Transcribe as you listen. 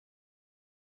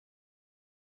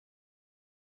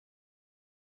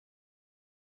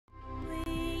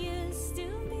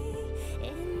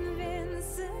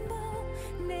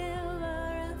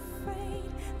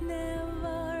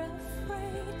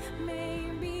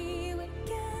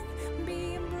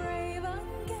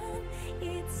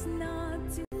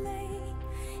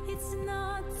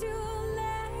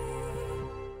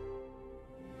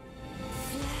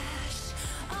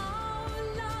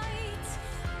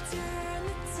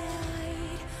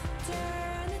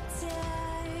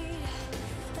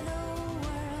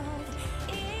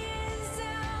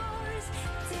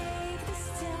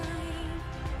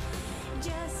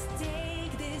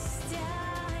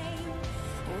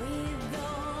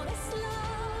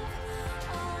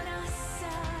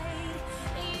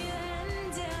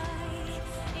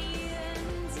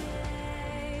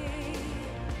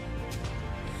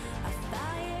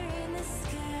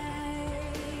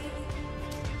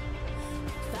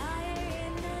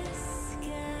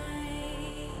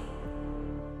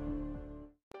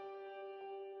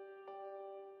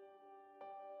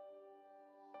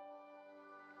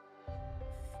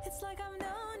It's like I've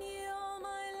known you all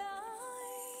my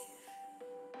life.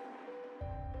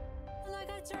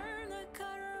 Like I turned the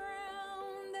car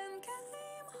around and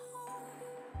came home.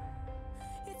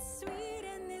 It's sweet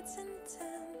and it's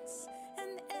intense,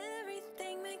 and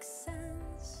everything makes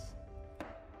sense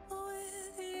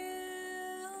with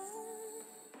you.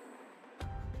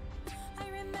 I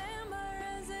remember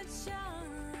as a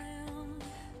child,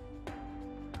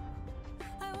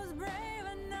 I was brave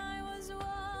and I was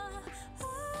wild,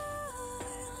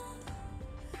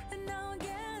 and now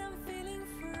again I'm feeling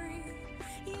free.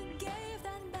 You gave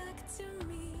that back to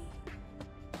me.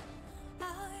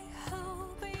 I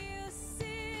hope you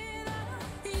see that.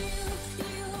 You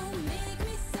make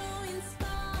me so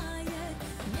inspired,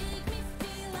 make me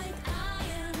feel like I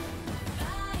am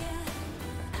fire,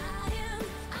 I am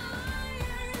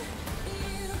iron.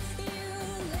 You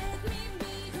let me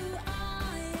be who I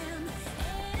am,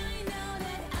 and I know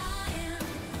that I am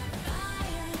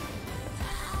fire, I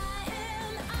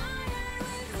am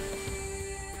iron with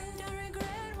you. Don't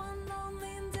regret one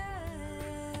lonely day.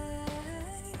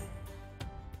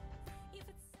 If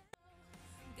it's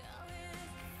go and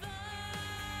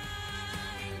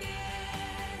find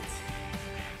it.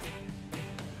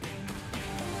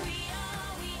 We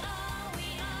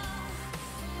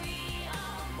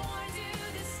are born to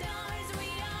the stars. We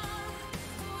are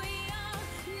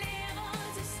never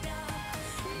to stop,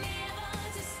 never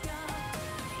to stop.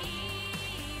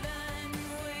 Even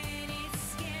when it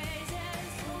scares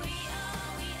us, we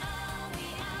are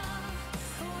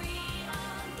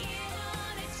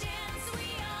given a chance. We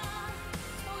are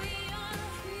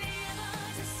never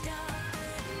to stop,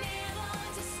 never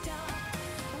to stop.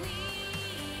 We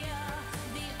are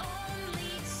the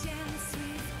only chance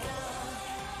we've got.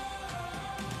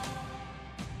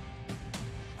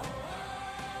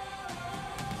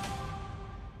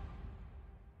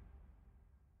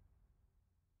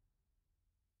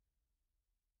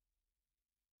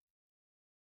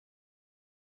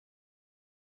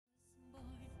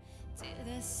 To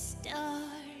the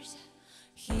stars,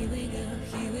 here we go,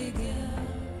 here we go.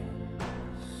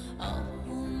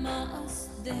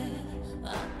 Almost there.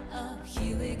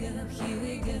 Here we go, here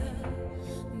we go.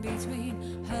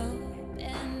 Between hope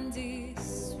and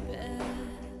despair.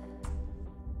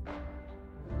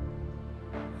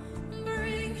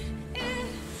 Bring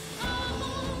it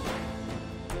on.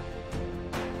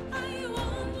 I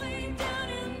won't lay down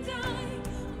and die.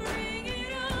 Bring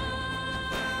it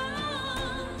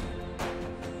on.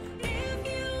 If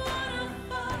you wanna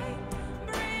fight,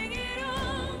 bring it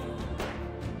on.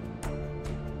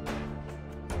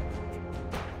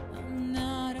 I'm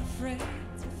not afraid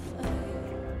to fight.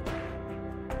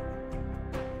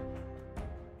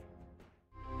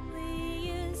 We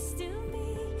used to be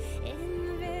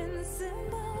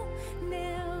invincible,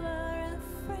 never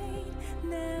afraid,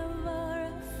 never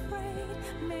afraid.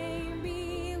 Maybe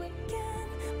we can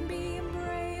be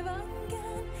brave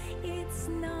again. It's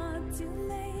not too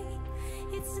late,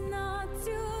 it's not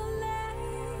too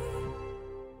late.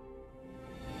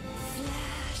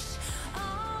 Flash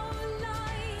of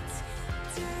light,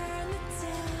 turn the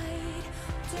tide,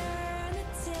 turn the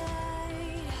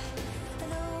tide.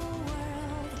 The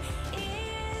world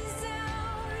is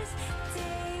ours.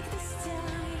 Take this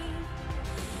time,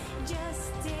 just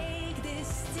take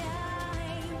this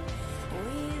time.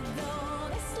 With all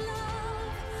this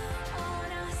love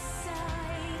on our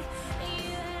side,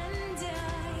 you and I,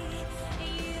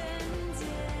 you and I.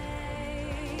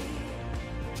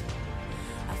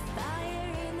 A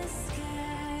fire in the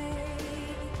sky,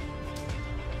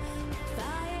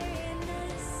 fire in the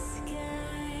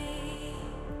sky.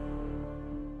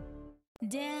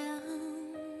 Down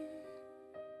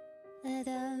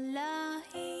the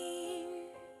line,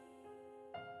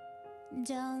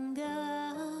 don't go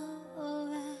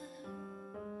over.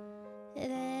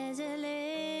 There's a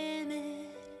limit,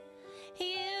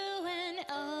 you went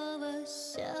over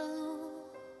so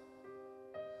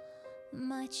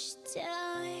much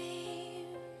time.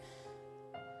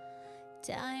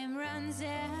 Time runs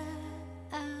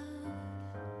out,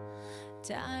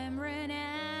 time ran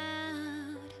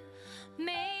out,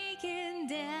 make it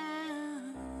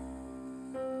down.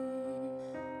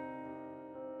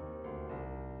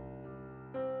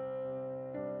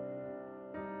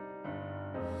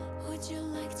 Would you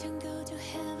like to go to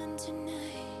heaven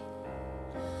tonight?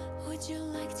 Would you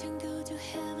like to go to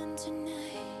heaven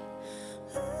tonight?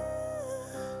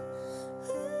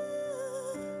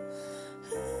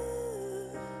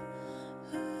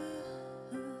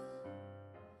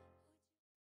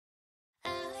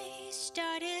 I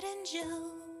started a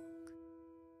joke,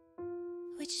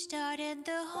 which started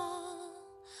the whole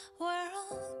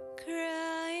world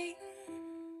crying.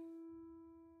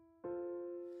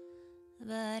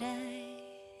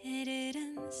 I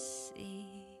didn't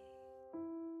see.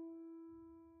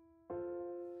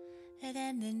 And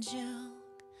then the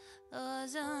joke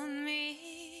was on me.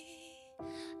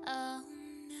 Oh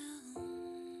no.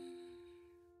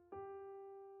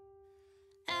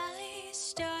 I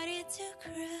started to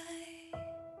cry.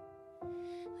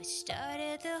 We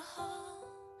started the whole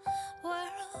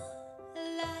world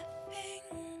laughing.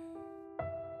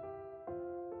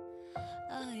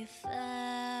 Oh, if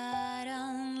I'd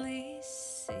only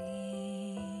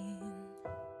seen.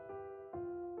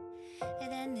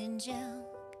 And then the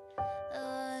joke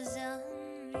was on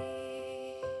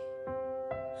me.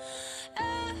 I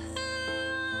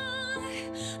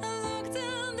looked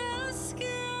down the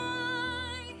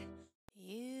sky.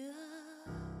 You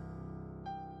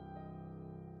are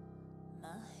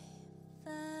my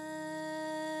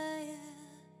fire,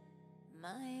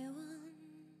 my one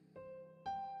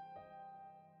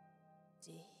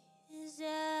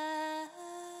desire.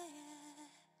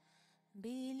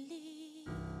 Believe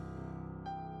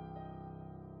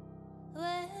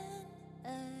when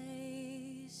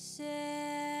I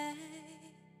say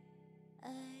I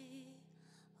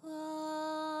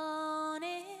want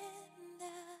it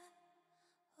that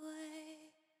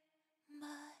way,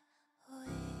 my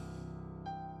way.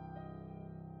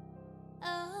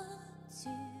 Oh,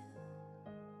 two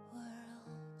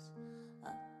worlds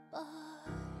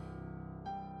apart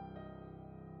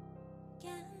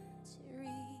can't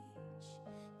reach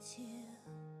to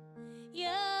your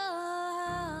heart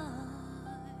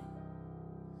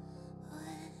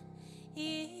when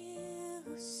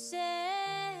you say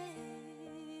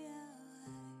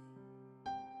I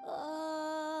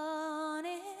want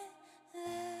it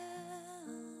that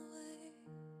way.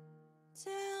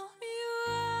 Tell me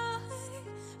why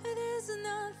there's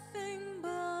nothing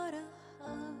but a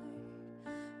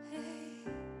heartache.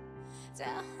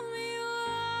 Tell me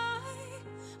why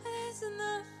there's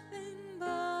nothing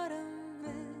but a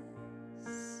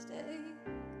mistake.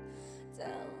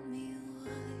 Tell me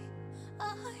why I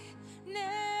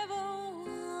never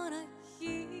wanna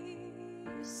hear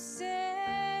you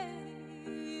say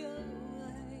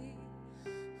away.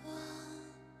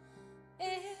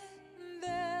 In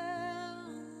that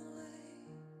way,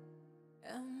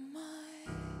 am I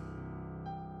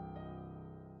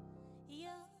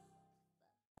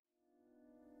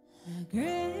the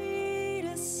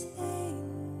greatest thing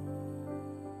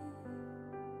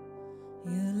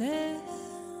you'll ever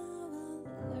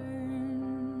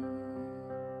learn?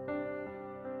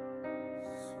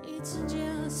 It's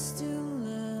just to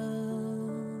love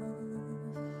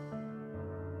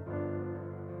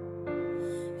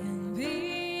and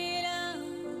be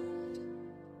loved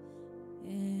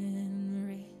in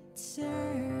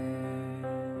return.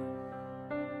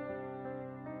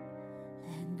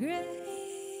 And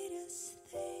greatest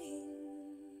thing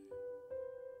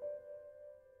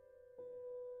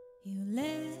you'll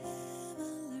ever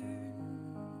learn,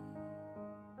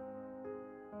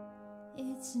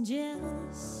 it's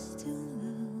just to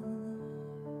love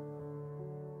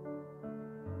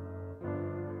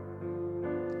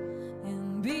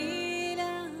and be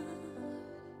loved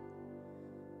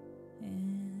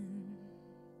in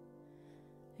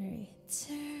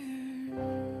return.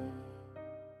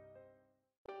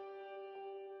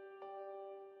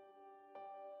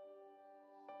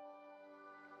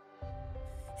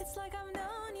 It's like I've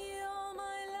known you all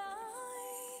my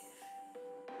life.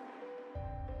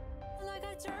 Like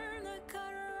I turned the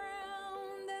car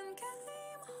around and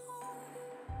came home.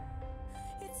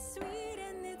 It's sweet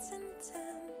and it's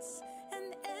intense,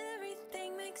 and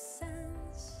everything makes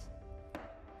sense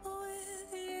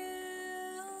with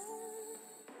you.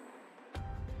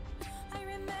 I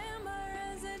remember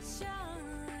as a child.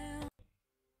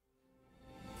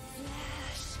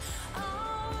 Flash of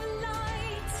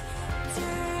light,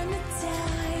 turn the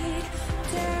tide,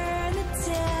 turn the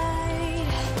tide.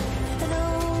 The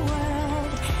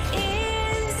world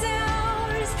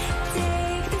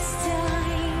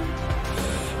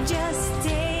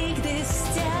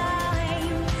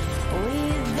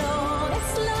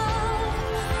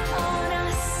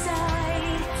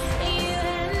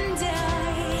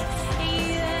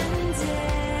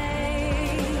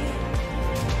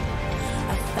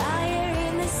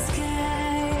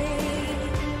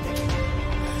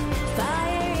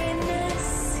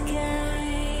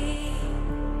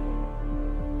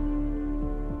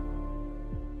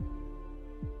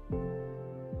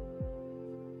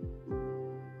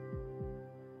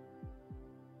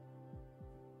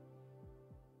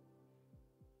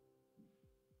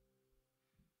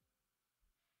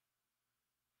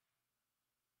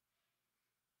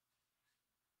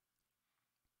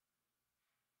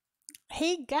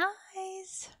Hey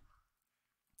guys!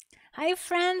 Hi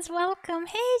friends, welcome.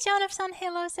 Hey Jonathan,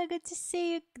 hello, so good to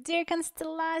see you. Dear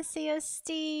Constellatio,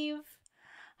 Steve.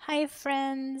 Hi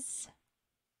friends.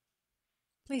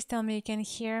 Please tell me you can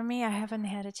hear me. I haven't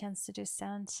had a chance to do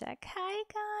sound check. Hi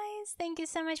guys, thank you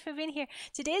so much for being here.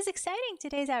 Today is exciting.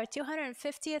 Today is our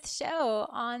 250th show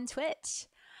on Twitch.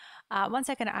 One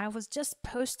second, I was just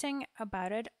posting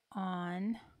about it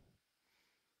on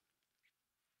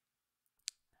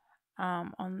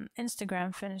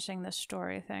Instagram, finishing the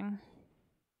story thing.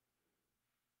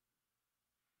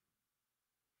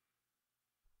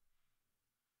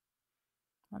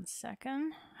 One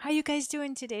second. How you guys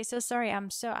doing today? So sorry,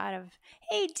 I'm so out of...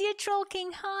 Hey, dear Troll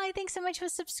King, hi. Thanks so much for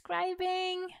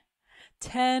subscribing.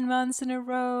 10 months in a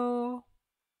row.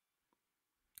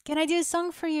 Can I do a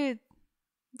song for you,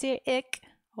 dear Ick?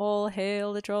 All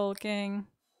hail the Troll King.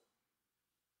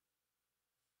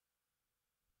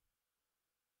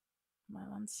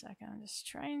 One second. I'm just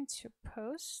trying to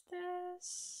post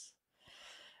this.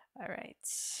 All right.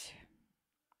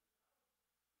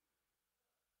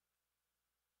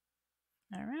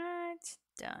 All right.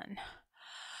 Done.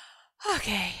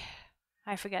 Okay.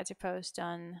 I forgot to post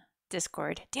on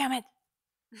Discord. Damn it.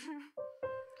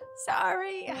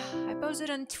 Sorry. I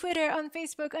posted on Twitter, on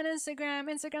Facebook, on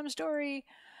Instagram story,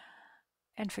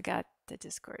 and forgot the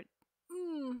Discord.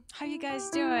 How you guys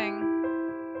doing?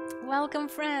 Welcome,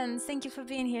 friends. Thank you for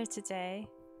being here today.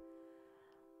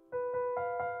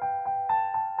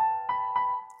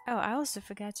 Oh, I also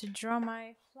forgot to draw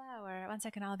my flower. One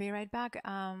second, I'll be right back.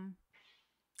 And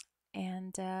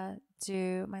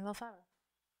do my little flower.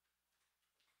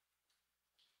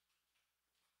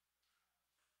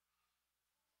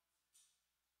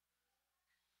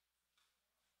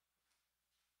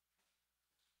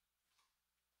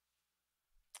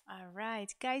 All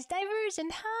right, guys,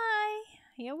 Divergent, hi.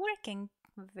 You're working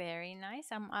very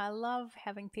nice. I love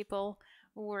having people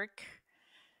work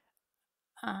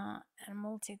and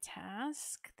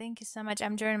multitask. Thank you so much.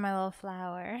 I'm drawing my little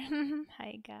flower.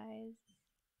 Hi, guys.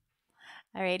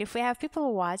 All right, if we have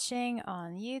people watching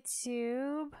on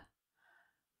YouTube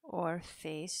or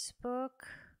Facebook,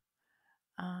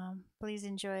 please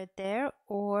enjoy it there.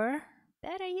 Or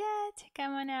better yet,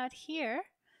 come on out here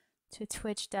to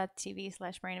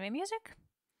twitch.tv/MarinaMayMusic.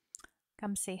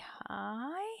 Come say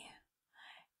hi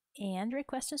and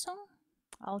request a song.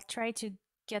 I'll try to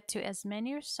get to as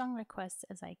many song requests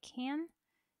as I can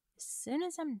as soon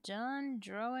as I'm done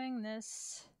drawing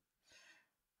this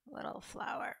little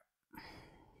flower.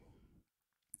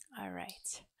 All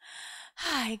right.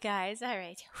 Hi, guys. All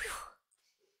right. Whew.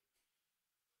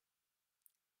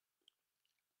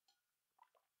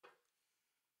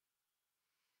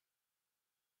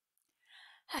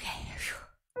 Okay.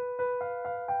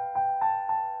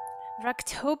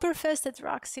 Rocktoberfest at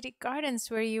Rock City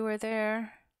Gardens, where you were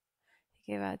there.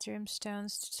 You gave out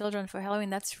dreamstones to children for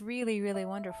Halloween. That's really, really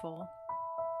wonderful.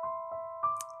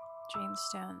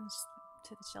 Dreamstones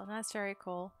to the children. That's very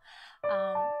cool.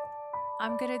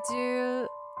 I'm gonna do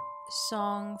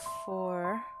song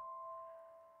for...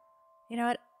 You know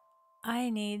what?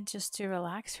 I need just to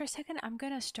relax for a second. I'm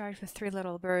gonna start with Three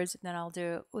Little Birds, then I'll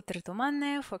do Utr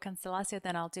Tumanne for Constellatio,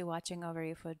 then I'll do Watching Over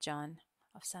You for John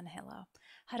of San Hello.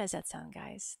 How does that sound,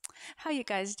 guys? How you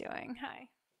guys doing? Hi.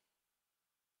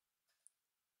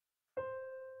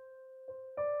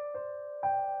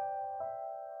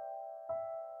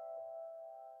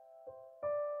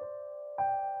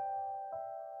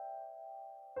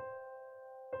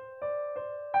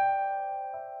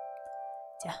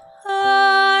 Don't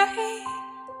worry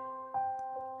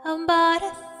about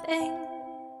a thing,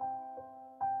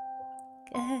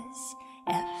 'cause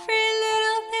every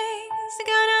little thing's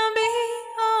gonna be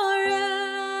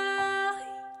alright.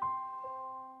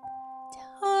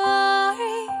 Don't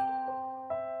worry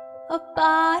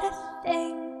about a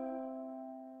thing,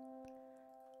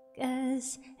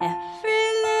 'cause every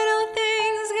little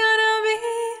thing's gonna be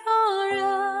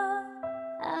alright.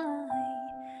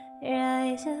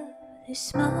 Rise up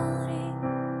this morning,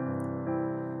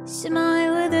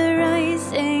 smile with the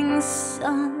rising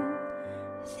sun.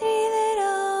 Three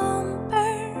little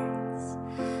birds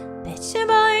pitching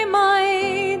by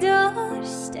my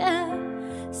doorstep,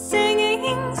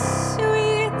 singing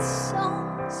sweet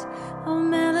songs of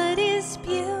melodies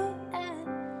pure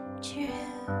and true.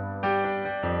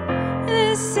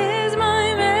 This is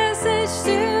my message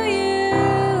to you.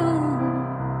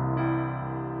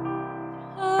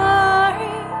 Don't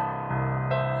worry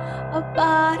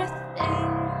about a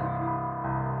thing,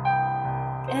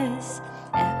 'cause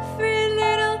every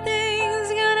little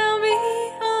thing's gonna be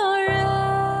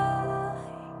alright.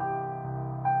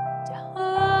 Don't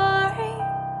worry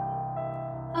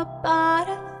but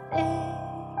a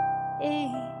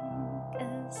thing,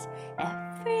 'cause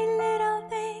every little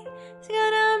thing's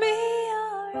gonna be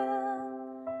alright.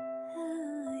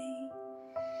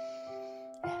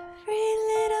 Every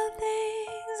little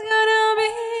thing's gonna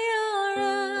be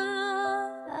alright.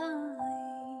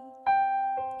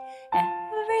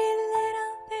 Every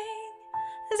little thing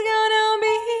is gonna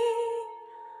be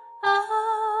alright.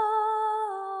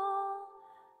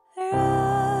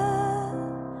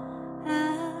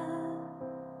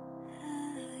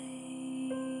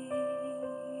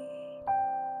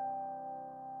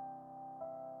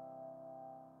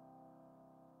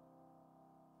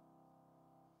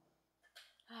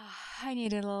 I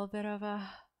need a little bit of a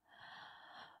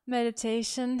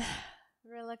meditation,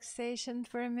 relaxation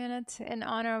for a minute in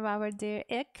honor of our dear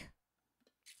Ik.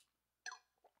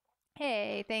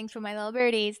 Hey, thanks for my little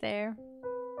birdies there.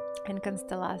 And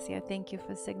Constellacia, thank you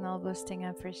for signal boosting. I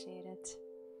appreciate it.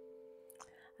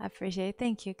 I appreciate it.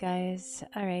 Thank you, guys.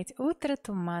 All right. Утро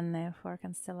туманное for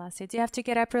Constellacia. Do you have to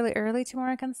get up really early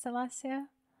tomorrow, Constellacia?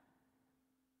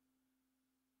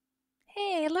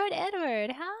 Hey, Lord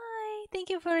Edward. Hi. Thank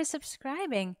you for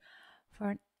subscribing.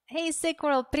 Hey, Sick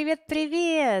World. Привет.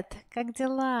 Как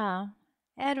дела?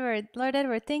 Edward, Lord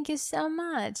Edward, thank you so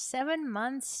much.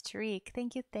 7-month streak.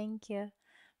 Thank you.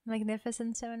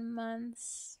 Magnificent 7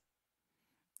 months.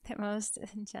 The most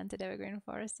enchanted evergreen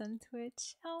forest on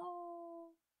Twitch.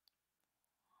 Oh,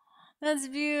 that's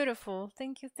beautiful.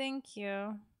 Thank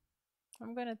you.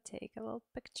 I'm gonna take a little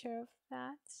picture of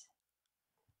that.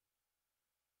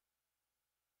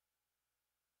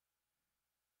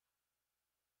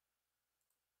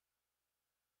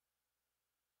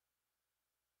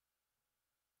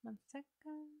 One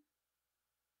second.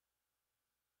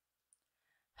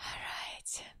 All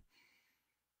right.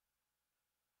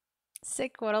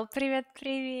 Sick World, привет.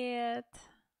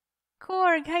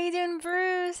 Korg, how you doing,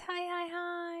 Bruce?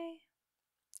 Hi.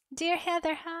 Dear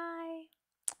Heather, hi.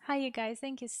 Hi, you guys.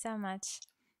 Thank you so much.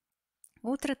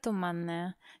 Утро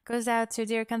туманное goes out to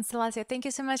dear Constellacia. Thank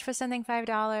you so much for sending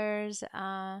 $5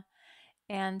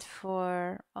 and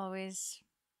for always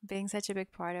being such a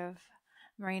big part of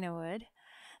Marina Wood.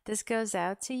 This goes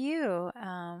out to you.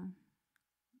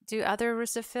 Do other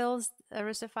Russophiles,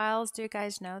 do you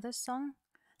guys know this song?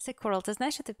 Sick World, ты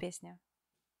знаешь эту песню?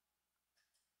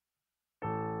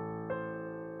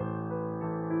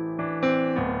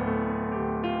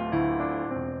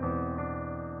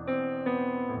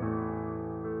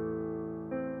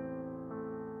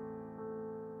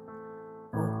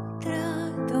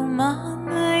 Утро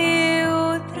туманное,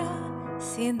 утро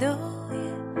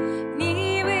седое,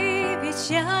 нивы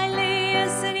печальные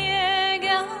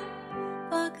снегом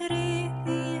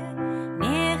покрытые.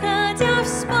 Нехотя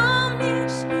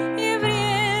вспомнишь и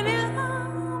время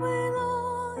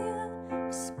былое,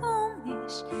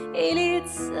 вспомнишь и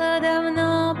лица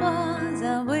давно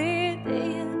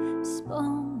позабытые,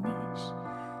 вспомнишь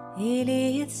и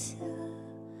лица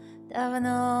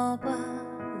давно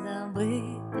позабытые,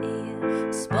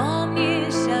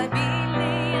 вспомнишь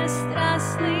обильные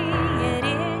страстные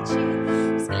речи,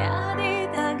 взгляды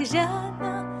так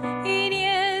жадно и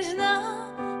нежно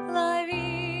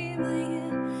ловимые,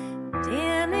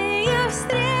 темные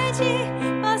встречи,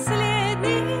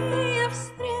 последние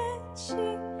встречи,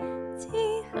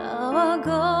 тихого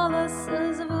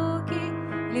голоса звуки,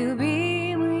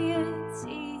 любимые,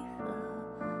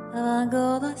 тихого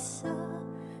голоса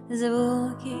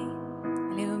звуки,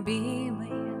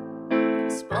 любимые.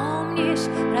 Вспомнишь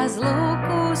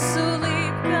разлуку с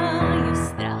улыбкою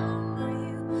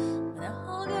странною,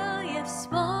 многое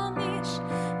вспомнишь,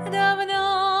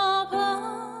 давно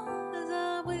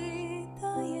позабытое,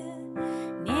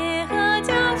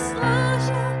 нехотя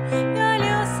слыша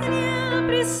колес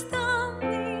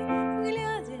непрестанный,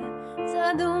 глядя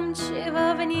задумчиво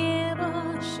в небо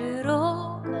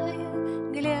широкое,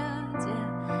 глядя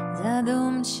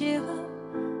задумчиво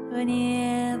в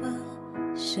небо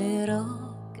широкое.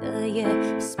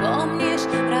 Вспомнишь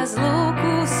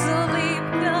разлуку с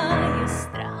улыбкою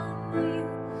странною,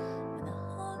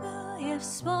 многое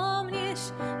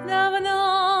вспомнишь,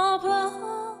 давно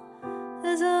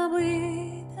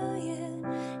позабытое.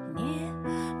 Не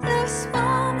ты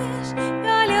вспомнишь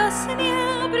колес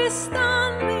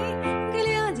непрестанный,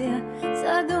 глядя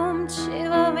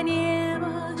задумчиво в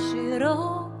небо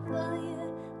широкое,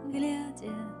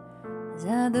 глядя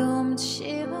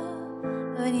задумчиво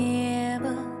в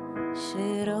небо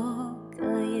широкое.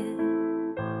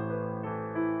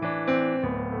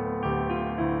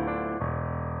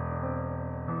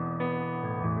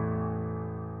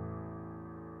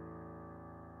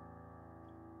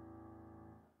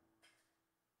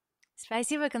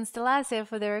 Спасибо, Constellacia,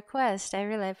 for the request. I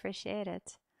really appreciate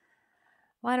it.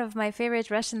 One of my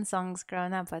favorite Russian songs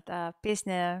growing up,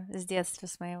 песня с детства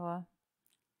с моего.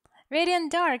 Radiant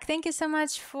Dark, thank you so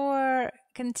much for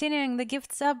continuing the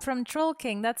gift sub from Troll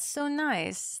King. That's so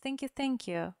nice. Thank you, thank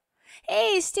you.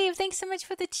 Hey, Steve, thanks so much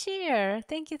for the cheer.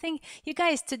 Thank you, thank you. You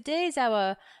guys, today is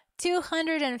our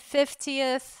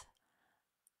 250th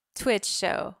Twitch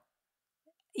show.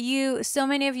 So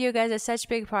many of you guys are such a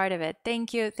big part of it.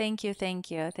 Thank you, thank you, thank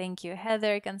you, thank you.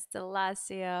 Heather,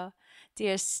 Constellacio,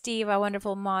 dear Steve, our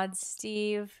wonderful mod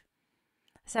Steve.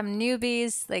 Some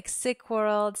newbies like Sick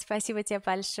World, Спасибо тебе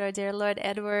большое, dear Lord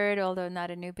Edward, although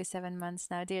not a newbie, 7 months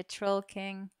now, dear Troll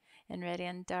King and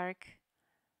Radiant Dark,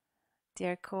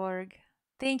 dear Korg.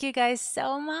 Thank you guys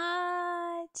so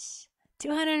much.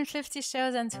 250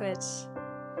 shows on Twitch.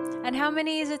 And how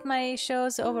many is it my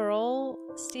shows overall,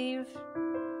 Steve?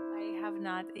 I have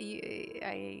not,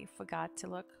 I forgot to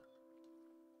look.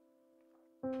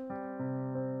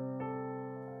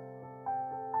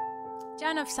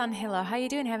 John of Sun Hilo, how you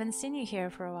doing? Haven't seen you here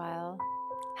for a while.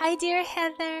 Hi, dear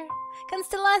Heather.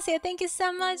 Constellacia, thank you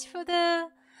so much for the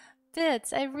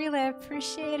bits. I really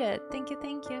appreciate it. Thank you,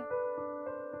 thank you.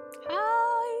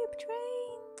 Hype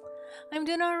train. I'm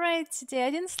doing all right today.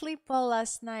 I didn't sleep well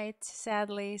last night,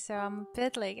 sadly, so I'm a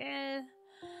bit like,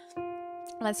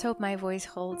 Let's hope my voice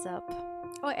holds up.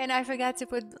 Oh, and I forgot to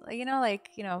put,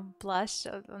 blush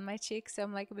on my cheeks, so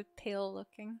I'm like a bit pale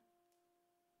looking.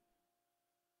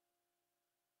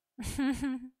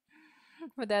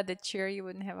 Without the cheer, you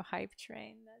wouldn't have a hype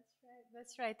train. That's right.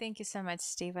 That's right. Thank you so much,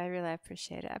 Steve. I really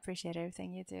appreciate it. I appreciate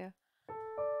everything you do.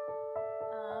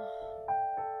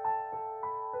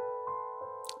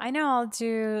 I know I'll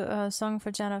do a song for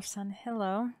John of Sun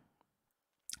Hilo.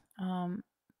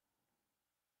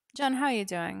 John, how are you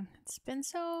doing? It's been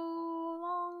so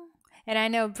long. And I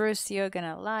know, Bruce, you're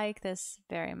gonna like this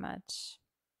very much.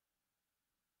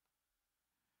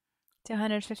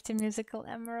 250 musical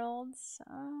emeralds.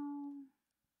 I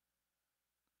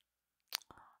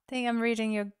think I'm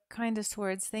reading your kindest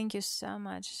words. Thank you so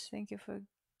much. Thank you for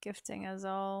gifting us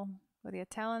all with your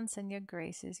talents and your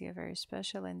graces. You're very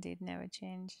special indeed, never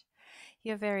change.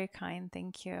 You're very kind.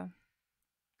 Thank you.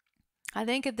 I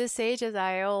think at this age, as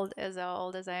old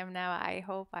as I am now, I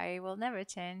hope I will never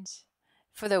change.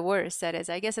 For the worse, that is.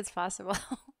 I guess it's possible.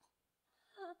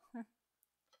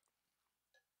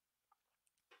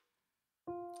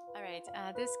 All right,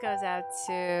 this goes out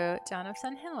to John of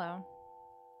Sun Hilo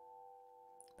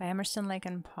by Emerson, Lake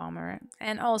and Palmer,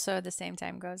 and also at the same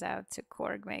time goes out to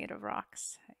Korg Made of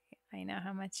Rocks. I know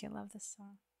how much you love this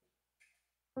song.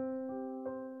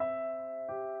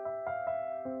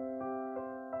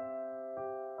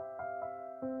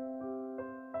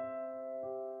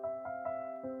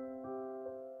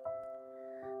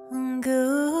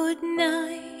 Good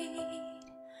night,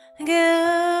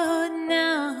 good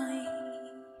night.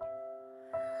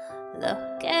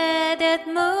 Look at that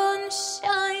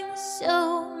moonshine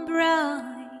so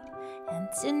bright, and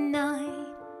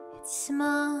tonight it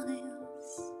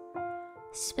smiles,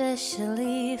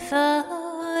 especially for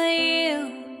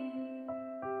you.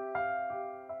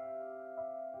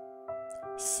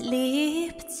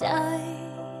 Sleep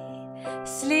tight,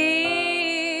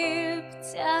 sleep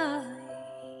tight.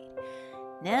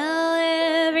 Now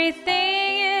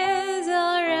everything is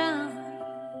alright,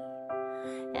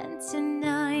 and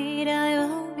tonight I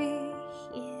will be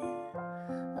here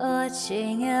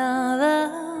watching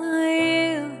over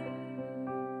you.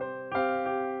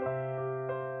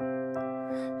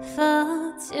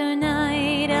 For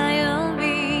tonight I will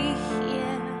be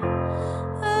here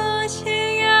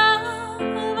watching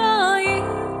over you.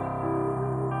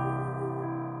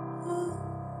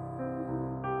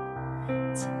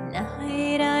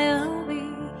 Tonight I will be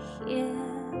here.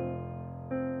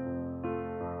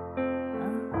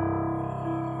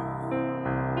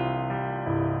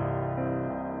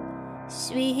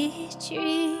 Sweet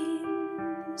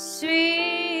dreams,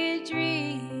 sweet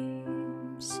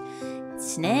dreams.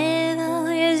 It's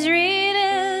never as real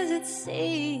as it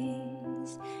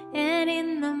seems. And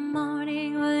in the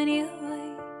morning when you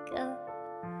wake up,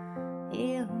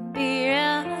 you'll be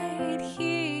right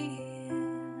here.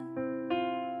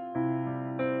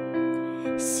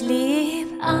 Sleep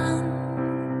on,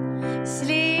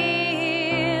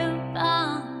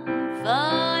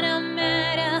 for no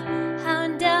matter how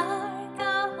dark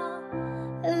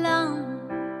or long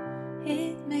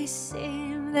it may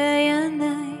seem that your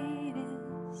night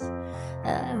is,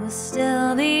 I will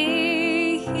still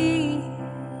be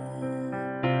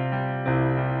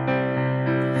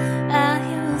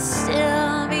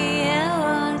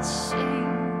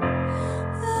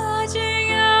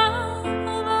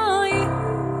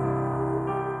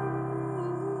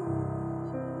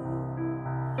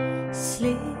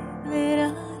Sleep,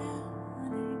 little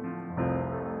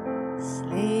darling,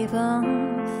 sleep on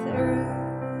through.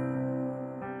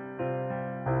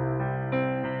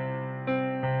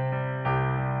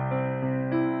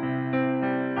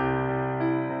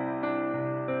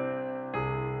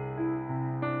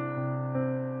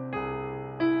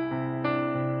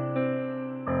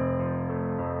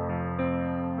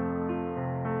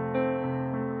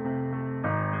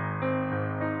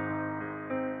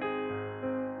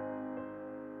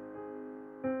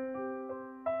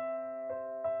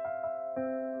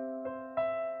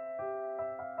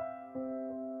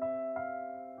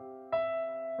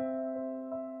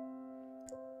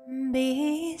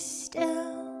 Be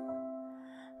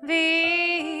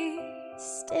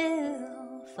still,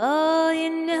 for you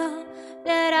know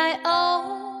that I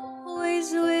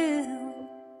always will,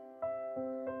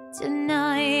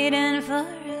 tonight and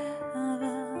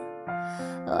forever,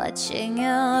 watching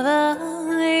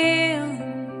over you.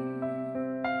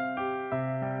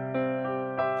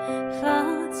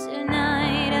 For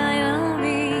tonight I will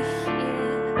be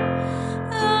here,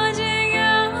 watching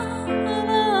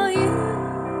over you.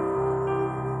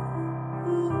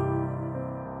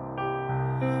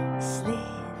 Sleep,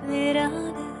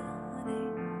 little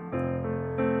darling,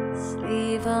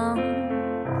 sleep on through.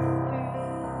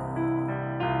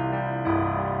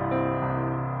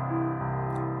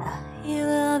 I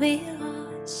will be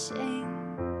watching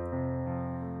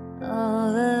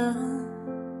over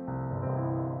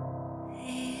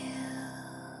you.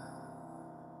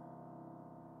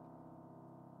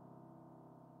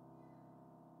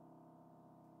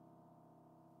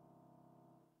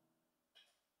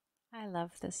 I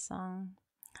love this song.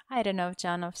 I don't know if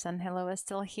John of Sun Hello was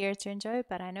still here to enjoy it,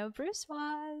 but I know Bruce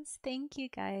was. Thank you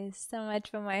guys so much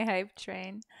for my hype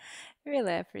train.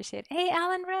 Really appreciate it. Hey,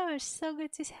 Alan Roche, so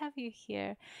good to have you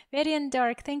here. Radiant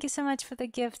Dark, thank you so much for the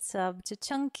gift sub. To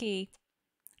Chunky.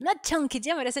 Not Chunky,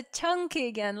 damn it, I said Chunky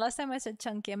again. Last time I said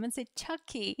Chunky, I meant to say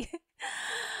Chucky.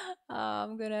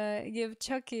 I'm gonna give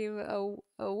Chucky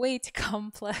a weight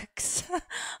complex.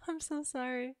 I'm so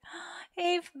sorry.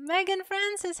 Hey, Megan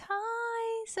Francis,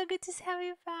 hi. So good to have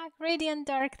you back. Radiant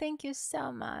Dark, thank you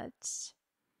so much.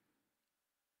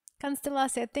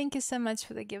 Constellacia, thank you so much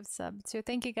for the gift sub too.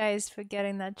 Thank you guys for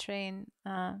getting that train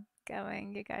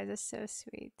going. You guys are so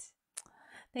sweet.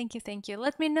 Thank you, thank you.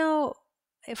 Let me know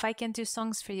if I can do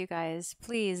songs for you guys.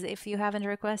 Please, if you haven't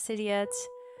requested yet,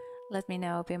 let me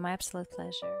know. It'll be my absolute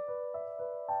pleasure.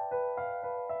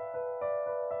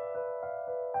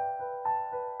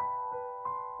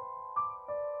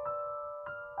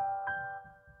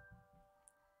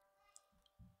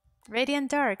 Radiant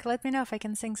Dark, let me know if I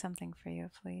can sing something for you,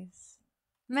 please.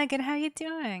 Megan, how you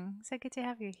doing? So good to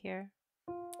have you here.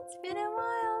 It's been a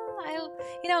while.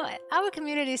 Our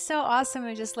community is so awesome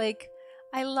and just like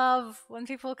I love when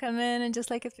people come in and just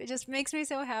like it just makes me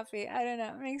so happy. I don't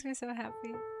know, it makes me so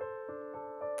happy.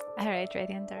 All right,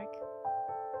 Radiant Dark.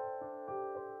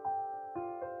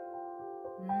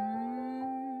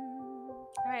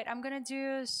 All right, I'm gonna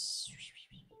do.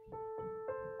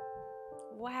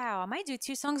 Wow, I might do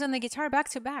 2 songs on the guitar back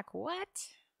to back. What?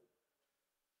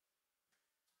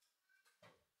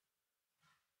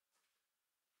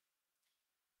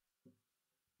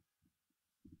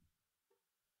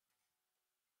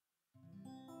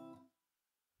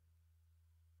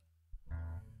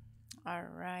 All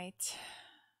right.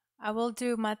 I will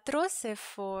do Matrose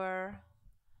for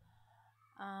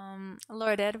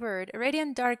Lord Edward.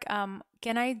 Radiant Dark,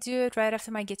 can I do it right after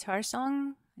my guitar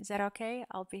song? Is that okay?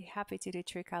 I'll be happy to do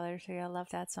True Colors for you. I love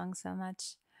that song so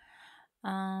much.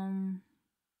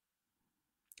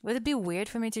 Would it be weird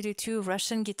for me to do 2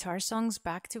 Russian guitar songs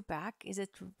back to back? Is it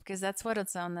because that's what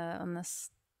it's on the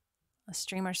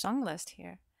streamer song list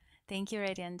here? Thank you,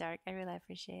 Radiant Dark. I really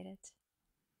appreciate it.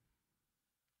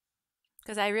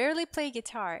 Because I rarely play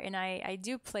guitar, and I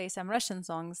do play some Russian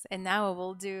songs, and now I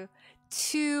will do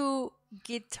 2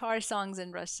 guitar songs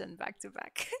in Russian back to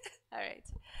back. All right.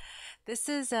 This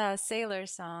is a sailor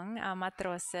song,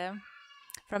 Matrose,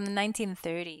 from the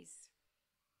 1930s.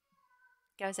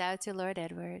 Goes out to Lord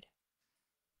Edward.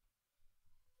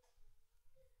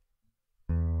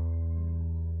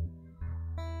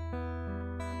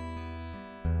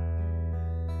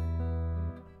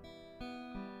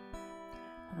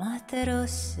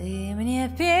 Матросы мне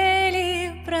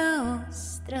пели про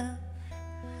остров,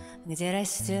 где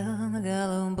растет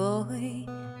голубой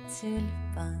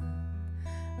тюльпан.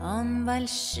 Он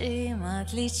большим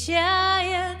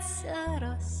отличается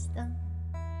ростом,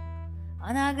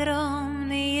 он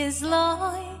огромный и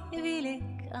злой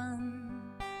великан.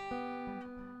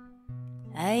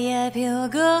 А я пил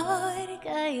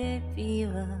горькое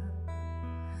пиво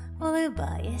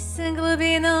улыбаясь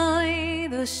глубиной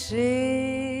души,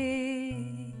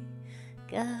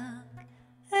 как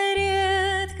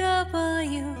редко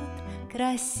поют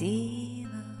красиво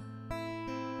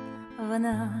в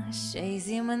нашей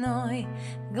земной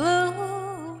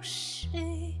глуши.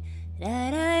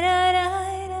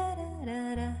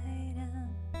 Ра-ра-ра-рай-ра-ра-рай-ра.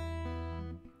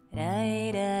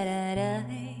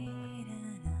 Рай-ра-ра-рай-ра-ра.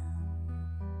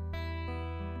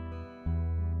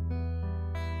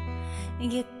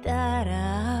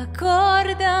 Гитара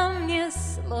аккордом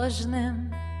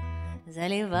несложным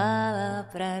заливала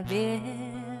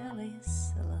пробелы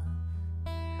слов,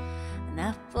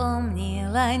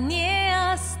 напомнила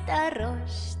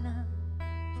неосторожно,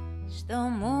 что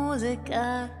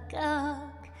музыка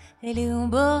как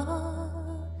любовь,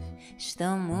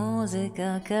 что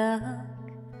музыка как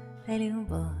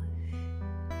любовь.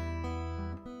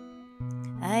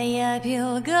 А я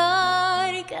пил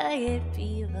горькое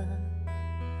пиво,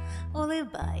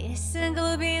 улыбаясь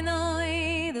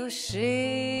глубиной души,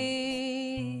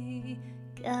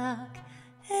 как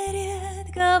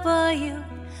редко поют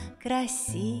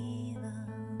красиво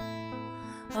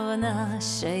в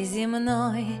нашей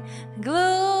земной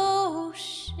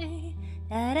глуши.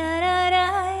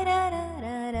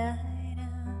 Ра-ра-ра-рай-ра-ра-ра-рай-ра.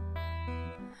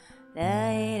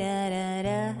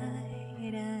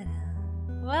 Рай-ра-ра-рай-ра-ра.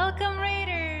 Welcome,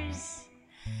 Raiders!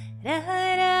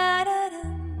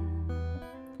 Ра-ра-ра-рам.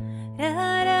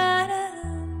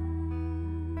 Ра-ра-ра-рам.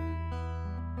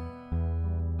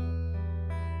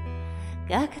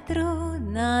 Как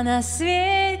трудно на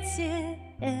свете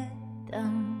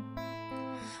этом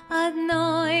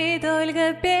одной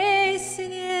только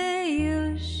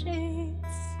песнею жить.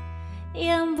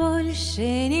 Я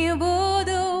больше не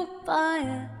буду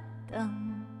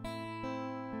поэтом,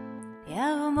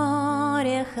 я в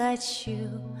море хочу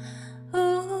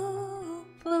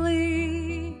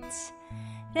уплыть.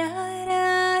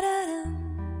 Ра-ра-ра-рам.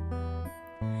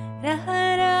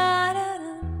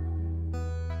 Ра-ра-ра-рам.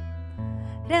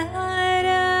 Ра-ра-ра-рам.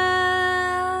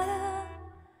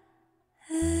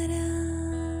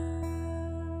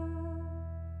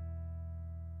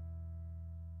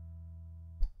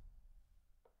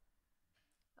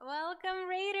 Welcome,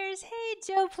 Raiders. Hey,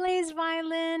 Joe plays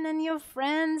violin and your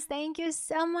friends. Thank you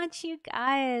so much, you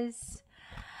guys.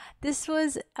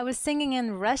 I was singing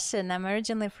in Russian. I'm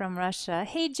originally from Russia.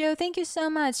 Hey, Joe, thank you so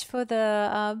much for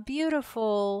the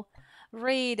beautiful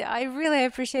read. I really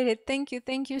appreciate it. Thank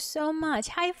you so much.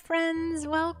 Hi, friends.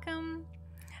 Welcome.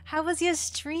 How was your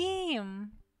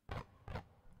stream?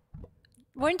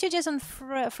 Weren't you just on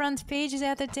front page the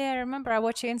other day? I remember I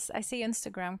see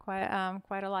Instagram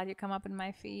quite a lot. You come up in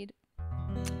my feed.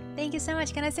 Thank you so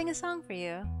much. Can I sing a song for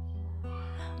you?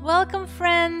 Welcome,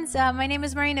 friends. My name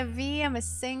is Marina V. I'm a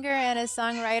singer and a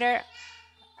songwriter.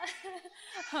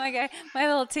 Oh my god, my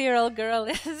little 2-year-old girl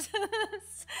is.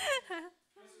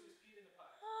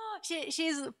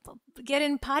 She's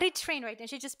getting potty trained right now.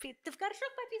 She just peed.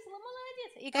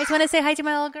 You guys want to say hi to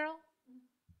my little girl?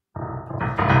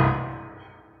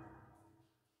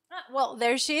 Well,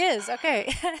 there she is.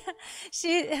 Okay,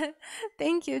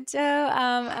 Thank you,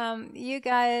 Joe. You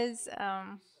guys.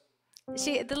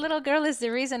 The little girl is the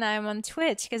reason I'm on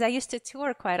Twitch because I used to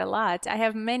tour quite a lot. I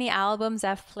have many albums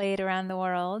I've played around the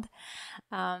world.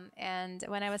 And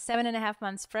when I was 7.5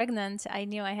 months pregnant, I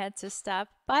knew I had to stop.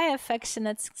 Bye,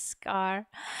 affectionate Scar.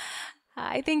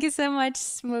 Hi, thank you so much,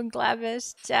 Smoog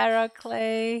Lavish, Jara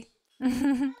Clay.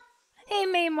 Hey,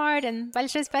 May Martin.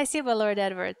 Большое спасибо, Lord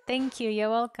Edward. Thank you. You're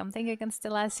welcome. Thank you,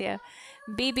 Constellacia.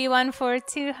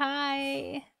 BB142.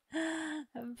 Hi.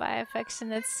 Bye,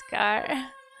 affectionate Scar.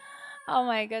 Oh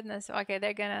my goodness. Okay,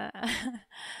 they're gonna.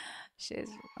 She's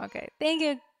okay. Thank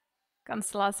you,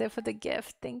 Constellacia, for the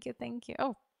gift. Thank you.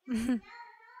 Oh.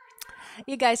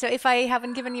 You guys, so if I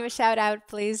haven't given you a shout out,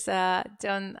 please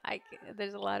don't.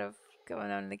 There's a lot of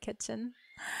going on in the kitchen.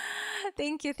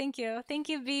 Thank you,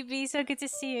 BB. So good to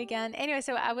see you again. Anyway,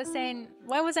 so I was saying,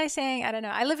 what was I saying? I don't know.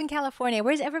 I live in California.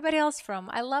 Where's everybody else from?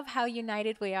 I love how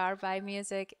united we are by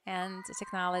music and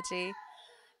technology.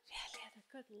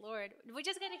 Good Lord. We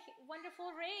just got a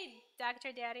wonderful raid,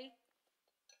 Dr. Daddy.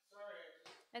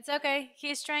 It's okay.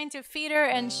 He's trying to feed her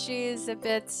and she's a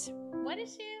bit... What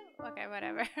is she? Okay,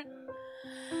 whatever.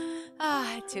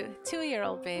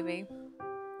 2-year-old baby.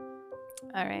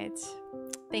 All right.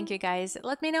 Thank you, guys.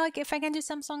 Let me know if I can do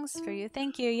some songs for you.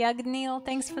 Thank you, Yagnil.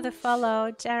 Thanks for the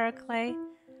follow. Jara Clay.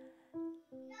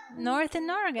 North in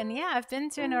Oregon. Yeah, I've been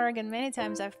to in Oregon many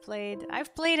times. I've played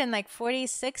in like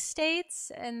 46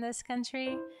 states in this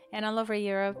country and all over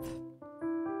Europe.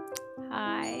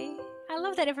 Hi. I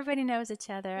love that everybody knows each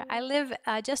other. I live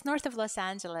just north of Los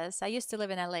Angeles. I used to live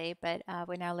in LA, but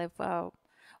we now live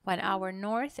 1 hour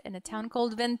north in a town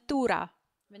called Ventura.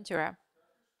 Ventura.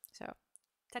 So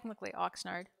technically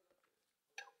Oxnard.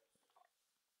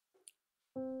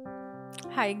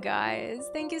 Hi guys,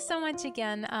 thank you so much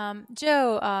again.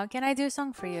 Joe, can I do a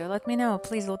song for you? Let me know,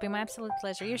 please. It'll be my absolute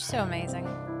pleasure. You're so amazing.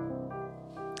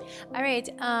 All right.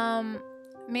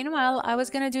 Meanwhile, I was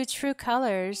gonna do True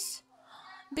Colors.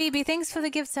 BB, thanks for the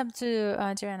gift sub to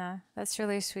Joanna. That's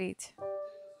really sweet.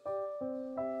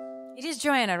 It is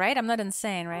Joanna, right? I'm not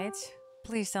insane, right?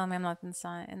 Please tell me I'm not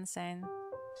insane.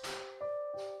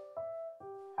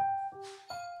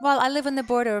 Well, I live on the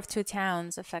border of 2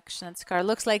 towns, affectionate Scar.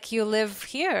 Looks like you live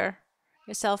here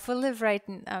yourself. We live right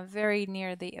very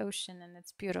near the ocean, and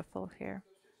it's beautiful here.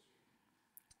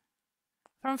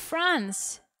 From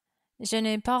France. Je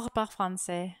ne parle pas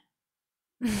français.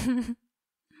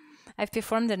 I've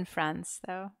performed in France,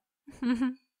 though.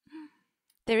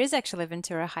 There is actually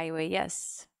Ventura Highway,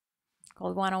 yes.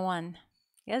 Called 101.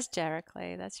 Yes, Jared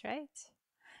Clay, that's right.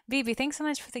 BB, thanks so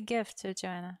much for the gift to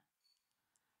Joanna.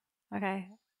 Okay.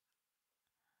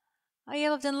 Oh,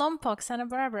 you lived in Lompoc, Santa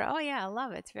Barbara. Oh yeah, I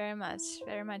love it very much,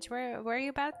 very much. Where are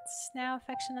you about now,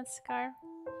 affectionate Scar?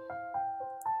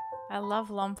 I love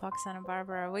Lompoc, Santa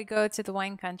Barbara. We go to the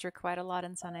wine country quite a lot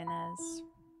in San Ynez.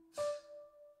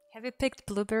 Have you picked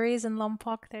blueberries in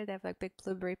Lompoc there? They have like big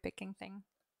blueberry picking thing.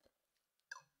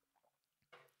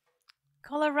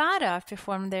 Colorado, I've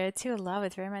performed there too. Love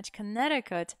it very much.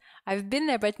 Connecticut, I've been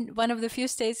there, but one of the few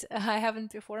states I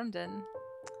haven't performed in.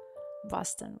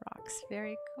 Boston rocks.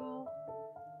 Very cool.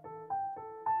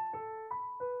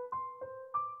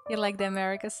 You like the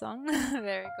America song?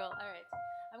 Very cool. All right.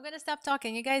 I'm going to stop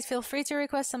talking. You guys feel free to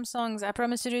request some songs. I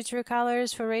promise to do True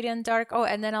Colors for Radiant Dark. Oh,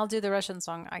 and then I'll do the Russian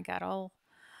song. I got all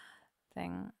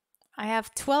thing. I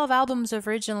have 12 albums of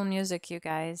original music, you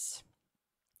guys.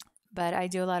 But I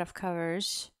do a lot of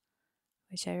covers,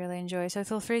 which I really enjoy. So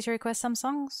feel free to request some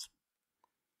songs.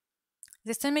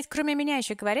 Здесь кто-нибудь кроме меня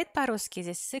еще говорит по-русски?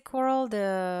 Здесь Sick World,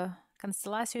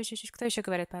 Констеллацию чуть-чуть. Кто еще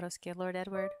говорит по-русски? Lord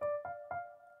Edward.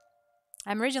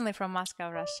 I'm originally from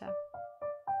Moscow, Russia.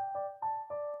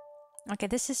 Okay,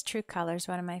 this is True Colors,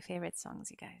 one of my favorite songs,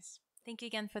 you guys. Thank you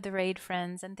again for the raid,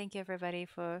 friends, and thank you everybody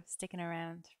for sticking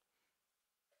around.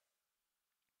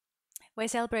 We're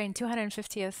celebrating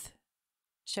 250th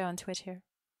show on Twitch here.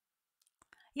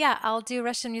 Yeah, I'll do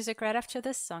Russian music right after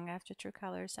this song, after True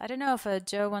Colors. I don't know if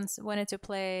Joe wanted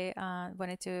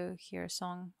to hear a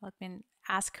song. Let me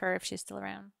ask her if she's still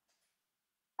around.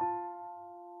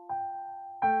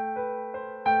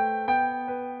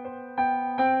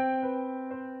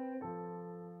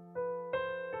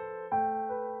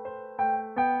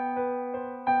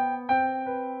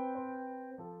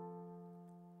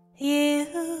 You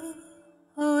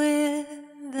with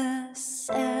the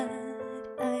sad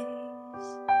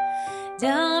eyes,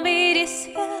 don't be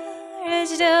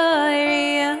discouraged,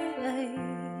 I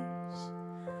realize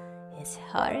it's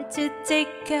hard to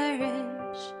take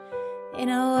courage in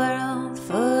a world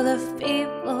full of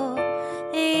people.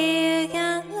 You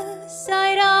can't lose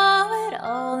sight of it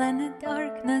all, and the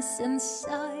darkness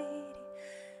inside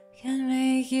can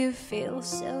make you feel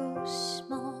so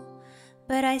small.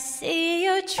 But I see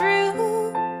your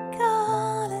true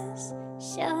colors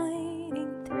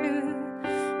shining through.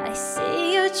 I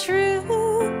see your true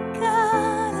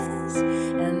colors,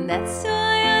 and that's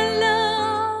why I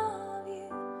love you.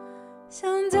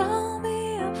 So don't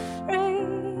be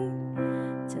afraid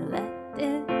to let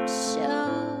it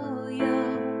show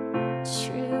your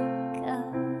true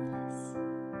colors.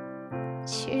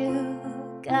 True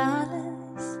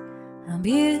colors are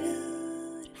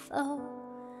beautiful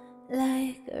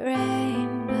like a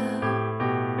rainbow.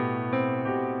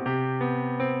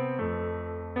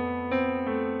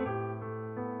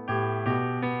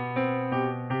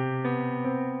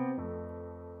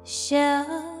 Show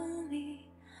me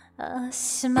a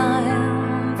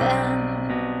smile then.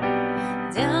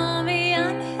 Don't be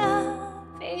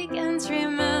unhappy, can't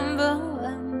remember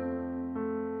when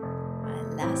I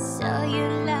last saw you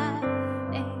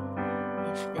laughing.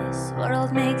 If this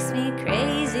world makes me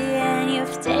crazy and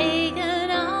you've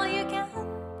taken all you can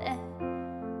bear,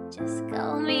 just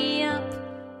call me up,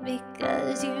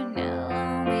 because you know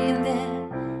I'll be there.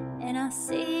 And I'll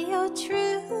see your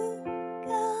true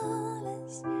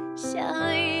colors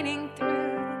shining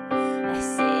through. I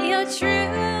see your true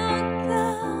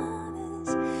colors,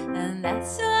 and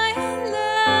that's why I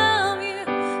love you.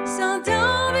 So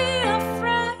don't be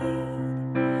afraid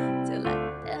to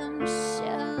let them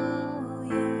show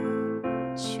you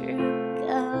true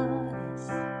colors.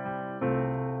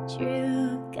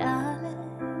 True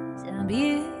colors are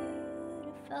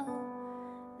beautiful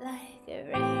like a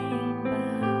rainbow.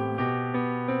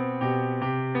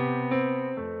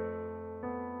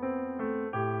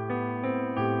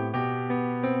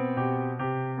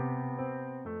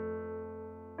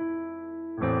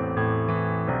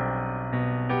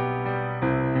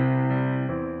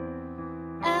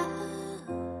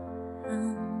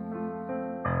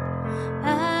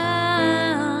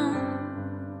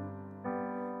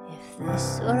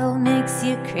 makes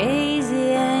you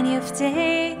crazy and you've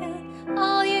taken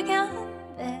all you can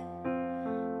bear.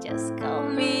 Just call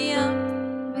me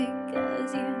up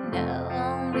because you know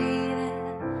I'll be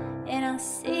there, and I'll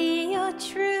see your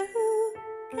true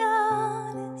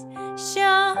colors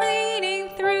shining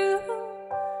through.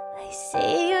 I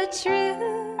see your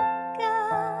true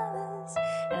colors,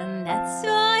 and that's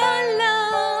why I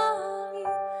love you.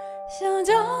 So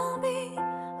don't be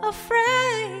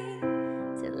afraid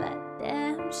to let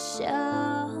them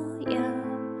show your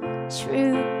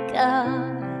true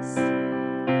colors,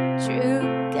 true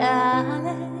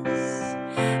colors,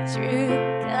 true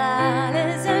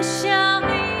colors are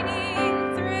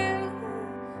shining through.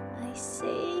 I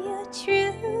see your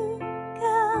true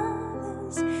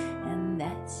colors, and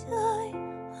that's why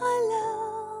I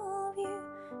love you.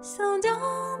 So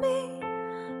don't be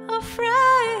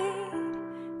afraid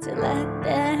to let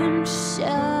them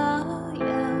show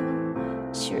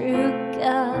your true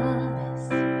colors,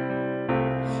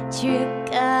 true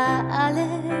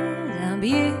colors are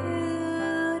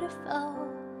beautiful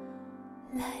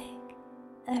like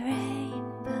a rainbow.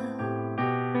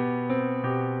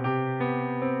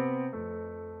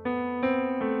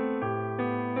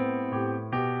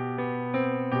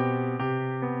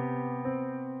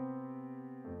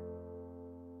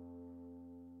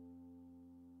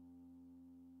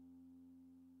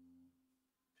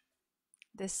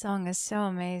 This song is so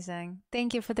amazing.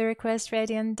 Thank you for the request,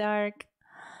 Radiant Dark.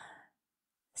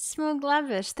 Smooth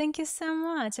Lavish, thank you so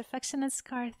much. Affectionate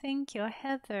Scar, thank you.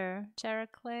 Heather, Jara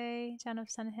Clay, John of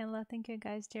San Hilo, thank you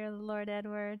guys, dear Lord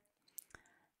Edward.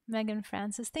 Megan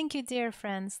Francis, thank you, dear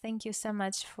friends. Thank you so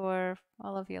much for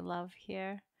all of your love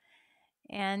here.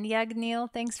 And Yagnil,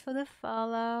 thanks for the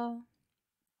follow.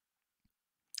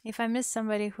 If I missed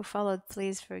somebody who followed,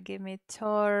 please forgive me.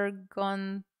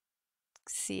 Torgon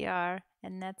CR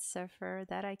and Net Surfer,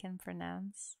 that I can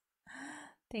pronounce.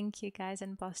 Thank you guys,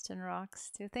 and Boston Rocks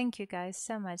too. Thank you guys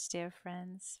so much, dear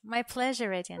friends. My pleasure,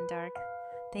 Radiant Dark.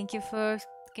 Thank you for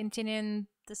continuing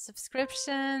the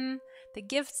subscription, the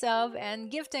gifts of,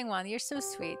 and gifting one. You're so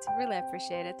sweet. Really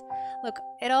appreciate it. Look,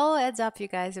 it all adds up, you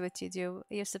guys, what you do.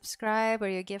 You subscribe or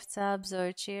you gift subs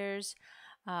or cheers.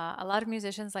 A lot of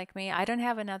musicians like me, I don't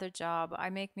have another job. I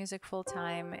make music full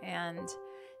time, and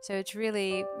so it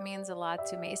really means a lot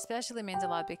to me. Especially means a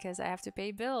lot because I have to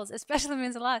pay bills. Especially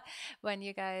means a lot when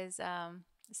you guys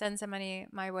send some money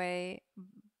my way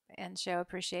and show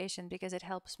appreciation, because it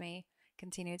helps me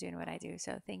continue doing what I do.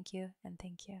 So thank you, and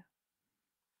thank you.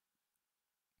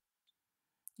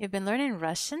 You've been learning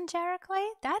Russian, Jara Clay?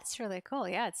 That's really cool.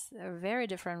 Yeah, it's a very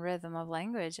different rhythm of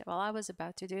language. Well, I was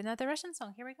about to do another Russian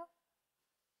song. Here we go.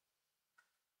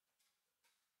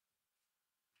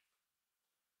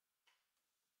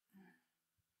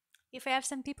 If I have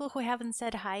some people who haven't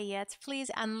said hi yet,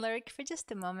 please unlurk for just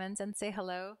a moment and say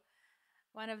hello.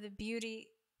 One of the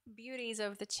beauties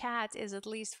of the chat is, at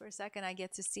least for a second, I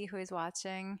get to see who is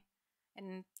watching,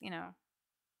 and not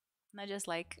just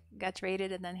like get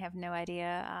rated and then have no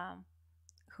idea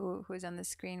who's on the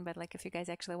screen, but like if you guys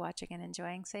actually watching and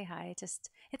enjoying, say hi.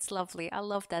 It's lovely. I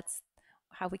love that's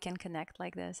how we can connect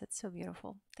like this. It's so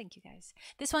beautiful. Thank you guys.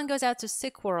 This one goes out to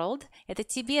Sick World. Это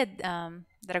тебе,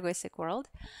 дорогой Sick World.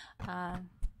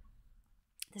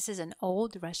 This is an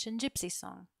old Russian gypsy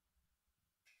song.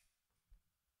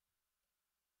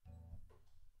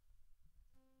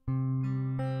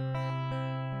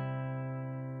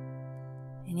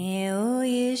 Не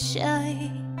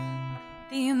уезжай,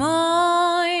 ты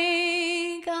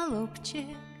мой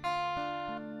голубчик,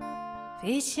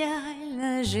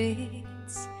 печально жить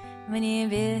мне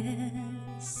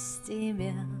без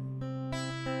тебя.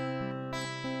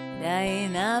 Дай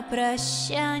на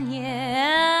прощание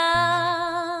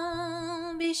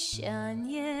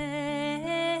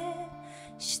обещание,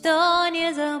 что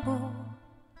не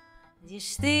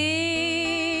забудешь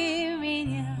ты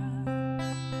меня.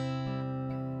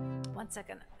 One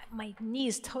second, my knee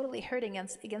is totally hurting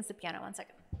against the piano. One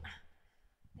second.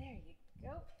 There you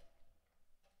go.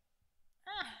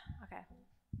 Okay.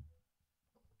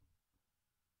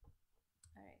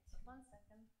 All right, 1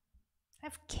 second. I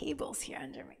have cables here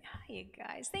under me. Hi, you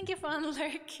guys. Thank you for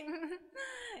unlurking.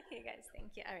 You guys,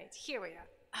 thank you. All right, here we are.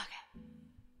 Okay.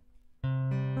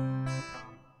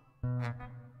 All right.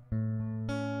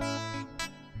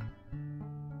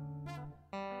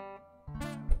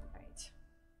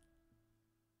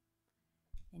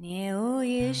 Не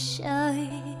уезжай,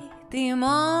 ты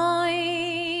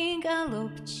мой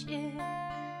голубчик,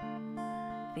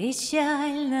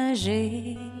 печально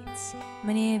жить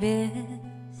мне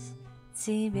без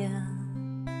тебя.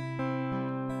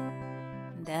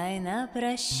 Дай на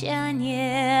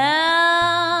прощание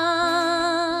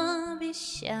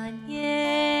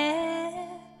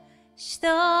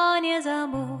что не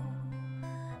забудешь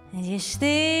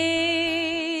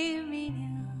ты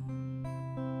меня.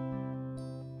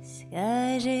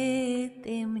 Скажи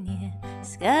ты мне,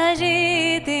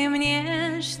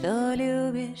 что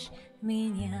любишь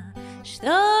меня,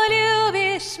 что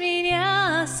любишь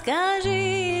меня.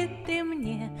 Скажи ты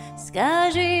мне,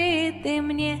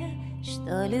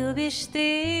 что любишь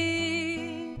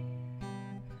ты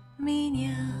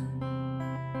меня.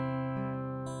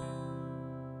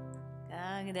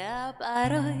 Когда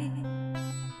порой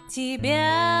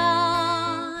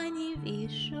тебя не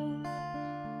вижу,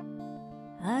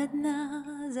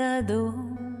 одна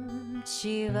задумчиво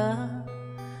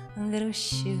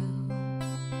грущу.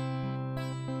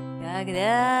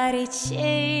 Когда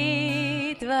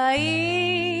речей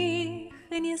твоих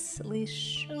не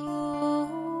слышу,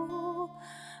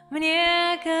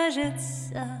 мне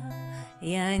кажется,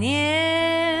 я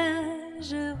не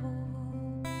живу.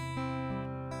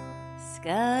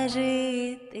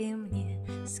 Скажи ты мне,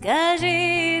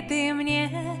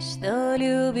 что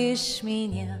любишь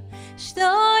меня,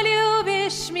 что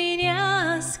любишь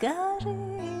меня.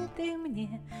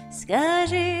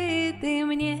 Скажи ты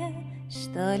мне,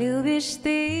 что любишь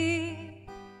ты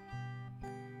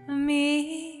меня.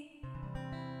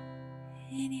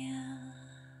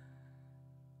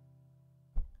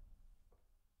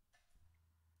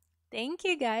 Thank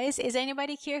you, guys. Is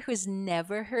anybody here who's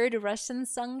never heard a Russian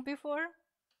song before?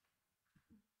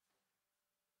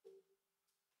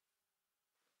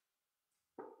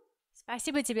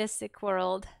 Спасибо тебе, Sick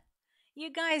World. You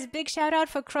guys, big shout out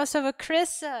for Crossover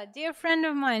Krissa, dear friend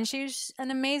of mine. She's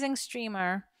an amazing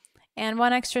streamer. And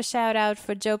one extra shout out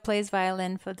for Joe Plays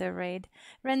Violin for the raid.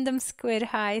 Random Squid,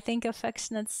 hi. Thank you,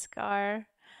 Affectionate Scar.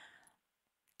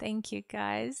 Thank you,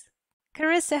 guys.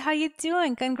 Carissa, how you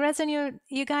doing? Congrats on you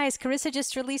guys. Carissa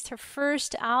just released her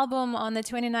first album on the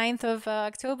 29th of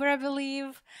October, I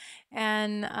believe.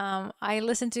 And I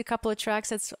listened to a couple of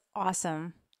tracks. It's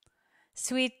awesome.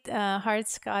 Sweetheart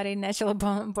Scotty, natural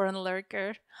born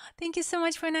lurker. Thank you so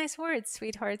much for nice words,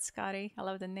 Sweetheart Scotty. I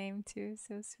love the name too,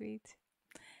 so sweet.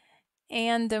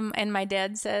 And my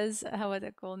dad says, what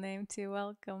a cool name too.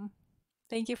 Welcome.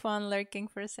 Thank you for unlurking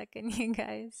for a second, you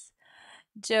guys.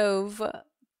 Jove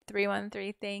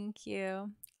 313, thank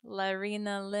you.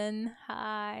 Larina Lynn,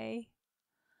 hi.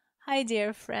 Hi,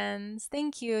 dear friends.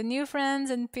 Thank you. New friends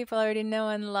and people I already know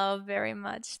and love very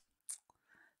much.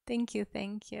 Thank you,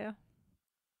 thank you.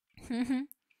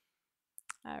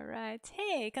 All right.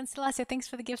 Hey, Constellacia, thanks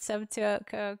for the gift sub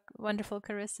to wonderful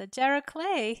Carissa. Jara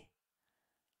Clay.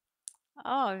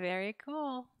 Oh, very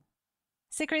cool.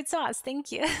 Secret sauce,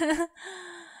 thank you.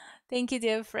 Thank you,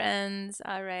 dear friends.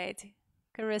 All right.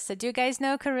 Carissa. Do you guys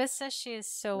know Carissa? She is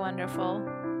so wonderful. All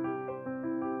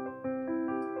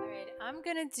right. I'm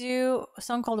going to do a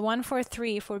song called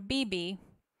 143 for BB.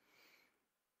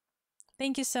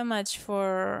 Thank you so much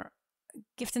for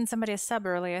gifting somebody a sub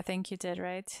earlier. I think you did,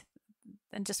 right?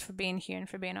 And just for being here and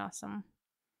for being awesome.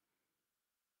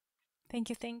 Thank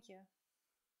you, thank you.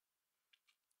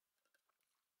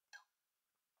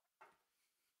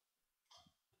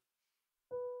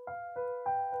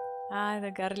 Ah,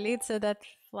 the Garlitsa that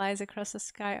flies across the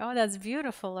sky. Oh, that's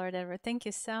beautiful, Lord Edward. Thank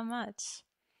you so much.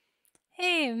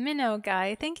 Hey, Minnow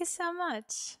guy, thank you so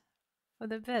much for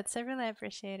the bits. I really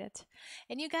appreciate it.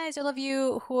 And you guys, all of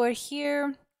you who are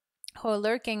here, who are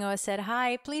lurking or said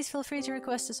hi, please feel free to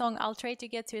request a song. I'll try to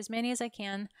get to as many as I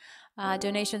can.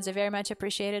 Donations are very much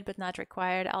appreciated, but not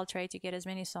required. I'll try to get as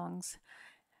many songs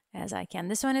as I can.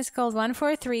 This one is called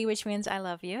 143, which means I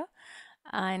love you.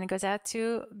 And it goes out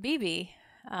to BB.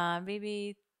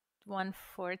 BB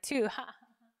 142.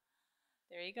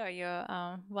 There you go. You're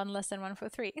one less than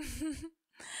 143.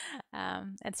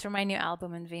 It's from my new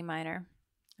album in V minor.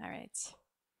 All right.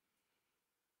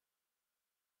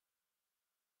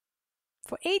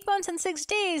 For 8 months and 6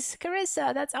 days,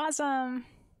 Carissa, that's awesome.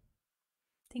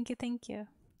 Thank you, thank you.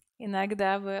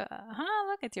 Иногда вы...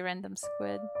 look at your random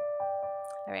squid.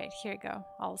 All right, here we go.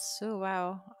 Alsu,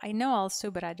 wow. I know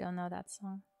Alsu, but I don't know that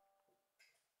song.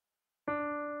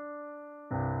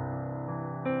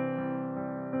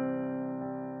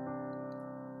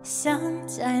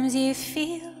 Sometimes you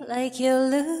feel like you're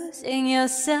losing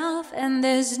yourself and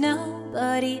there's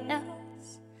nobody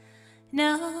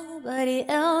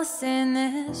else in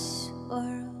this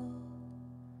world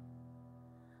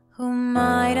who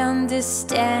might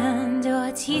understand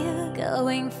what you're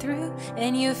going through,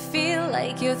 and you feel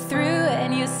like you're through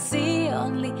and you see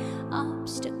only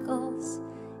obstacles.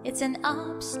 It's an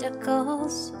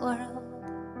obstacles world.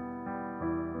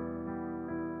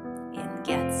 It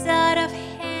gets out of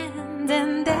hand,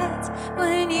 and that's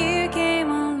when you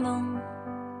came along.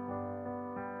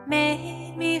 Maybe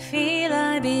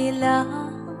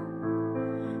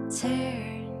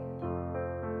turn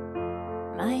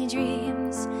my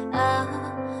dreams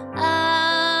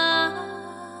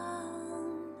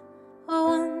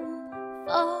one,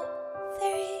 four,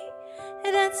 three.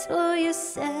 That's what you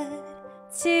said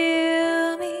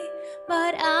to me,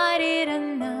 but I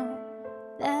didn't know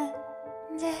that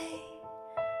day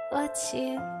what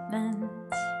you meant.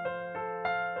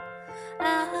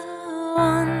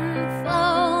 1,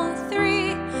 4,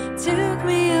 3. Took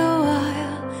me a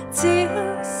while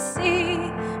to see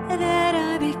that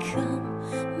I become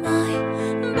my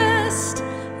best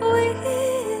with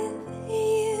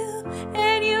you,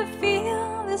 and you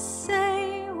feel the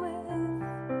same with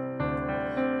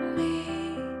me.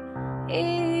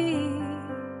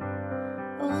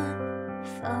 1,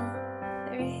 4,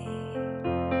 3.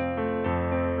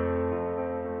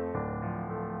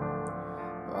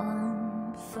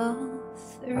 1, 4,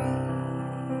 3.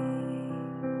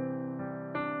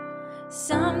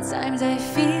 Sometimes I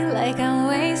feel like I'm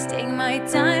wasting my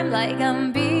time, like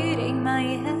I'm beating my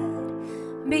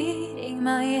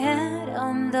head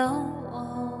on the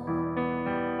wall,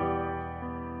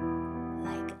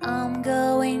 like I'm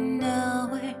going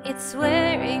nowhere. It's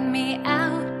wearing me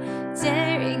out,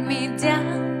 tearing me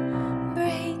down,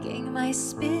 breaking my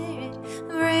spirit,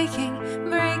 breaking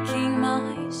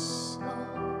my soul,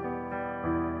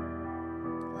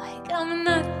 like I'm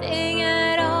nothing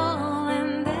at all.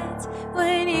 And that's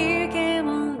when you came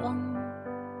along,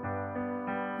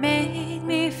 made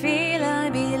me feel I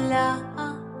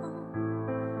belong,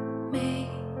 made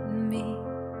me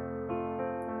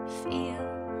feel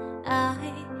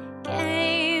I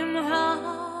came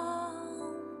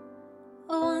home.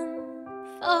 1,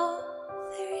 4,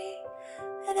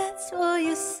 3. That's what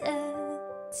you said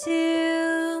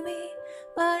to me,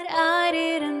 but I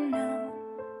didn't know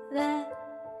that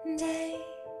day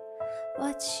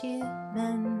what you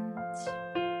meant.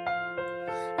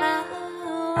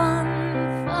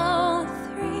 1, 4,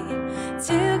 3.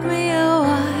 Took me a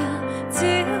while to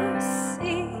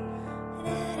see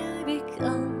that I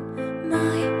become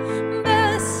my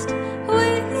best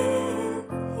with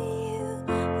you,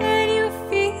 and you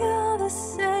feel the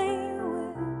same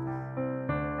with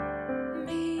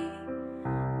me.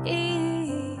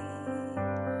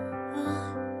 1,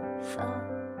 4,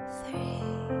 3.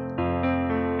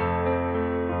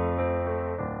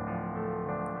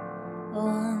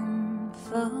 1,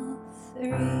 4,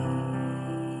 3.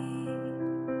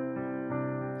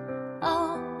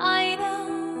 Oh, I know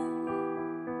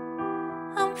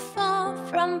I'm far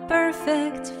from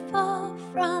perfect,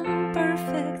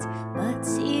 but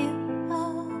you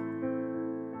are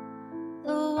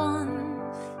the one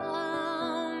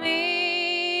for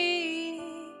me.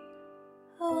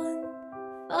 1,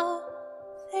 4,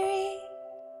 3.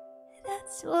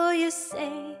 That's what you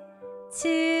say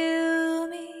to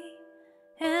me,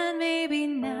 and maybe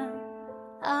now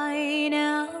I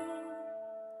know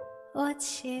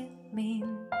what you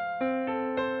mean.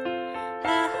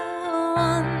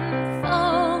 1,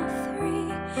 4, 3.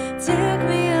 Took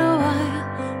me a while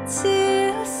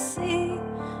to see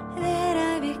that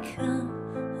I become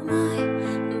my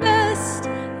best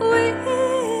with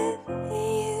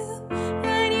you,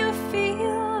 and you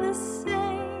feel the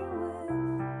same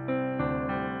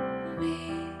with me.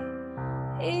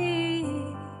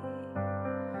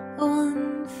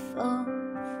 1, 4,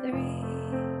 3.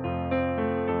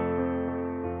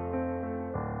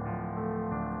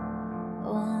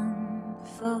 1,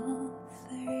 4,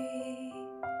 3.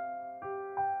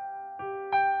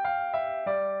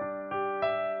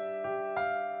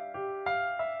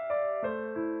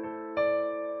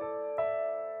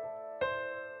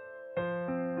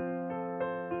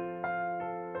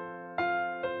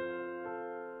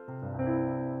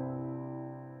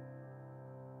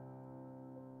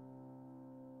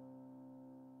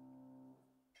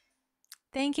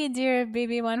 Thank you, dear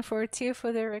BB142,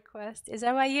 for the request. Is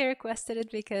that why you requested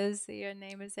it? Because your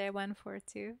name is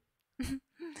A142?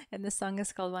 And the song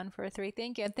is called 143.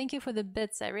 Thank you. And thank you for the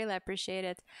bits. I really appreciate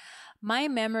it. My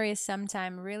memory is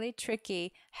sometimes really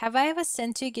tricky. Have I ever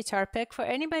sent you a guitar pick? For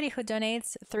anybody who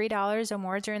donates $3 or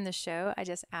more during the show, I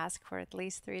just ask for at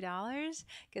least $3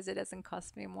 because it doesn't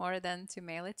cost me more than to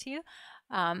mail it to you.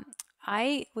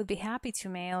 I would be happy to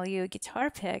mail you a guitar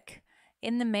pick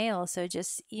in the mail. So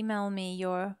just email me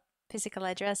your physical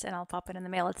address and I'll pop it in the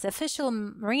mail. It's the official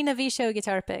Marina V Show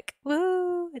guitar pick.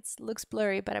 Woo! It looks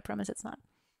blurry, but I promise it's not.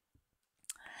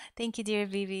 Thank you, dear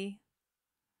Vivi.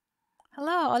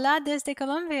 Hello, hola desde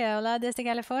Colombia, hola desde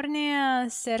California,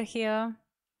 Sergio.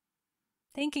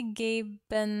 Thank you, Gabe.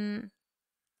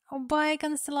 Oh, bye,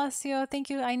 Constellacio. Thank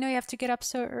you. I know you have to get up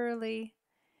so early.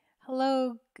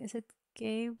 Hello, is it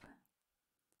Gabe?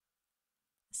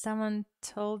 Someone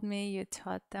told me you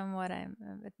taught them what it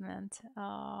meant.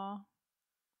 Oh,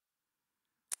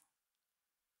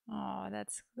 oh,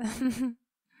 that's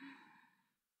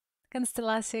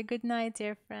Constelacia. Good night,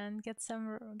 dear friend. Get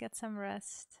some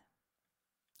rest.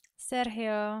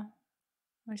 Sergio,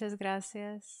 muchas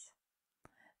gracias.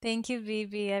 Thank you,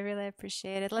 Vivi. I really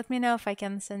appreciate it. Let me know if I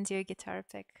can send you a guitar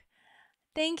pick.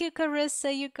 Thank you,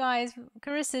 Carissa. You guys,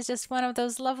 Carissa is just one of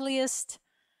those loveliest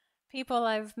people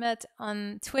I've met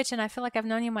on Twitch, and I feel like I've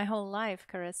known you my whole life,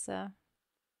 Carissa.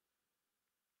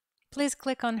 Please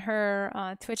click on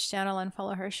her Twitch channel and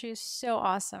follow her. She's so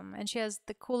awesome, and she has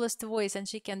the coolest voice, and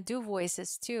she can do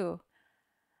voices too.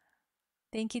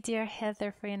 Thank you, dear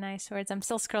Heather, for your nice words. I'm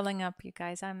still scrolling up, you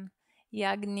guys. I'm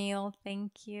Yagnil.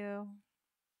 Thank you.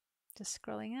 Just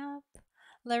scrolling up.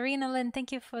 Larina Lynn,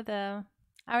 thank you for the.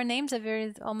 Our names are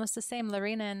very almost the same,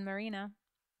 Larina and Marina.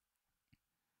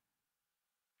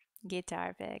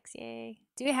 Guitar picks, yay.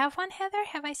 Do you have one, Heather?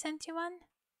 Have I sent you one?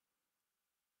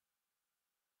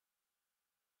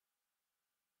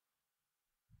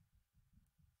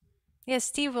 Yes,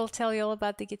 Steve will tell you all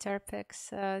about the guitar picks.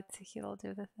 He'll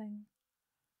do the thing.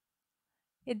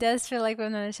 It does feel like we've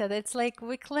known each other. It's like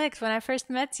we clicked when I first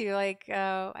met you. Like,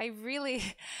 I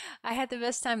really, I had the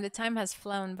best time. The time has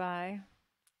flown by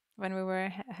when we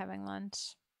were having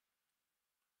lunch.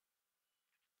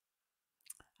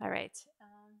 All right.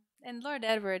 And Lord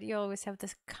Edward, you always have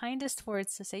the kindest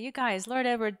words to say. You guys, Lord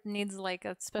Edward needs like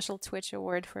a special Twitch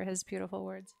award for his beautiful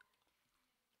words.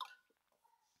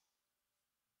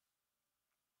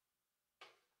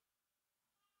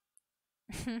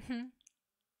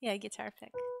 Yeah, guitar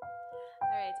pick. All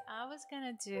right, I'm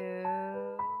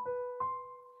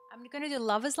gonna do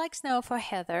Love is Like Snow for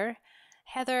Heather.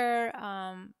 Heather,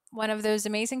 one of those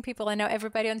amazing people. I know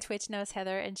everybody on Twitch knows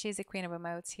Heather, and she's the queen of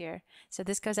emotes here. So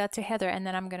this goes out to Heather, and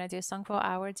then I'm gonna do a song for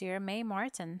our dear May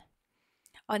Martin.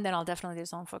 Oh, and then I'll definitely do a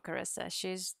song for Carissa.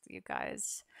 She's, you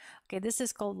guys. Okay, this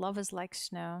is called Love is Like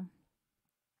Snow.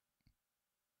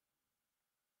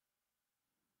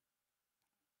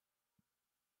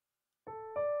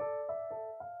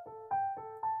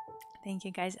 Thank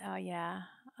you, guys. Oh, yeah.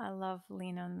 I love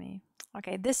Lean on Me.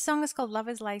 Okay, this song is called Love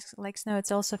is like Snow.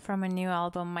 It's also from a new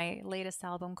album, my latest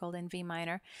album called In V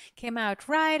Minor. Came out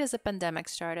right as the pandemic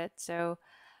started, so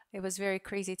it was very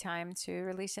crazy time to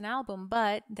release an album,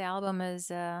 but the album is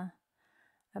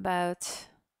about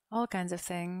all kinds of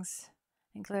things,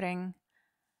 including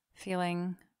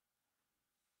feeling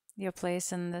your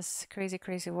place in this crazy,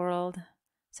 crazy world.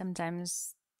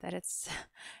 Sometimes that it's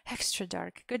extra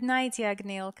dark. Good night,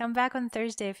 Yagnil. Come back on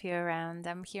Thursday if you're around.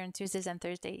 I'm here on Tuesdays and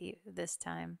Thursday this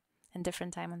time, and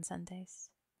different time on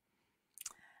Sundays.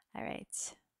 All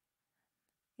right.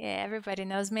 Yeah, everybody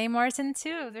knows May Martin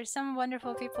too. There's some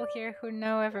wonderful people here who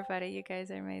know everybody. You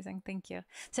guys are amazing. Thank you.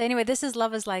 So anyway, this is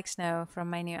Love is Like Snow from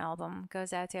my new album.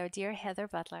 Goes out to our dear Heather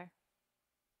Butler.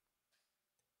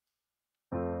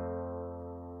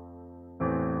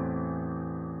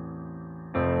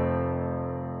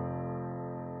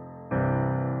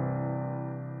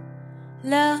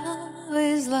 Love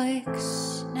is like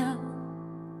snow.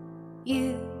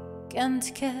 You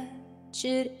can't catch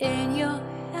it in your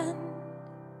hand.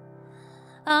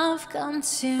 I've come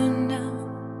to know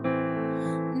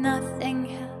nothing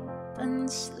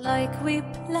happens like we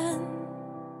planned.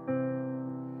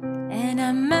 And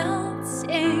I'm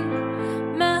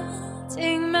melting,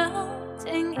 melting,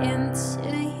 melting into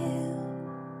you.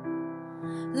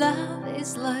 Love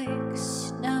is like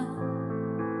snow.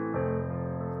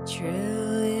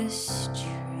 True is true.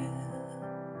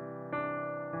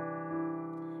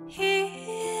 Here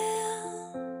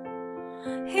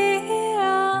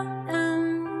I am.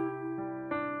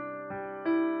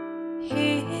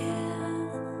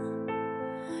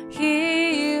 Here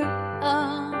you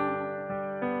are.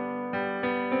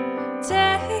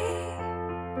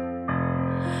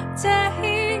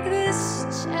 Take this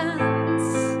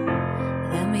chance.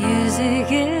 The music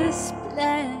is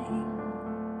playing.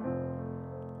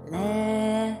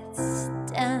 Let's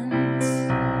dance.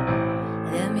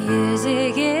 The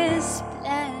music is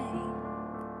playing.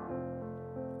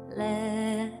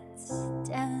 Let's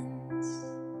dance.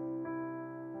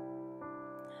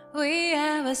 We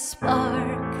have a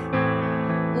spark.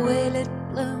 Will it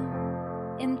bloom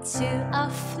into a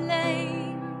flame?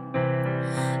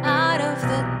 Out of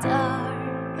the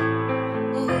dark,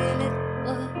 will it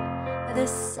put the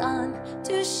sun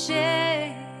to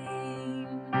shame?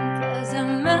 'Cause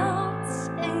I'm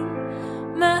melting,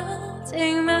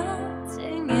 melting,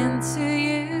 melting into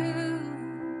you.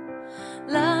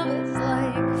 Love is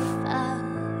like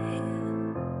fire,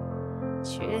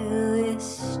 true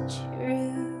is true.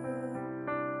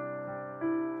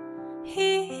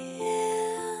 here I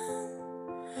am.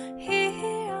 Here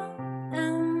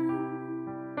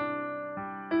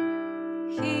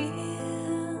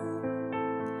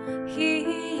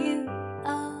you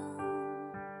are.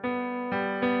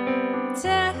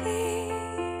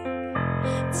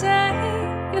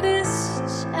 Take this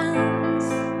chance.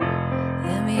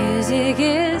 The music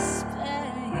is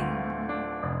playing.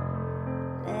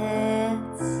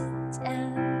 Let's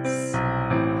dance.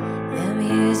 The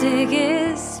music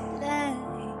is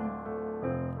playing.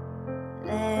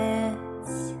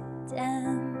 Let's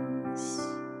dance.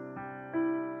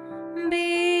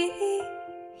 Be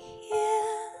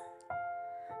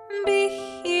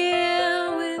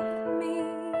here with me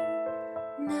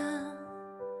now.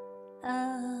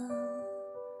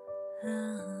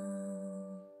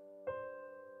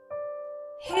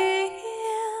 Here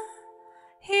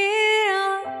I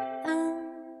am.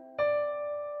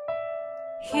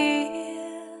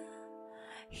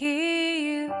 Here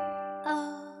you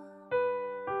are.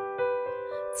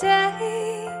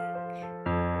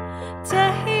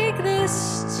 Take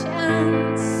this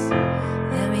chance.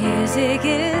 The music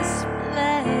is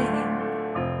playing.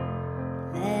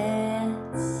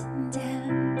 Let's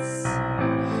dance.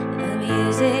 The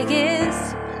music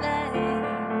is playing.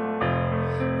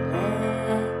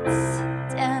 Let's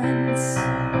dance.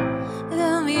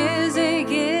 The music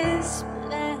is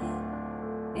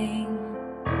playing.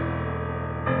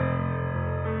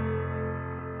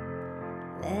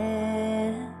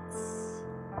 Let's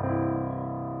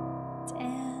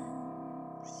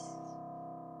dance.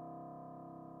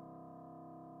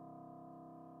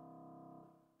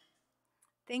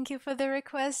 Thank you for the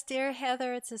request, dear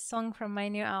Heather. It's a song from my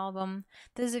new album.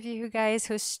 Those of you guys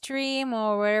who stream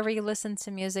or wherever you listen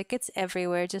to music, it's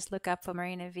everywhere. Just look up for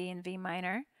Marina V in V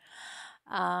minor.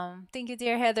 Thank you,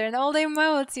 dear Heather. And all the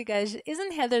emotes, you guys.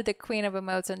 Isn't Heather the queen of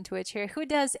emotes on Twitch here? Who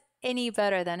does any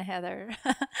better than Heather?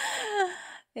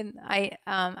 And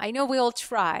I know we all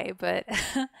try, but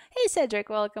hey, Cedric,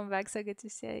 welcome back. So good to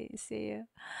see you.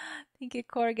 Thank you,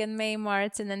 Corgan, May,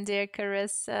 Martin, and dear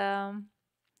Carissa.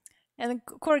 And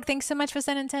Korg, thanks so much for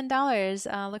sending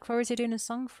 $10. Look forward to doing a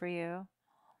song for you.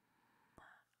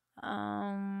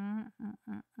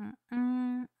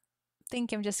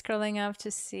 Thank you. I'm just scrolling up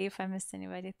to see if I missed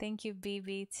anybody. Thank you,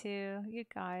 BB, too. You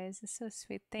guys, it's so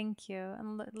sweet. Thank you.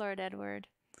 And Lord Edward.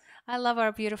 I love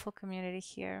our beautiful community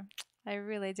here. I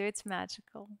really do. It's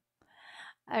magical.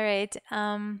 All right.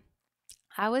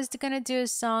 I was going to do a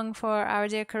song for our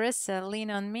dear Carissa,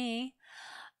 Lean on Me.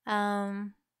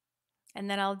 And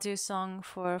then I'll do a song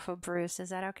for Bruce.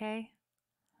 Is that okay?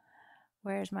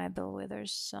 Where's my Bill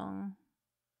Withers song?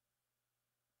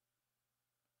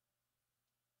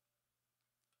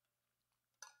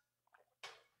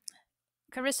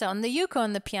 Carissa, on the uke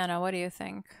on the piano, what do you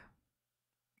think?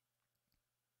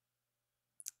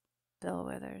 Bill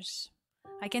Withers.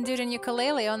 I can do it in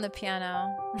ukulele on the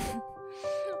piano.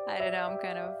 I don't know, I'm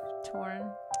kind of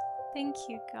torn. Thank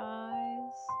you,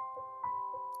 guys.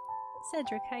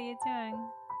 Cedric, how you doing?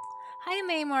 Hi,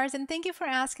 May Martin. Thank you for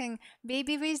asking.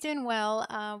 Baby V is doing well.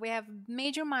 We have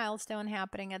major milestone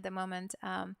happening at the moment.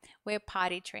 We're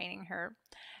potty training her,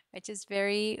 which is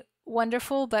very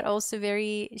wonderful, but also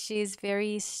she's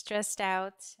very stressed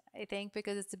out, I think,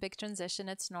 because it's a big transition.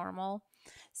 It's normal.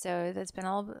 So there's been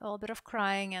a little bit of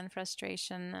crying and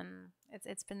frustration, and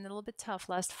it's been a little bit tough.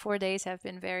 Last 4 days have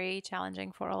been very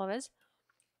challenging for all of us,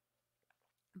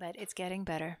 but it's getting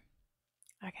better.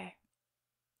 Okay.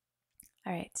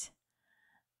 All right.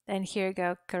 Then here you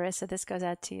go, Carissa. This goes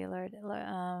out to you, Lord.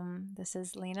 This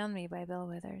is Lean on Me by Bill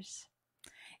Withers.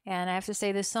 And I have to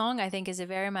say, this song, I think, is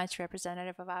very much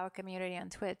representative of our community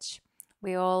on Twitch.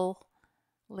 We all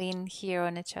lean here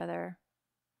on each other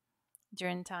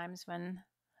during times when,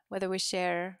 whether we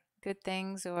share good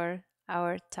things or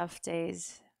our tough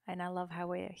days. And I love how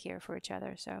we're here for each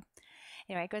other. So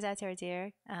anyway, it goes out to our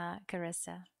dear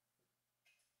Carissa.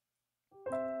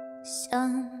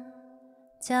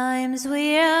 Sometimes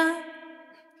we are...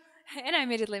 And I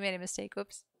immediately made a mistake.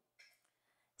 Oops.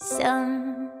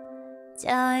 Sometimes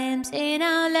in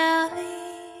our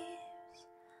lives,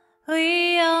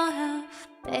 we all have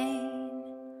pain,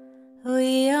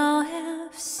 we all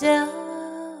have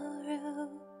sorrow.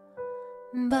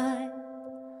 But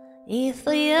if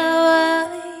we are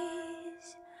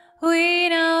wise, we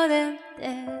know that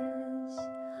there's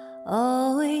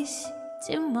always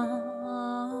tomorrow.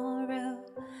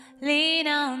 Lean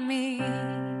on me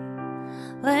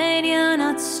when you're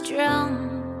not strong,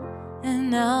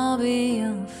 and I'll be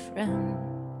your friend.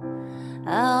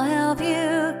 I'll help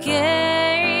you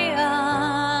carry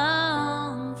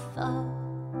on, for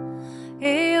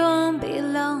it won't be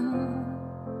long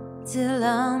till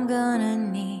I'm gonna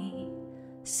need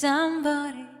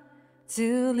somebody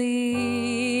to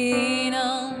lean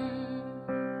on.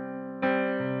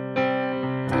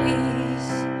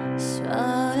 Please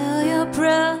swallow your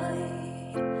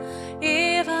pride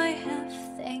if I have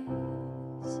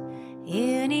things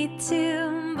you need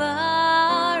to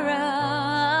borrow.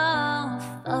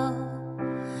 For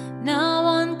no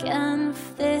one can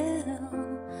fill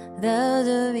those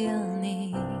of your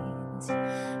needs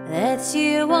that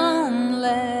you won't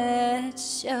let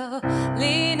show.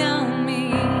 Lean on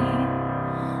me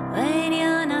when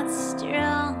you're not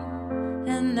strong,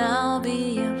 and I'll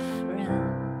be your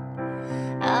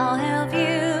friend. I'll help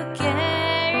you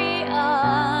carry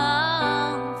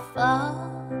on. For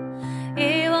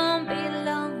it won't be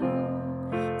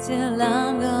long till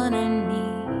I'm gonna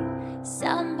need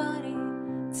somebody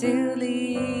to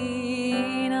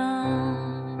lean on.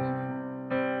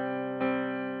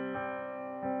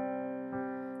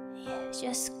 You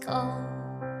just call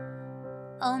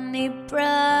on me,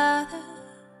 brother,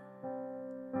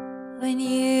 when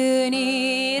you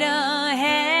need a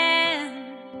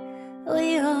hand.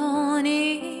 We all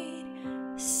need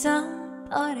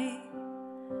somebody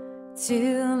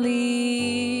to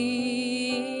lean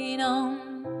on.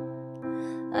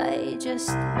 I just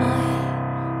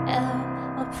might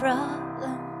have a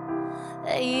problem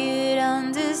that you'd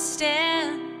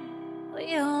understand.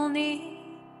 We all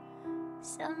need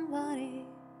somebody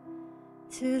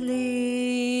to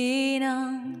lean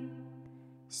on.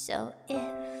 So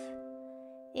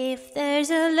if there's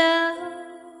a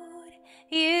load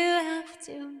you have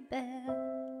to bear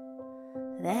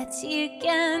that you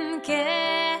can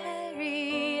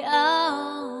carry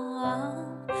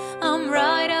on, I'm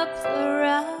right up the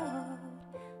road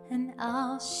and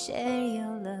I'll share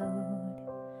your load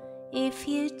if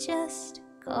you just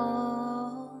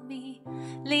call me.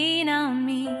 Lean on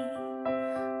me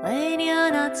when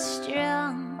you're not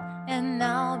strong, and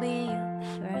I'll be your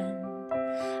friend.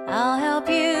 I'll help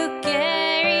you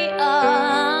carry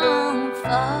on.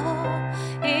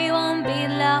 For it won't be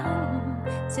long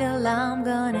till I'm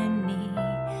gonna need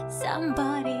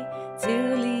somebody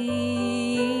to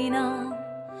lean on.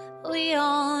 We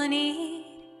all need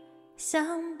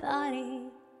somebody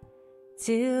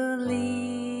to lean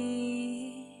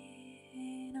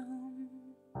on.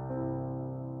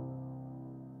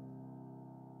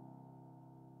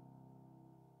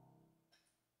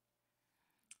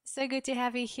 So good to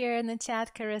have you here in the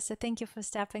chat, Carissa. Thank you for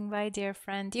stopping by, dear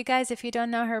friend. You guys, if you don't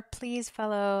know her, please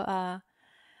follow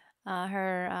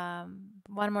her.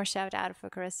 One more shout out for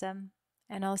Carissa,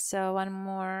 and also one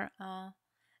more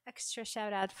extra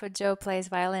shout out for Joe Plays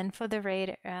Violin for the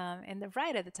raid in the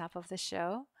right at the top of the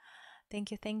show. Thank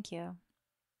you, thank you.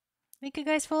 Thank you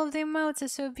guys for all the emotes.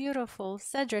 It's so beautiful.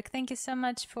 Cedric, thank you so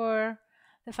much for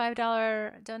the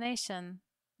 $5 donation.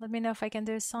 Let me know if I can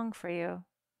do a song for you.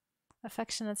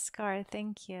 Affectionate Scar,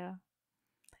 thank you.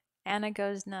 Anna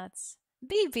Goes Nuts.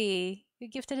 BB, you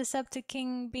gifted a sub to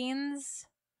King Beans.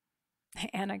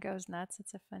 Anna Goes Nuts,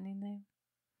 it's a funny name.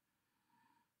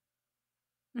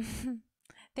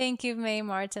 Thank you, May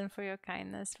Martin, for your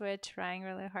kindness. We're trying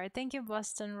really hard. Thank you,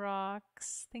 Boston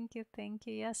Rocks. Thank you, thank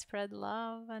you. Yes, spread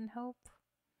love and hope.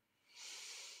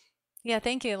 Yeah,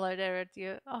 thank you, Lord Eric.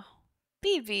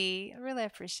 BB, I really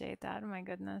appreciate that. Oh my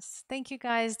goodness. Thank you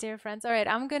guys, dear friends. All right,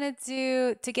 I'm gonna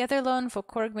do Together Alone for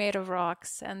Korg Made of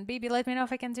Rocks. And BB, let me know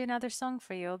if I can do another song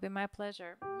for you. It'll be my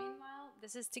pleasure. Meanwhile,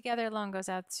 this is Together Alone goes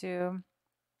out to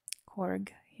Korg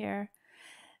here.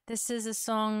 This is a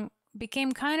song,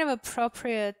 became kind of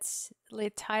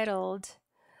appropriately titled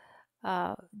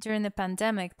during the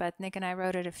pandemic, but Nick and I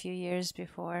wrote it a few years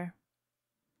before.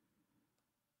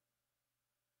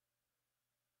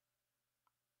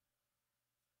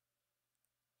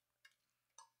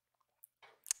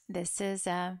 This is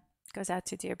goes out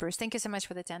to dear Bruce. Thank you so much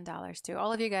for the $10 to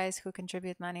all of you guys who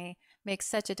contribute money. Makes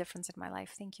such a difference in my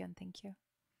life. Thank you and thank you.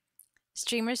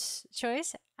 Streamer's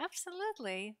choice?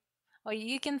 Absolutely. Oh,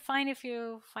 you can find if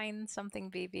you find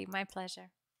something, BB. My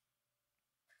pleasure.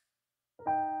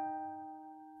 I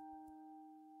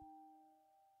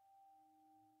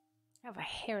have a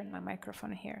hair in my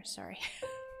microphone here. Sorry.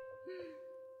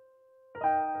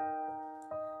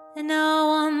 No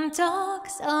one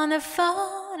talks on the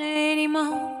phone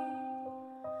anymore.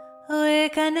 We're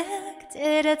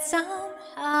connected at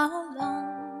somehow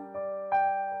long.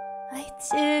 I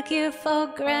took you for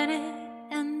granted,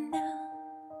 and now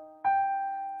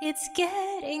it's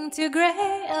getting too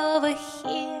gray over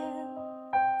here.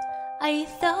 I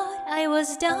thought I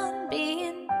was done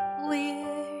being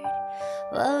weird.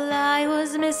 Well, I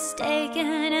was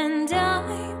mistaken, and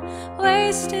I'm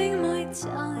wasting my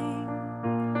time.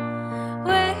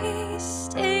 Wait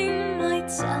wasting my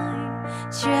time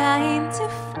trying to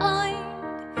find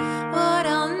what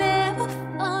I'll never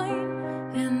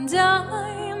find, and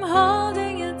I'm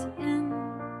holding it in,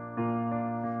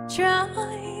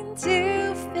 trying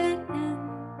to fit in,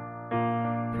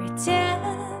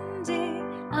 pretending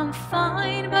I'm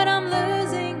fine, but I'm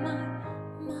losing my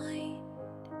mind.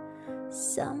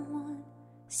 Someone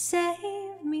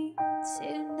save me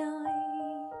tonight.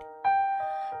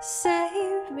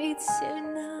 Save me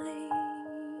tonight.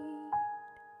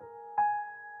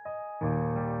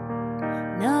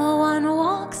 No one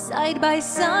walks side by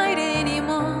side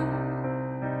anymore.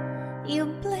 You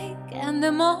blink and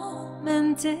the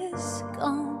moment is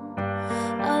gone.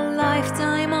 A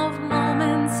lifetime of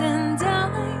moments, and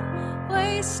I'm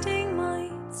wasting my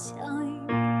time.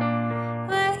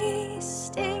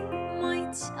 Wasting my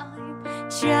time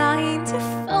trying to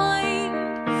find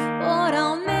what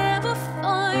I'll never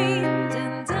find,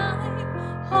 and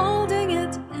I'm holding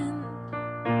it in,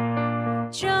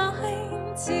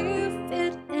 trying to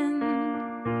fit in,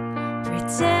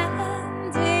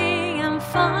 pretending I'm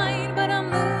fine, but I'm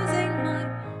losing my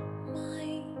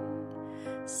mind.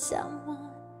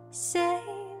 Someone save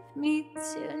me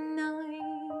tonight.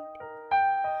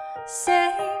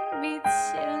 Save me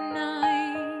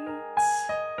tonight.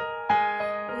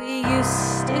 We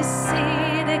used to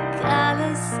see the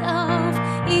colors of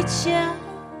each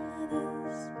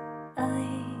other's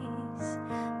eyes,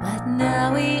 but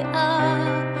now we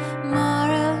are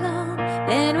more alone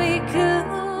than we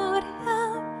could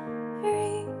have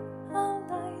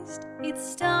realized.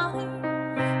 It's time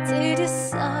to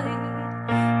decide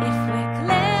if we're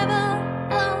clever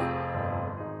or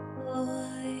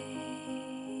wise.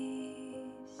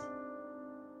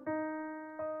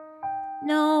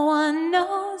 No one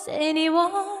knows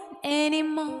anyone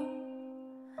anymore.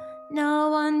 No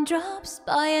one drops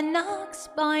by and knocks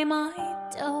by my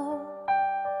door.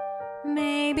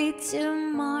 Maybe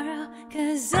tomorrow,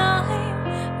 'cause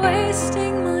I'm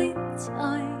wasting my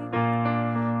time.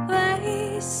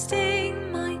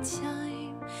 Wasting my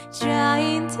time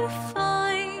trying to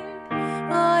find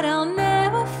what I'll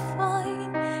never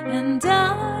find, and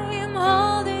I'm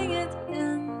holding it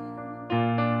in,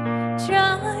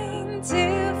 trying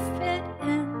to fit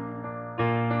in,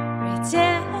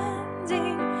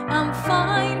 pretending I'm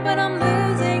fine, but I'm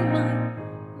losing my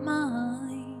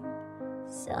mind.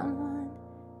 Someone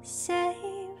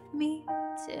save me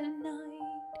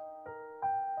tonight.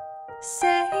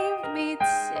 Save me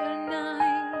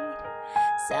tonight.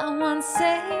 Someone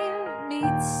save me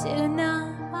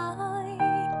tonight.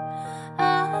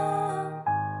 Oh,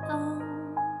 oh.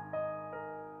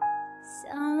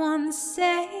 Someone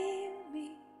save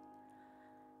me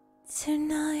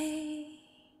tonight.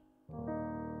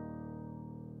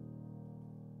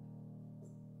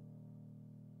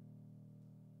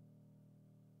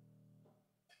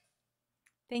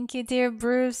 Thank you, dear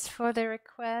Bruce, for the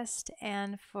request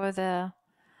and for the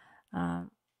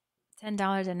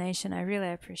 $10 donation. I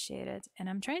really appreciate it. And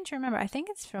I'm trying to remember, I think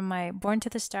it's from my Born to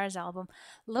the Stars album.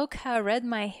 Look how red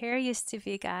my hair used to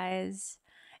be, guys.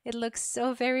 It looks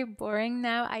so very boring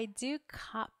now. I do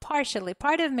partially,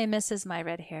 part of me misses my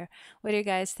red hair. What do you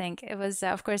guys think? It was,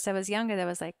 of course, I was younger. That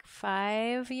was like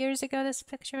 5 years ago this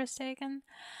picture was taken.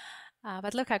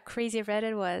 But look how crazy red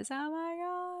it was. Oh my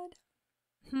God.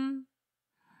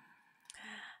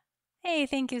 Hey,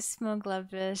 thank you,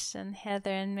 Smuglavish and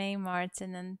Heather and May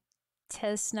Martin and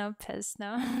Tesno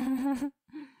Pesno.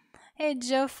 Hey,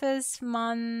 Jofus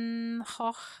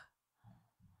Manhoch.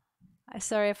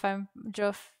 Sorry if I'm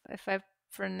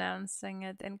pronouncing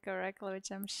it incorrectly, which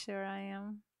I'm sure I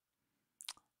am.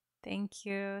 Thank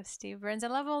you, Steve Burns. I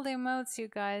love all the emotes, you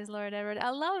guys, Lord Edward. I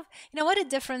love, what a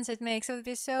difference it makes. It would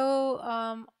be so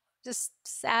just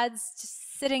sad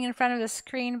just sitting in front of the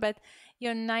screen, but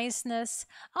your niceness.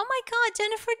 Oh my God,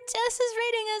 Jennifer Jess is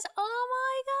rating us. Oh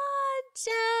my God,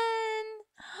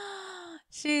 Jen.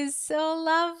 She's so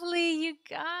lovely, you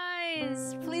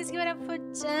guys. Please give it up for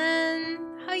Jen.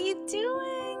 How you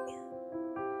doing?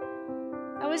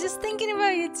 I was just thinking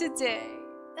about you today.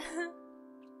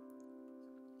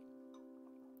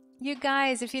 You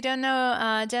guys, if you don't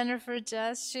know Jennifer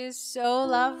Jess, she's so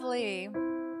lovely.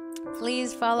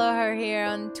 Please follow her here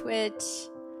on Twitch.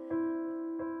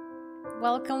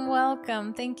 Welcome,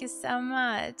 welcome. Thank you so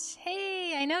much.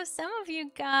 Hey, I know some of you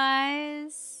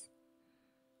guys.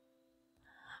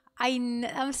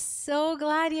 I'm so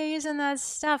glad you're using that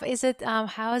stuff. Is it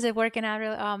how is it working out?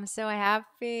 Really? Oh, I'm so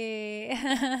happy.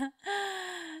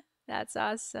 That's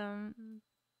awesome.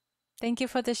 Thank you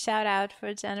for the shout out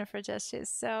for Jennifer Jess. She's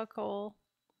so cool.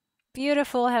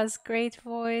 Beautiful, has great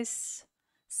voice.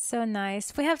 So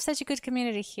nice. We have such a good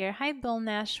community here. Hi, Bill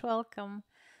Nash. Welcome.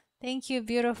 Thank you,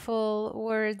 beautiful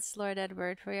words, Lord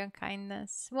Edward, for your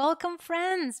kindness. Welcome,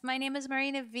 friends. My name is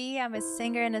Marina V. I'm a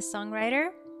singer and a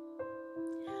songwriter.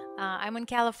 I'm in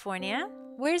California.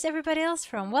 Where's everybody else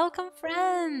from? Welcome,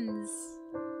 friends.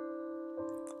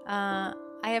 I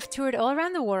have toured all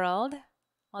around the world.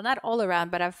 Well, not all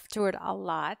around, but I've toured a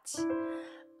lot.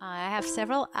 I have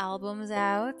several albums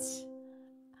out.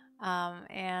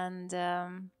 And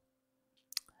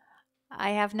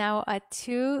I have now a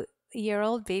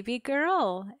 2-year-old baby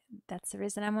girl. That's the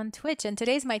reason I'm on Twitch. And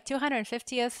today's my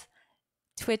 250th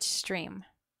Twitch stream.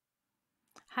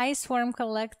 Hi, Swarm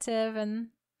Collective. And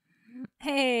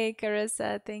hey,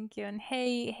 Carissa. Thank you. And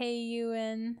hey,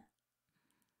 Ewan.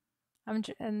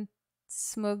 And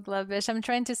Smug Lavish. I'm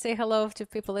trying to say hello to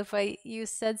people. If you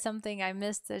said something I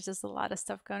missed, there's just a lot of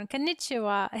stuff going on.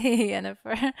 Konnichiwa. Hey,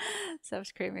 Jennifer.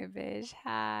 Subscribe beige.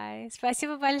 Hi.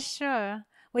 Спасибо большое.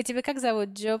 Ой, тебя как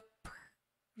зовут? Джоп...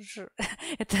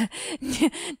 Это...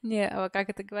 как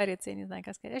это говорится, я не знаю,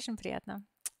 как сказать. Очень приятно.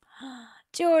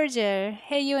 Georgia.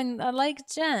 Hey, you and I like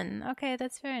Jen. Okay,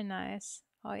 that's very nice.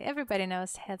 Oh, everybody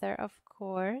knows Heather, of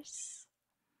course.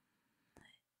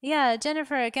 Yeah,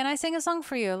 Jennifer, can I sing a song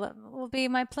for you? It will be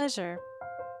my pleasure.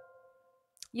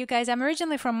 You guys, I'm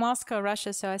originally from Moscow,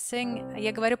 Russia, so I sing...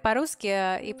 Я говорю по-русски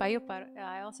и пою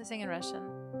I also sing in Russian.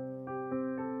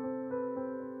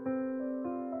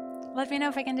 Let me know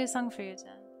if I can do a song for you,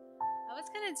 Jen. I was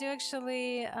gonna do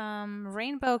actually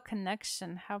Rainbow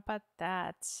Connection. How about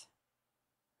that?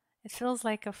 It feels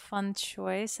like a fun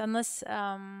choice, unless...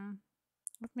 let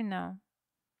me know.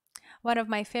 One of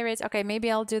my favorites. Okay, maybe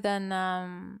I'll do then.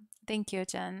 Thank you,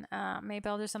 Jen. Maybe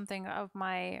I'll do something of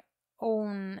my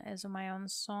own as my own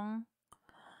song.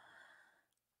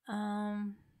 Maybe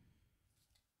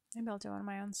I'll do one of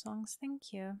my own songs.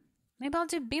 Thank you. Maybe I'll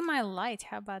do "Be My Light."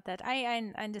 How about that? I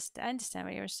understand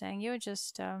what you were saying. You were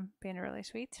just being really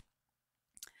sweet.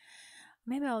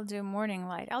 Maybe I'll do "Morning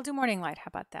Light." I'll do "Morning Light." How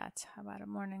about that? How about a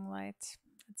 "Morning Light"?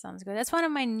 That sounds good. That's one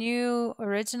of my new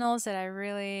originals that I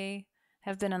really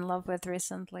have been in love with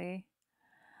recently.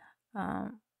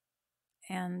 Thank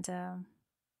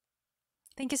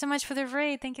you so much for the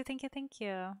raid. Thank you.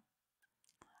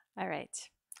 All right.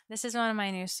 This is one of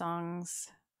my new songs.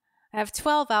 I have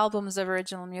 12 albums of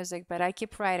original music, but I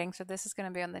keep writing, so this is going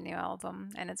to be on the new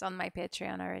album, and it's on my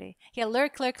Patreon already. Yeah,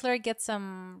 lurk, get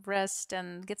some rest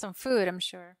and get some food, I'm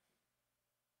sure.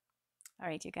 All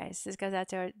right, you guys. This goes out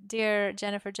to our dear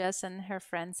Jennifer Jess and her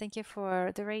friends. Thank you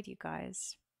for the raid, you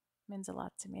guys. Means a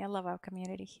lot to me. I love our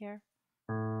community here.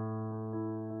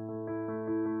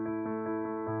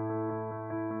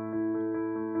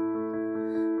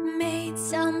 Made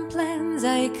some plans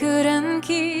I couldn't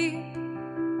keep.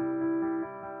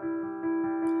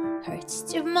 Hurts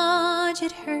too much,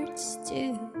 it hurts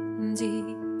too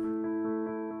deep.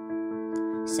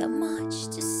 So much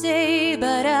to say,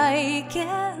 but I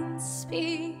can't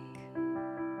speak.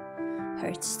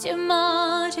 Hurts too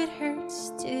much, it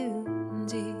hurts too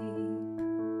deep.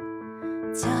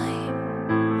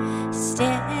 Time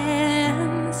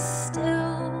stands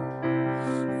still,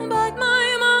 but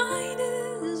my mind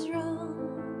is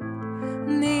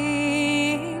running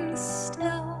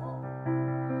still.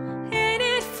 Ain't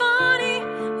it funny,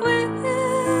 will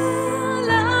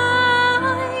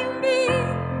I be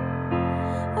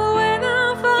when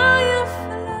the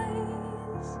fireflies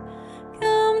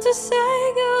come to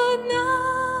say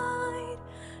goodnight,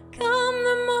 come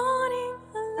the morning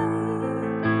light?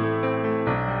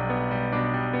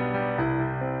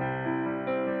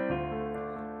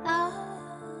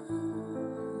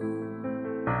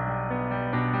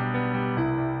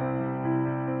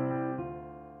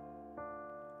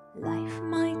 Life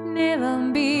might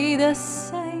never be the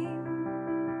same.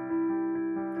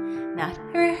 Not a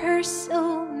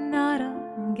rehearsal, not a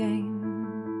game.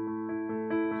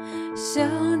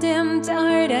 So damn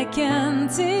tired I can't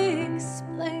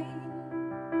explain.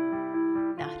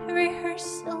 Not a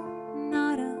rehearsal,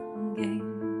 not a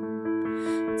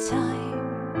game.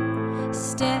 Time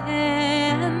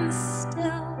stands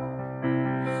still,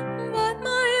 but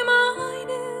my mind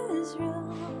is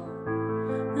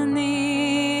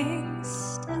running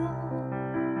still.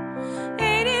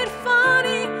 Ain't it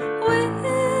funny, will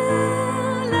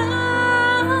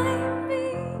I be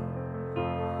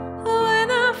when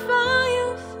the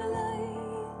fireflies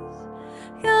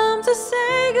come to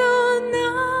say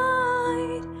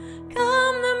goodnight,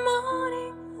 come the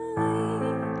morning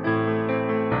light?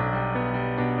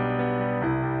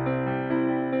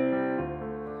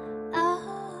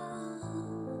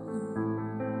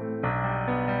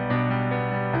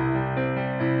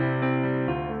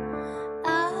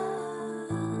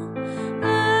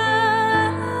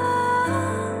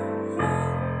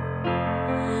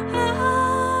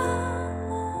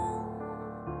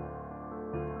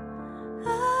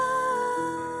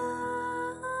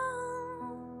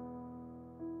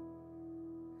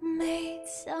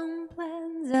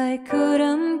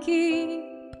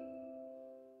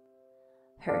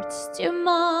 hurts too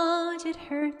much, it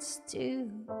hurts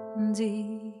too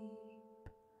deep.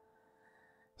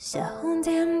 So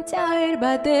damn tired,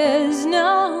 but there's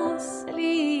no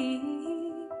sleep.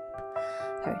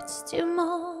 Hurts too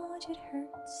much, it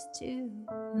hurts too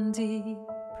deep.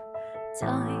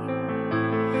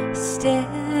 Time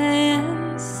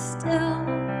stands still,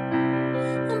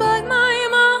 but my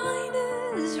mind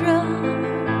is running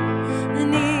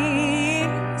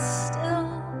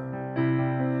still.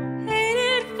 Ain't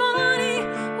it funny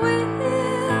where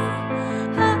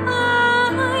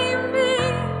I be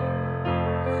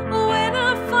when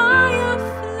a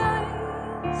fireflies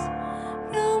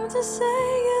come to say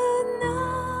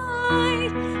goodnight?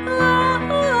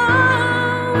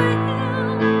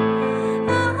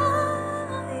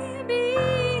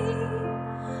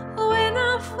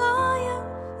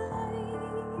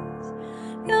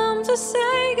 To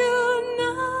say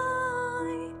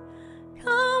goodnight,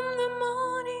 come the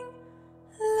morning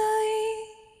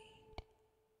light.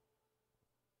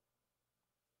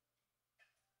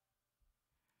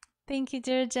 Thank you,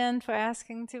 dear Jen, for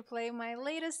asking to play my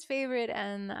latest favorite,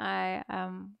 and I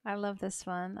love this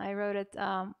one. I wrote it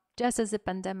just as the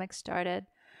pandemic started.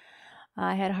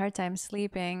 I had a hard time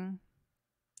sleeping,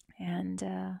 and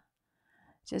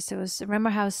it was. Remember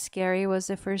how scary it was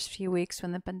the first few weeks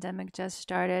when the pandemic just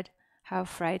started, how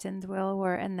frightened we all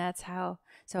were, and that's how.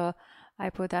 So I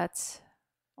put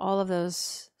all of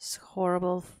those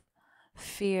horrible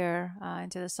fear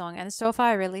into the song, and so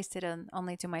far I released it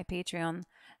only to my Patreon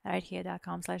at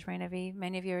arthia.com/RainaV.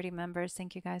 Many of you already members.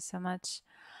 Thank you guys so much.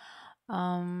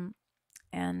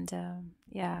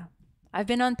 Yeah, I've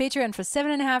been on Patreon for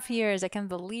 7.5 years. I can't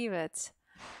believe it.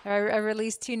 I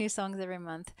release 2 new songs every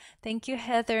month. Thank you,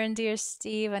 Heather and dear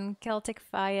Steve and Celtic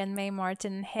Fi and May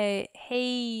Martin.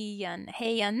 Heyan.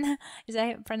 Is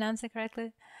I pronounce it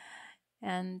correctly?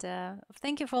 And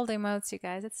thank you for all the emotes, you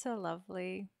guys. It's so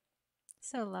lovely.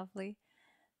 So lovely.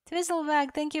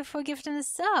 Twizzlebag, thank you for gifting a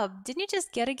sub. Didn't you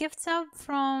just get a gift sub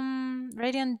from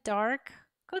Radiant Dark?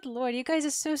 Good lord, you guys are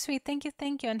so sweet. Thank you.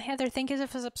 And Heather, thank you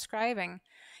for subscribing.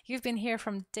 You've been here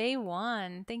from day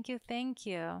one. Thank you.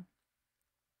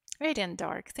 Radiant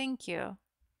Dark, thank you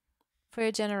for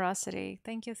your generosity.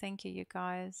 Thank you, you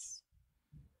guys.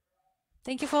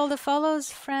 Thank you for all the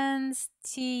follows, friends.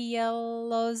 Tea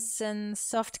yellows and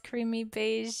soft creamy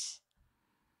beige.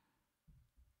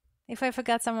 If I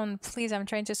forgot someone, please, I'm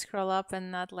trying to scroll up and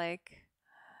not like...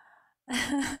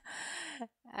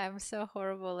 I'm so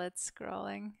horrible at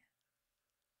scrolling.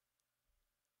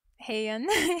 Heyan.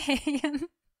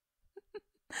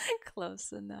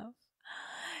 Close enough.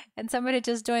 And somebody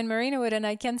just joined Marinawood, and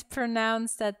I can't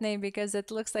pronounce that name because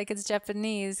it looks like it's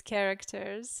Japanese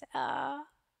characters.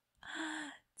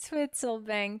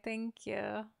 Twitzlebang, thank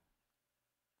you.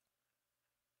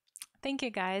 Thank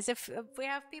you, guys. If we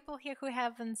have people here who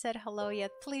haven't said hello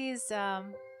yet, please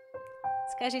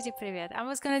скажите привет. I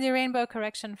was gonna do rainbow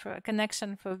connection for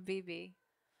BB.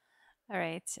 All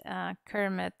right,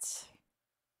 Kermit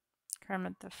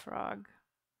the Frog.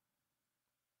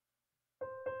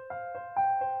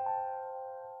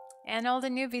 And all the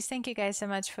newbies, thank you guys so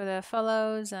much for the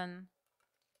follows and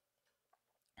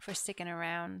for sticking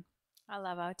around. I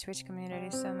love our Twitch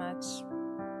community so much.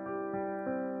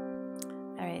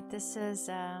 All right, this is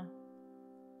the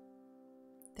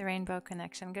Rainbow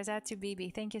Connection. Goes out to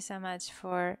BB. Thank you so much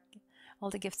for all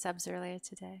the gift subs earlier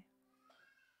today.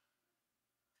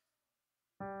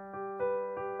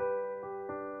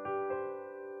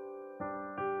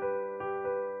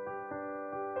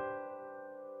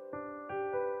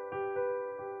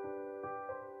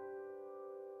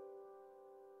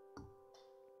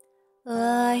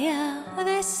 Why are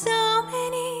there so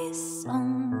many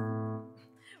songs?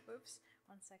 Whoops,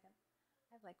 1 second.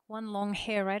 I have like one long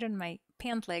hair right on my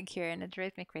pant leg here and it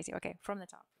drives me crazy. Okay, from the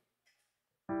top.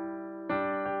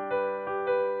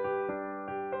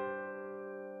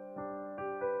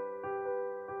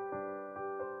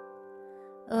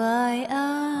 Why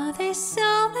are there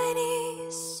so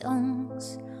many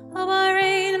songs about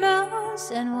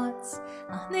rainbows and what's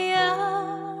on the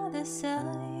other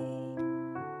side?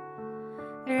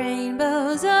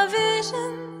 Rainbows are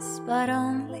visions, but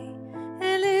only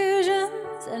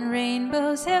illusions, and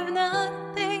rainbows have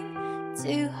nothing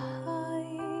to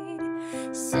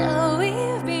hide. So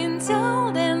we've been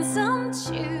told, and some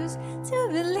choose to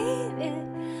believe it.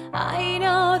 I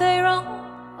know they're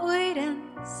wrong, wait and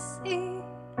see.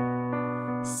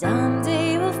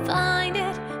 Someday we'll find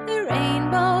it, the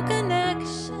rainbow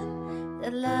connection,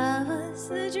 the lovers,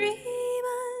 the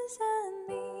dreamers, and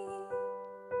me.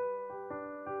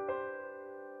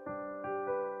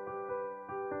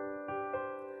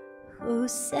 Who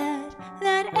said said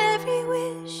that every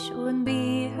wish would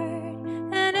be heard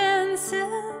and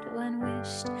answered when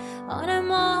wished on a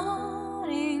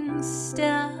morning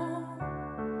star.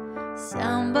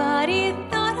 Somebody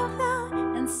thought of that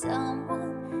and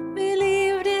someone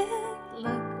believed it.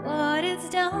 Look what it's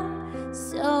done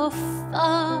so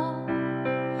far.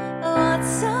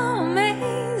 What's so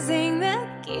amazing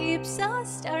that keeps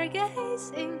us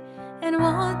stargazing? And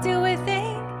what do we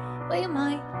think we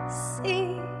might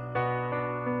see?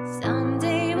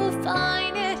 Someday we'll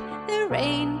find it, the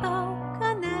rainbow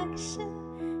connection,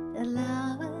 the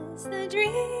lovers, the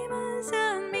dreamers,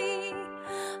 and me,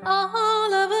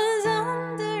 all of us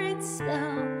under its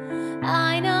spell.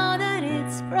 I know that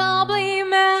it's probably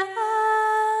magic.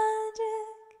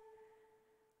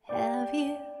 Have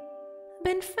you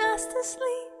been fast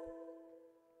asleep?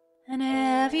 And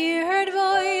have you heard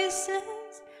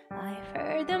voices? I've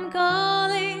heard them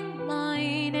calling my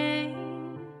name.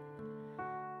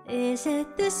 Is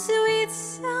it the sweet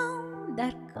sound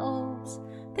that calls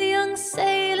the young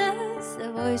sailors?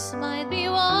 The voice might be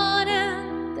one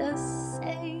and the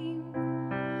same.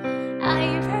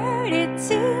 I've heard it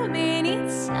too many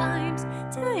times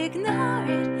to ignore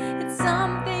it. It's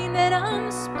something that I'm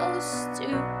supposed to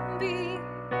be.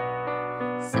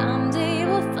 Someday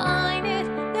we'll find it,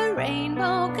 the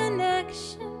rainbow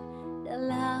connection, the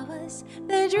lovers,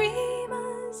 the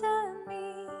dreamers, and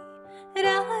me.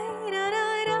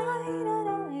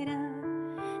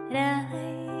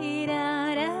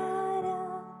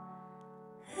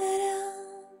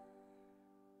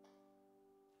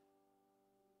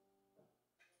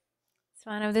 It's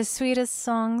one of the sweetest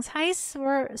songs. Hi,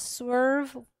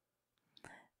 Swerve.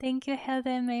 Thank you,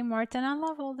 Heather and May Martin. I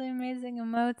love all the amazing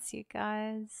emotes, you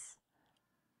guys.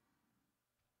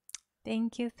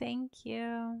 Thank you, thank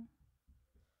you.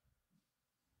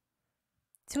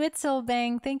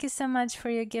 Twitzelbang, thank you so much for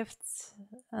your gifts,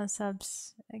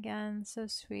 subs. Again, so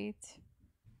sweet.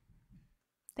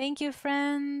 Thank you,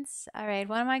 friends. All right,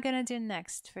 what am I going to do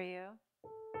next for you?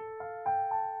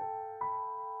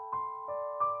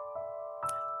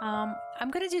 I'm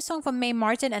going to do a song from May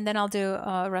Martin, and then I'll do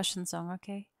a Russian song,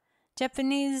 okay?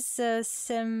 Japanese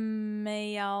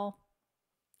Semeyal.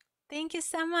 Thank you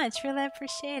so much. Really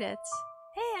appreciate it.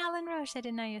 Hey, Alan Roche. I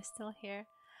didn't know you're still here.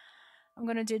 I'm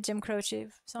going to do Jim Croce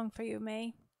song for you,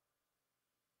 May.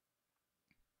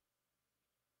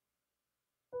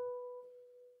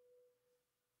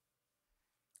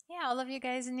 Yeah, all of you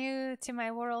guys new to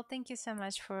my world, thank you so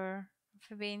much for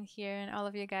being here. And all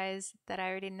of you guys that I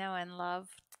already know and love,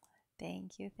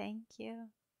 thank you, thank you.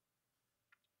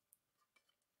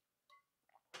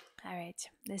 All right,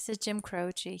 this is Jim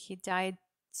Croce. He died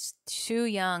too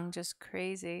young, just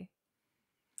crazy.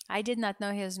 I did not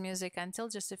know his music until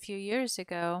just a few years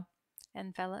ago,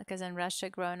 and because in Russia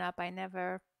growing up, it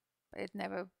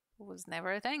was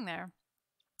never a thing there.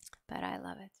 But I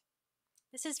love it.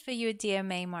 This is for you, dear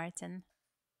May Martin.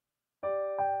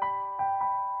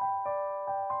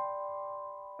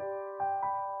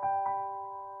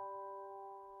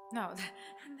 No,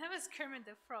 that was Kermit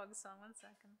the Frog song. 1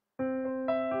 second.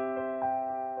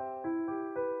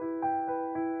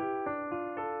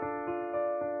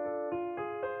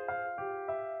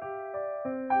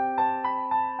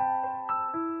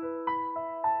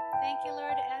 Thank you,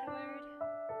 Lord Edward.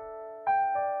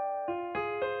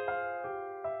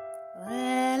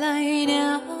 Well, I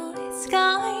know it's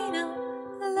kind of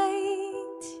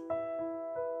late.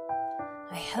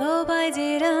 I hope I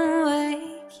didn't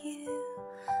wake you,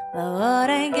 but what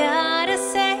I gotta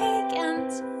say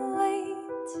can't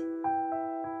wait.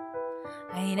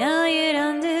 I know you'd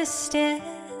understand.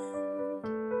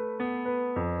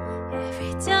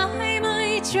 Every time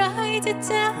I try to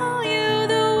tell you,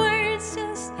 the words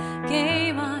just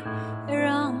came out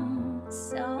wrong.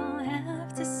 So I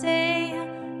have to say I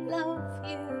love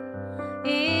you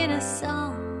in a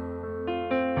song.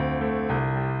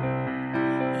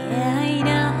 Yeah, I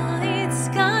know it's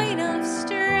kind of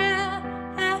strange.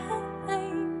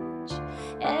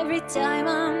 Every time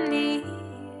I'm near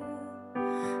you,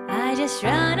 I just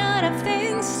run out of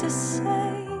things to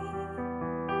say.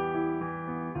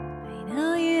 I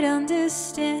know you'd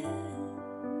understand.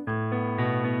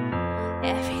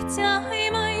 Every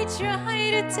time I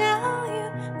try to tell you,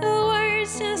 the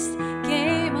words just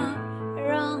came out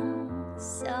wrong.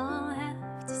 So I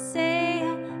have to say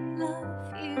I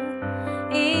love you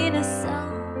in a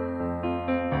song.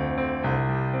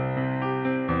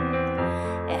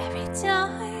 Every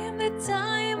time the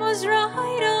time was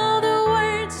right, all the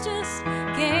words just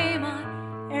came out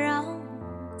wrong.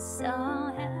 So I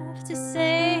have to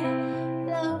say I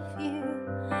love you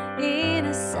in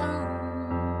a song.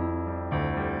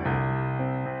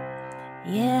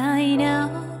 Yeah, I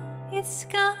know it's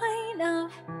kind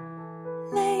of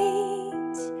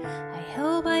late. I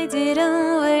hope I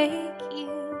didn't wake you,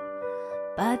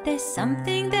 but there's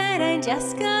something that I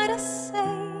just gotta say.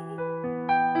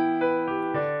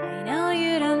 I know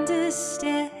you'd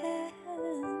understand.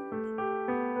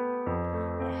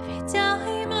 Every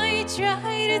time I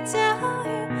try to tell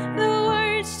you, the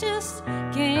words just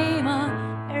came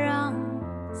out wrong.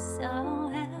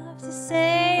 So I have to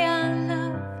say I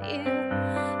love you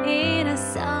in a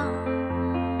song.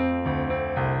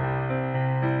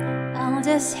 I'll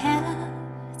just have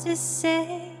to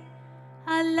say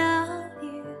I love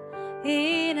you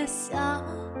in a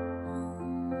song.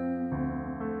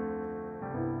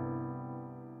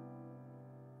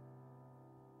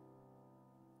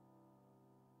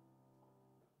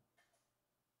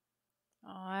 Oh,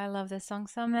 I love this song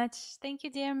so much. Thank you,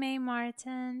 dear May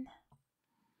Martin.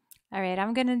 All right,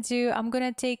 I'm gonna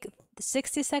take the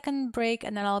 60-second break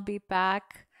and then I'll be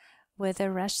back with a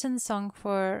Russian song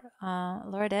for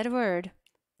Lord Edward.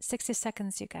 60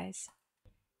 seconds, you guys.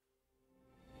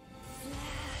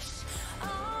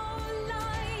 All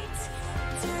night,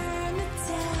 turn the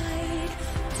tide,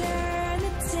 turn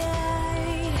the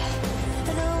tide.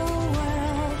 The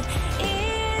world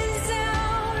is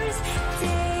ours.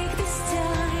 Take this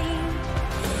time,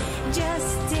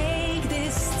 just take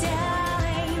this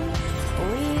time.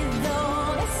 With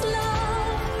all this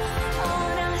love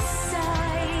on our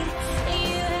side,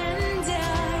 you and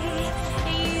I,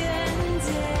 you and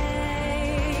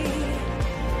I.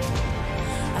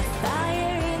 A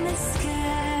fire in the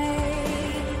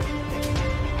sky,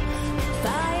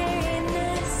 fire in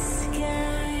the sky.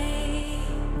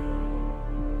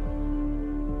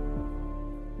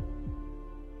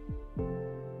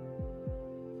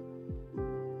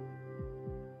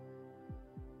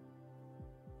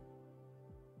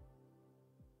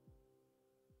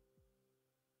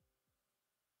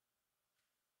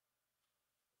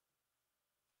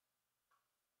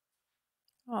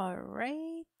 All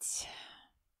right.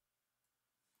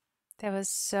 That was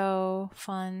so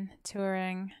fun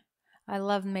touring. I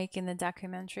loved making the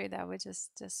documentary that we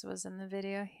just was in the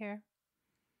video here.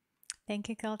 Thank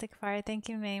you, Celtic Fire. Thank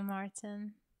you, May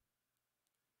Martin.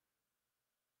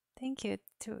 Thank you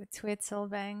to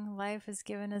Twitzelbang. Life is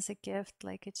given as a gift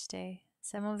like each day.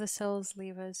 Some of the souls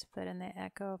leave us, but in the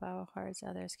echo of our hearts,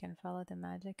 others can follow the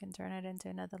magic and turn it into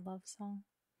another love song.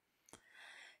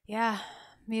 Yeah,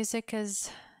 music is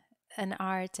an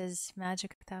art, is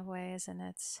magic that way, isn't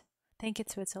it? Thank you,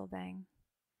 Twitzelbang.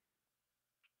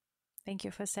 Thank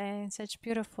you for saying such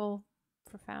beautiful,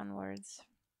 profound words.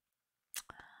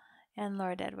 And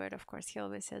Lord Edward, of course, he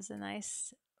always has a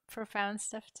nice, profound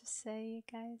stuff to say, you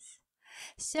guys.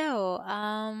 So,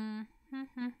 I'm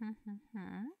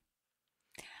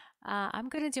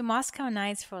going to do Moscow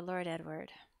Nights for Lord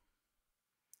Edward.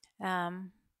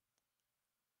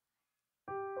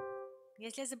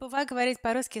 Если я забываю говорить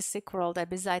по-русски, Sickworld,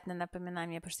 обязательно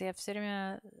напоминание, потому что я все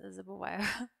время забываю.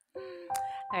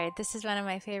 Alright, this is one of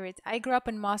my favorites. I grew up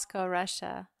in Moscow,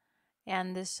 Russia,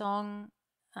 and the song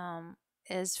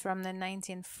is from the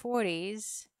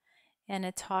 1940s, and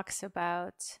it talks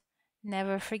about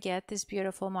never forget these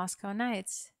beautiful Moscow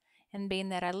nights. And being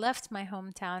that I left my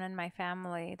hometown and my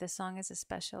family, the song is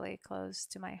especially close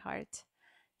to my heart.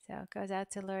 So it goes out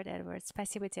to Lord Edward.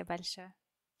 Спасибо тебе большое.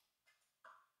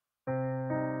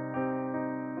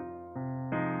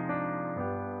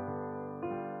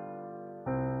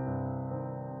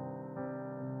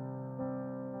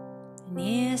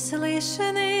 Не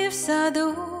слышны в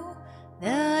саду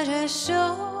даже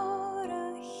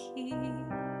шорохи,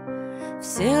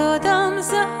 все там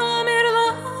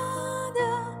замерло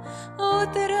до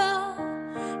утра.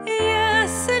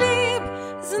 Если б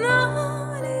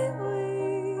знали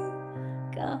вы,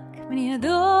 как мне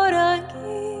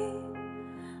дороги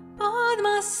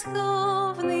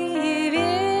подмосковные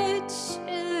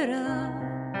вечера,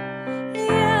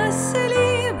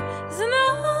 если б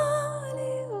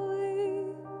знали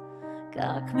вы,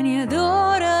 как мне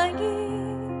дороги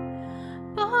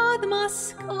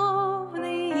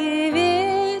подмосковные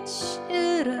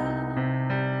вечера.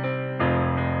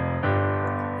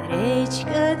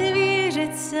 Речка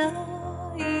движется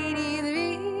и не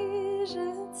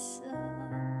движется,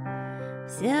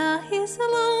 вся из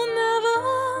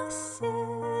лунного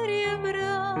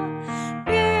серебра.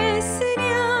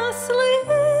 Песня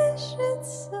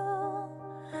слышится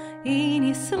и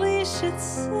не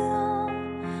слышится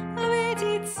в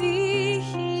эти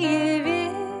тихие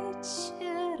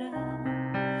вечера.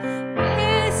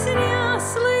 Песня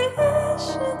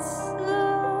слышится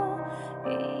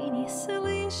и не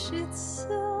слышится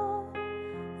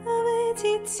в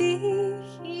эти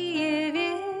тихие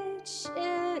вечера.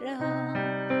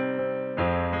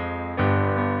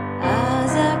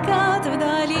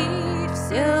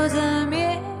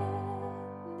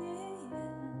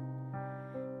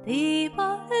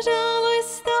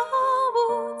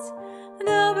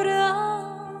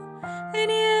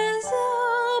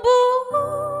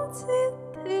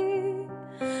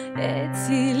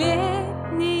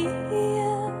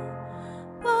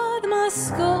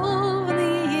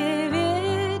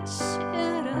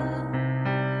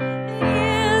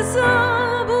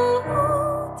 зовут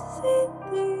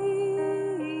цветы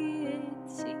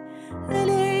эти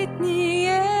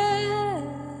летние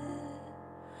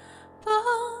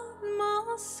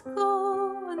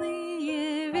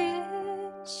подмосковные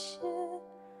вечера.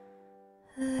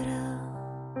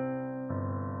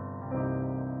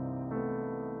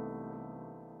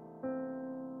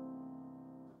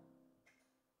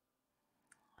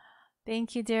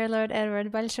 Thank you, dear Lord Edward.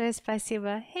 Большое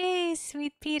спасибо. Hey,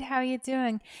 Sweet Pete, how you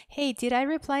doing? Hey, did I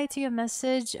reply to your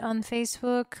message on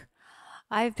Facebook?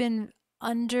 I've been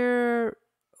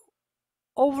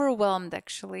overwhelmed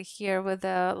actually here with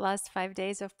the last 5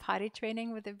 days of potty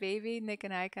training with the baby. Nick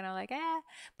and I kind of like,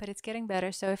 but it's getting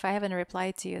better. So if I haven't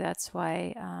replied to you, that's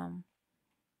why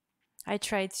I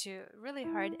tried to really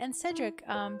hard. And Cedric,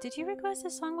 did you request a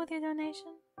song with your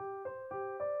donation?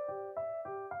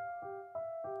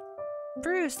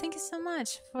 Bruce, thank you so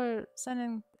much for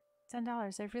sending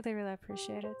 $10. I really, really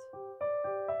appreciate it.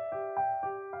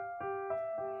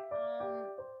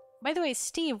 By the way,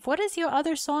 Steve, what is your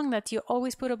other song that you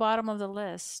always put at the bottom of the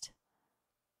list?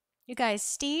 You guys,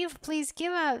 Steve, please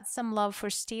give out some love for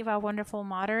Steve, our wonderful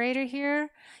moderator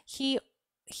here. He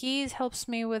helps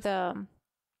me with a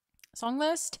song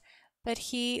list, but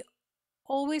he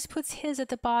always puts his at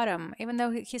the bottom, even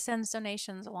though he sends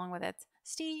donations along with it.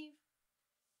 Steve.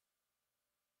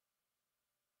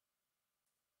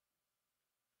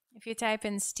 If you type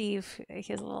in Steve,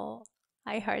 his little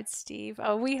I heart Steve.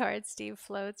 Oh, we heart Steve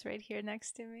floats right here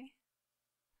next to me.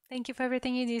 Thank you for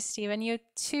everything you do, Steve. And you're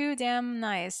too damn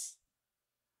nice.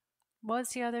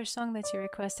 What's the other song that you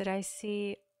requested? I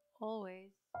see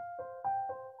always.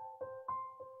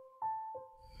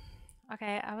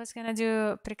 Okay, I was gonna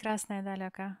do Прекрасная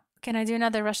далека. Can I do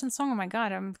another Russian song? Oh my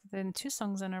god, I'm doing 2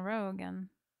 songs in a row again.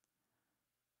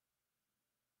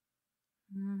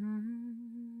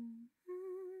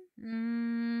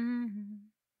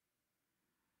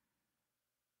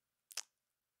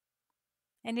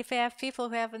 And if I have people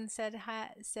who haven't said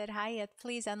hi yet,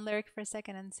 please unlurk for a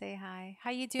second and say hi. How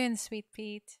you doing, Sweet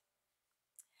Pete?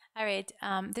 All right,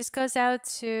 this goes out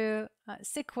to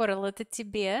Sick World. Это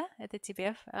тебе,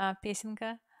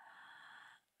 песенка.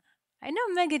 I know,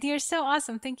 Megan, you're so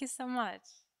awesome. Thank you so much.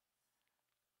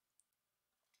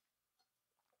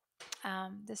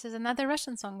 This is another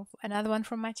Russian song, another one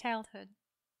from my childhood.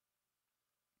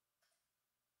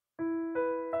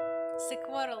 Sick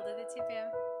World, это тебе.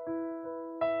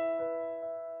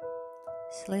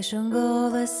 Слышу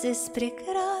голос из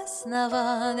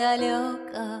прекрасного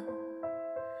далека,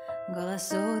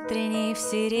 голос утренний в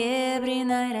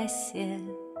серебряной росе.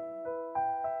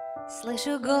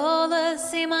 Слышу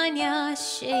голос и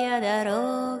манящая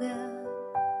дорога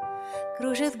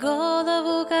кружит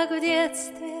голову, как в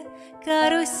детстве,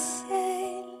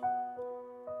 карусель.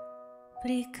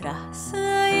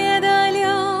 Прекрасная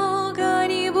далека,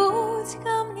 не будь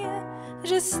ко мне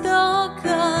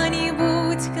жестоко, не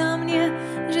будь ко мне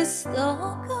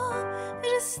жестоко,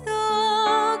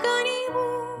 жестоко не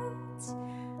будь.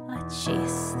 От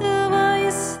чистого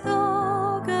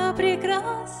истока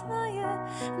прекрасная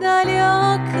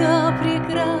далека,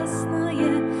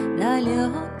 прекрасная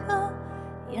далека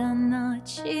я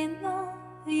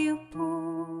начинаю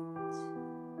путь.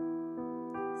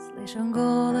 Слышу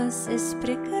голос из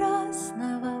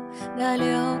прекрасного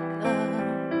далека,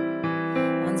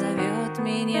 он зовет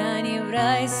меня не в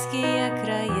райские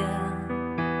края.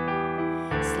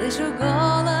 Слышу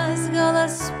голос,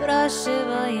 голос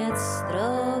спрашивает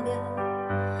строго,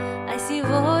 а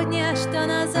сегодня что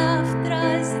на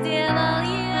завтра сделал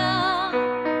я?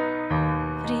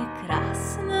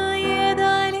 Прекрасная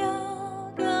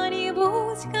далека, не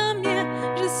будь ко мне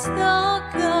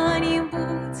жестоко, не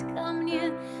будь ко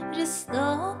мне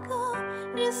жестоко,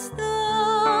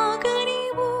 жестоко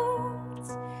не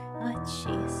будь. От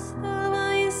чистого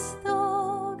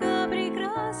истока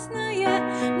прекрасная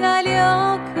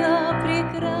далека,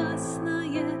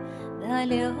 прекрасная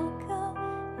далека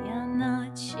я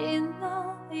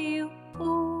начинаю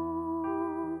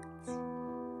путь.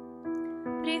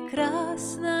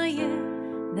 Прекрасная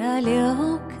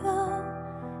далека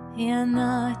я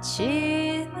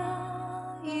начинаю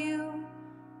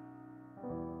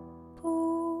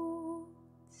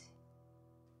путь.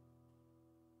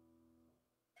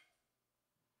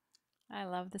 I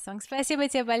love the song. Спасибо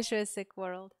тебе большое, Sick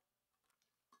World.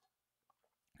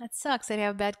 That sucks that you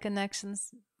have bad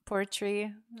connections.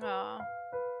 Poetry. Oh.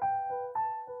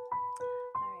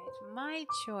 Alright, my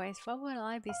choice. What will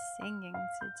I be singing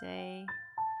today?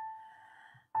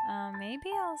 Maybe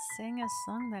I'll sing a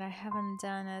song that I haven't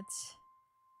done it.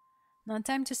 No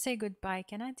time to say goodbye.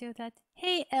 Can I do that?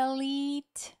 Hey,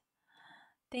 Elite.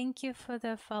 Thank you for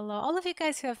the follow. All of you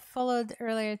guys who have followed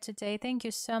earlier today, thank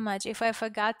you so much. If I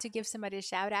forgot to give somebody a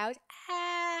shout out,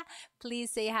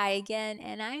 please say hi again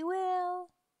and I will.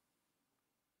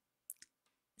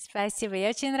 Спасибо. Я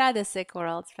очень рада, Sick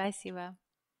World. Спасибо.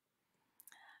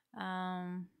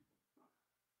 All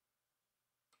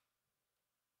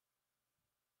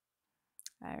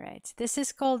right. This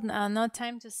is called No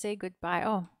Time to Say Goodbye.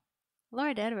 Oh,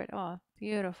 Lord Edward. Oh,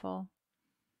 beautiful.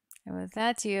 And with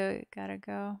that, you gotta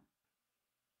go.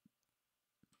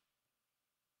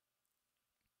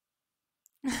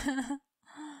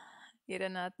 You do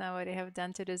not know what you have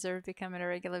done to deserve becoming a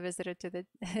regular visitor to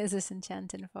this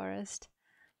enchanted forest.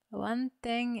 One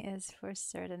thing is for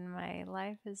certain, my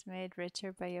life is made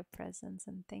richer by your presence,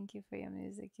 and thank you for your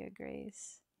music, your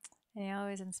grace. And you're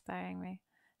always inspiring me.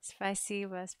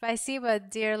 Спасибо. Спасибо,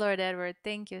 dear Lord Edward.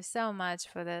 Thank you so much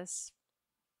for this.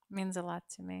 It means a lot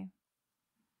to me.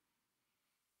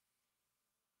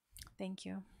 Thank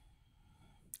you.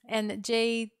 And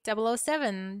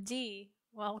J007D,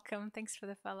 welcome. Thanks for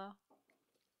the follow.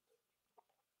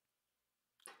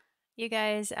 You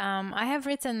guys, I have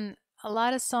written a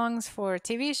lot of songs for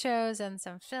TV shows and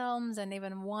some films and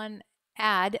even one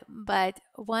ad, but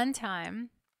one time,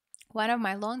 one of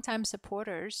my longtime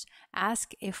supporters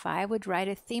asked if I would write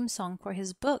a theme song for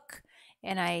his book.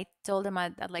 And I told him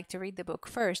I'd like to read the book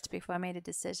first before I made a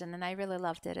decision. And I really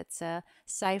loved it. It's a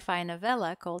sci-fi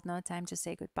novella called No Time to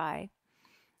Say Goodbye.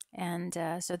 And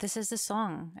so this is the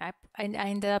song. I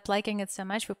ended up liking it so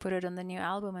much, we put it on the new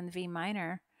album in V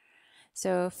minor.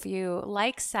 So if you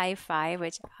like sci-fi,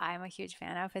 which I'm a huge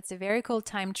fan of, it's a very cool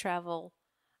time travel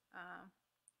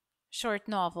short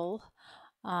novel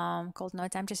called No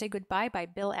Time to Say Goodbye by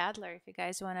Bill Adler. If you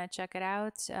guys want to check it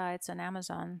out, it's on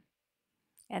Amazon.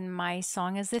 And my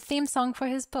song is the theme song for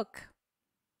his book.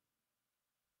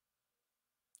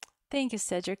 Thank you,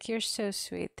 Cedric. You're so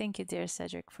sweet. Thank you, dear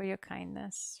Cedric, for your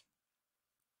kindness.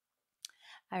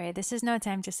 All right, this is No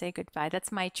Time to Say Goodbye.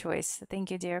 That's my choice. Thank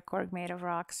you, dear Korg Made of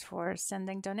Rocks, for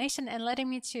sending donation and letting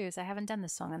me choose. I haven't done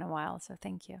this song in a while, so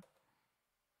thank you.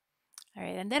 All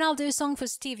right, and then I'll do a song for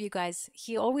Steve, you guys.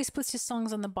 He always puts his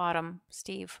songs on the bottom,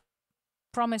 Steve.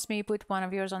 Promise me you put one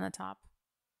of yours on the top.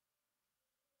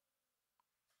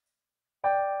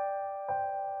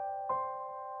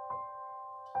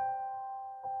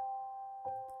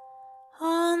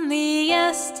 Only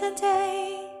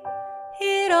yesterday,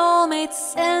 it all made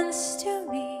sense to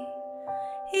me.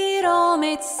 It all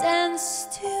made sense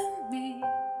to me.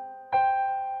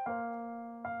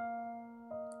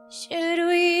 Should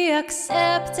we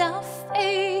accept our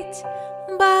fate,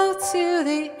 bow to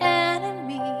the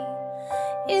enemy?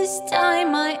 Is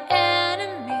time my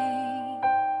enemy?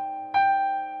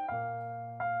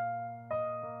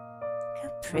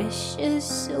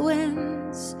 Capricious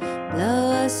winds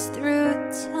blow us through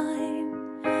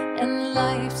time, and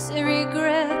life's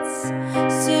regrets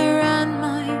surround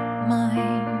my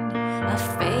mind. A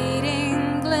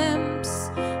fading glimpse,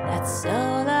 that's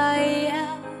all I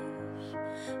have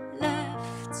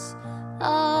left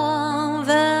of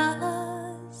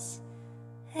us.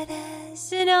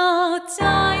 There's no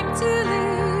time to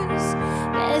lose,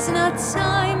 there's no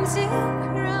time to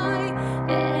cry,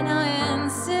 and I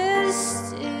answers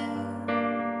to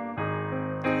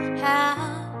how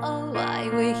or why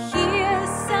we're here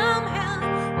somehow.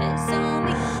 There's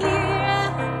only here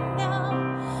and now.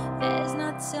 There's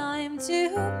no time to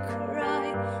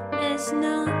cry, there's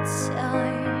no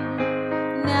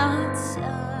time, no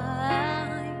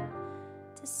time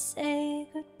to say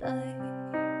goodbye.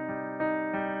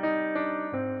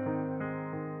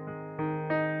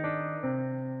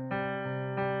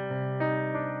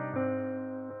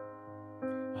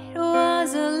 It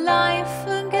was a life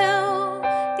ago,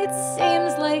 it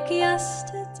seems like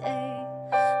yesterday.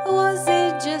 Was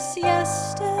it just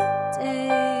yesterday?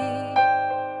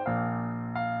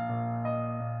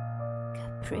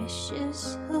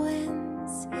 Capricious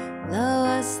winds blow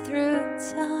us through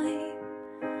time,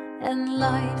 and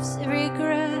life's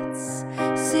regrets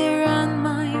surround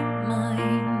my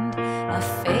mind. A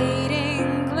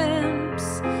fading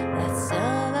glimpse, that's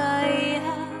all I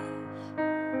have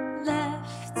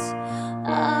left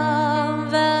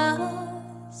of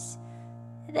us.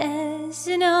 There's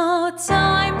no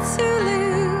time to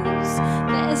lose,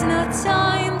 there's no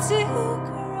time to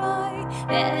cry,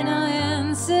 and no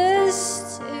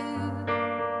answers to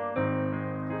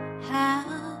how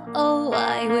or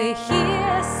why we're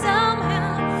here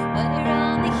somehow. We're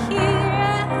only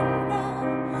here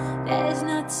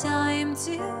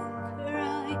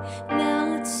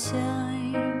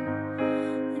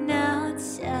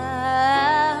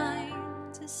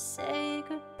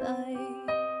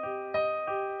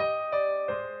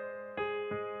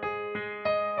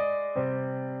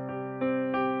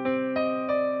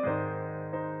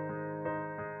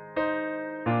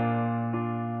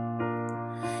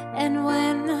And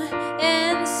when the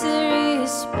answer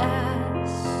is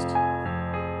past,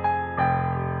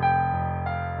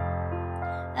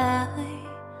 I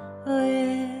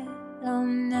will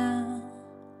know.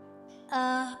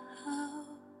 Oh,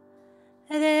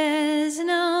 there's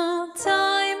no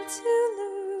time to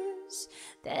lose,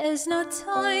 there's no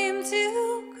time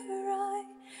to cry,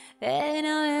 there are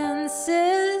no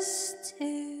answers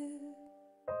to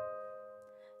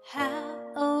how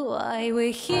or why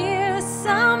we're here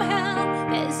somehow.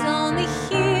 There's only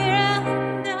here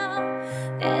and now,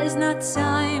 there's no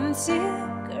time to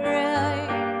cry,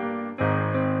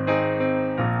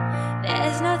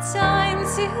 there's no time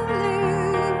to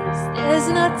lose, there's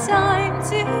no time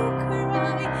to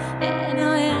cry, there are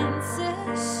no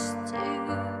answers to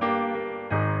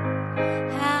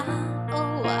how or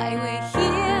why we're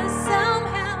here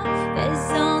somehow.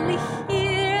 There's only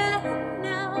here and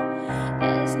now,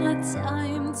 there's no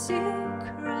time to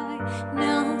cry,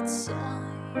 no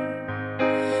time,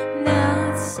 no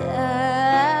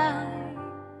time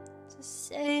to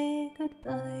say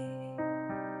goodbye,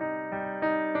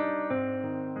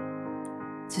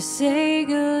 to say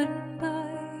goodbye.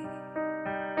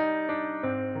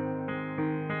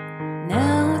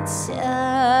 No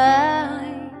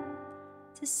time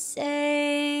to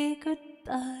say goodbye.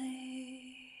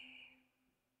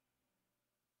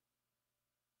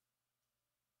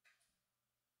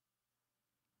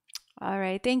 All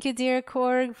right. Thank you, dear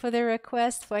Korg, for the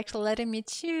request, for actually letting me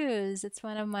choose. It's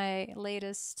one of my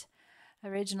latest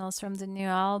originals from the new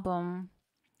album.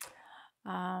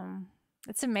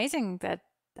 It's amazing that,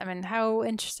 I mean, how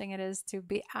interesting it is to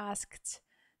be asked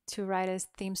to write a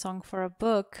theme song for a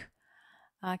book.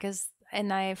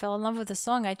 And I fell in love with the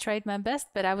song. I tried my best,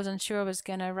 but I wasn't sure I was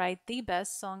gonna write the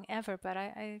best song ever. But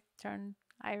I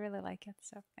really like it.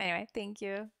 So anyway, thank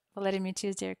you for letting me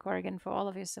choose, dear Corrigan, for all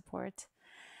of your support.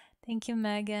 Thank you,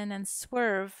 Megan and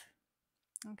Swerve.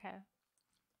 Okay.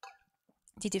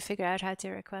 Did you figure out how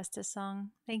to request a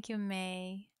song? Thank you,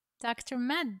 May. Dr.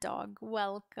 Mad Dog,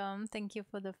 welcome. Thank you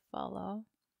for the follow.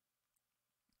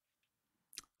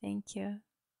 Thank you.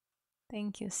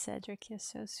 Thank you, Cedric. You're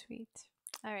so sweet.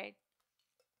 All right.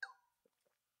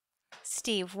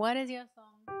 Steve, what is your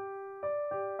song?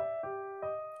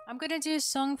 I'm going to do a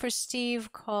song for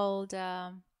Steve called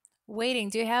Waiting.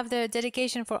 Do you have the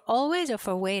dedication for Always or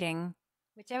for Waiting?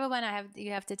 Whichever one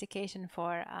you have dedication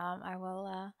for, I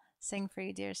will sing for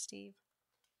you, dear Steve.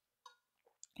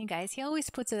 Hey guys, he always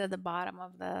puts it at the bottom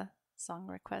of the song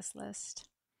request list.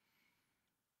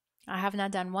 I have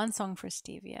not done one song for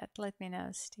Steve yet. Let me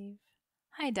know, Steve.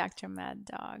 Hi, Dr. Mad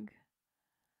Dog.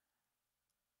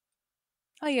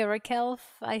 Oh yeah, Raquel.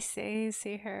 I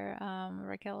see her.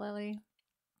 Raquel Lily.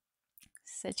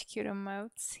 Such cute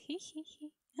emotes.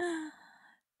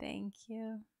 Thank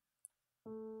you.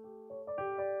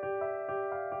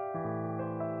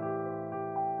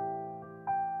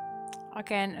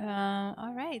 Okay,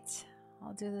 all right.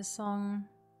 I'll do the song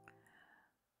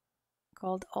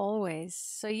called Always.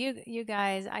 So you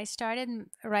guys, I started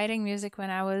writing music when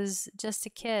I was just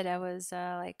a kid. I was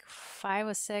like 5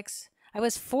 or 6. I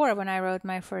was 4 when I wrote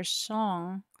my first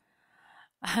song.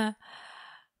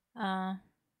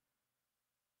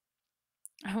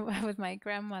 With my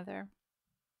grandmother.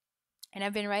 And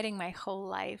I've been writing my whole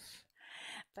life.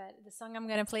 But the song I'm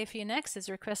going to play for you next is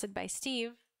requested by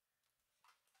Steve.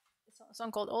 It's a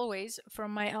song called Always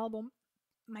from my album,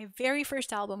 my very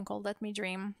first album called Let Me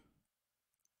Dream,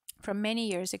 from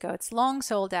many years ago. It's long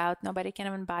sold out. Nobody can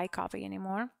even buy a copy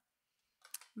anymore.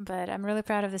 But I'm really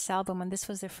proud of this album, and this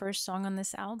was the first song on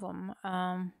this album.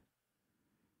 And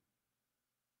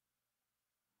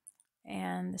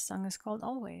the song is called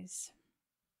Always.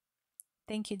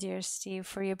 Thank you, dear Steve,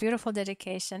 for your beautiful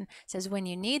dedication. It says, when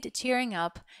you need cheering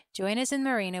up, join us in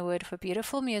Marinawood for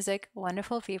beautiful music,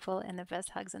 wonderful people, and the best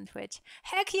hugs on Twitch.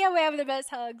 Heck yeah, we have the best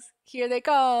hugs. Here they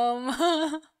come.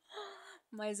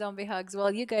 My zombie hugs.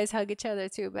 Well, you guys hug each other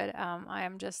too, but I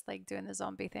am just like doing the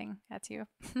zombie thing at you.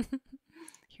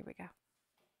 Here we go.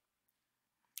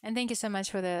 And thank you so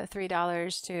much for the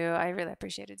 $3 too. I really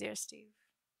appreciate it, dear Steve.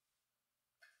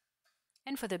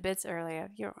 And for the bits earlier.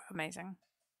 You're amazing.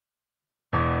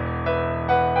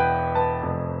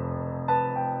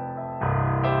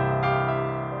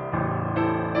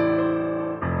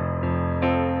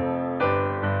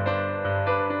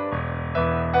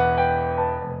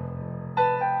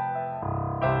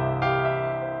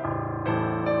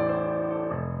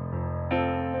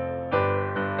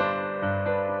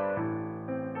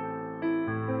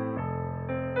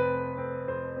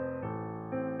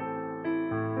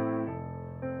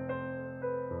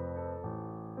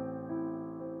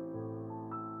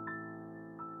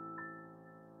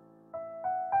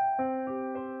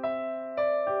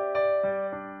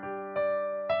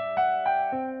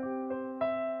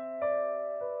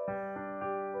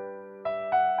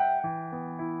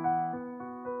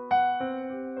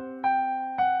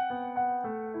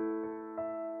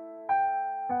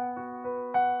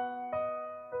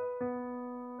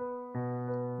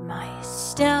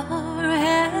 star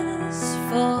has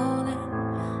fallen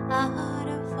out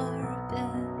of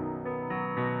orbit.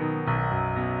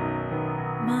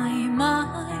 My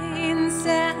mind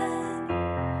said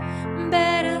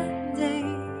better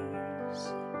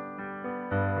days.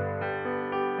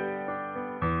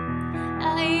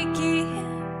 I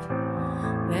keep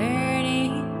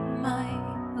burning my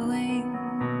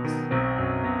wings.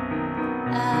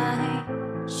 I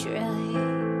try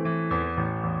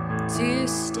to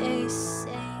stay sane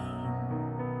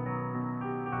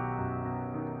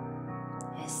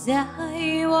as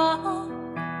I walk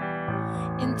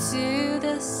into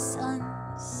the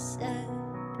sunset.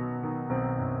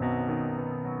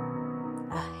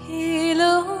 I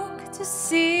look to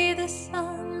see the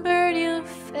sun burn your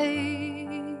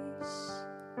face.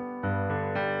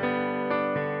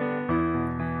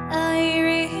 I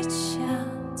reach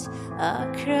out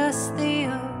across the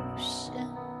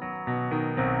ocean,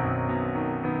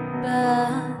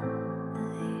 but I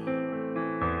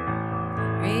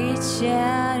reach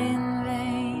out in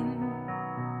vain.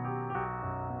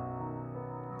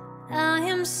 I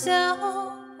am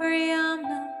sorry I'm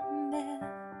not there.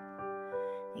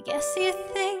 I guess you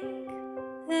think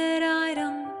that I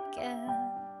don't care.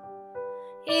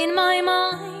 In my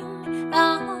mind,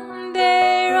 I'm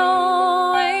there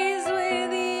always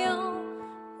with you,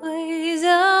 always,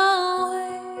 always.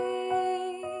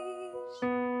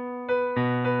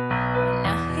 When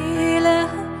I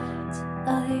left,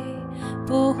 I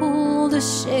pulled the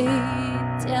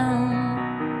shade down,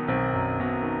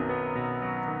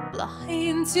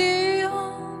 blind to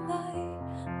all I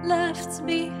left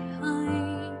behind.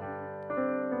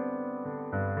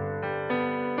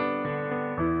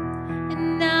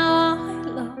 And now I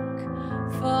look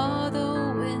for the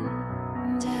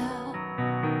window,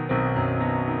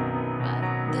 but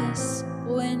this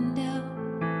window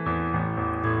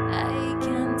I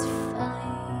can't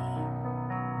find.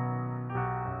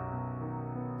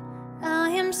 I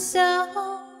am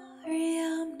sorry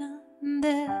I'm not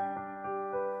there.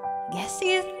 Guess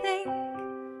you think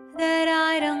that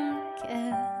I don't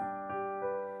care.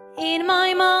 In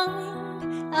my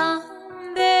mind,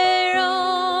 I'm there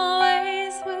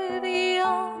always with you,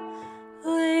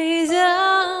 always,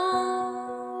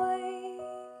 always.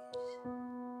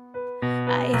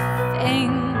 I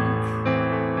think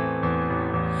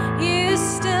you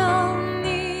still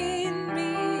need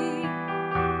me.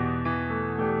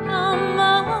 How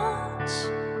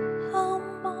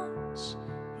much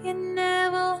you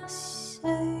never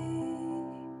say.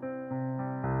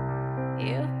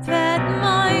 You pat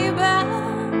my back,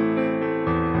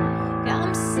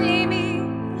 come see me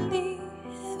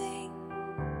leaving,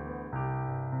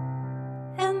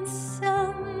 and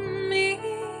send me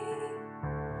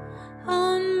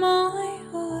on my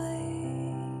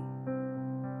way,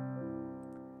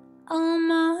 on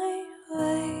my way,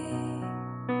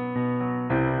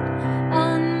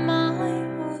 on my way,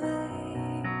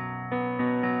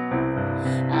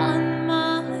 on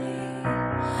my way.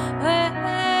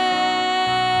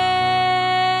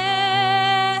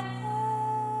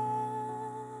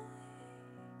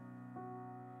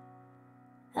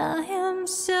 I am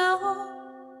sorry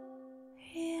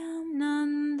I'm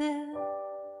not there.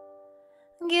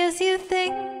 Guess you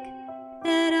think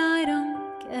that I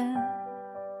don't care.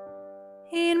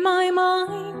 In my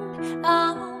mind,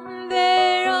 I'm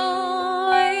there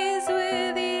always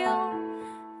with you,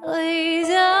 always,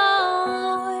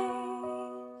 always.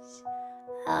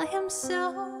 I am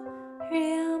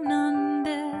sorry I'm not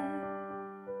there.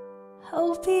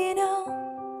 Hope you know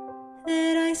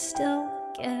that I still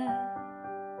care.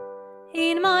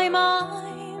 In my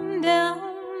mind, I'm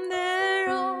there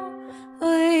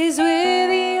always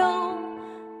with you,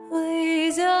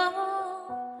 always, always,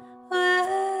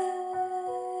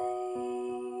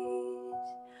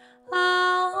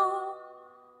 always.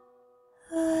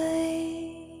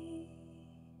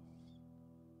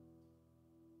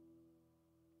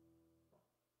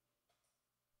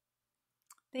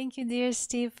 Thank you, dear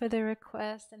Steve, for the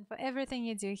request and for everything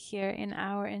you do here in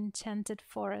our enchanted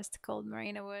forest called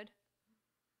Marina Wood.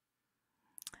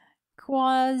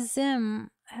 Quazim,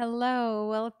 hello,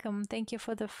 welcome. Thank you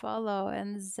for the follow.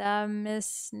 And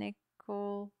Zamis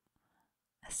Nicole,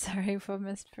 sorry for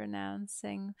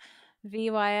mispronouncing.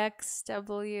 VYXWAE,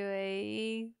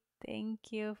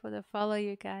 thank you for the follow,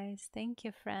 you guys. Thank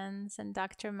you, friends. And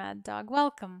Dr. Mad Dog,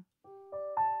 welcome.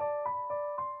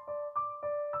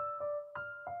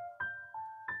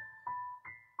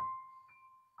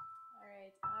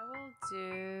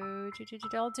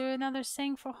 I'll do another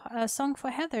song for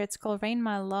Heather. It's called Rain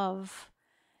My Love.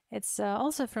 It's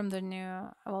also from the new,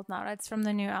 well, no, it's from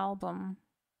the new album.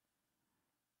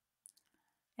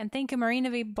 And thank you, Marina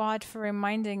V. Bot, for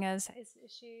reminding us. Is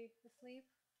she asleep?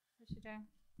 What's she doing?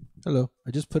 Hello.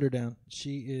 I just put her down.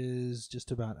 She is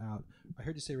just about out. I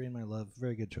heard you say Rain My Love.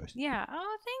 Very good choice. Yeah.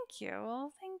 Oh, thank you.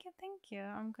 Well, thank you. Thank you.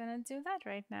 I'm going to do that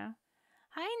right now.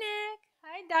 Hi, Nick.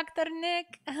 Hi, Dr.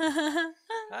 Nick.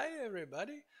 Hi,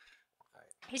 everybody.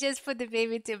 He just put the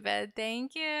baby to bed.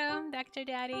 Thank you, Dr.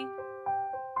 Daddy.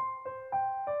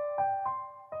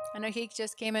 I know he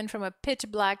just came in from a pitch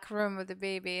black room with the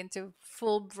baby into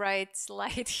full bright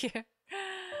light here.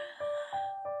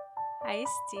 Hi,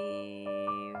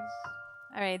 Steve.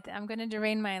 All right, I'm gonna do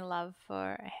Rain My Love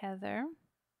for Heather.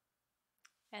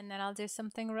 And then I'll do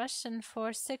something Russian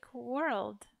for Sick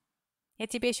World. Я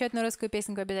тебе еще одну русскую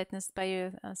песенку обязательно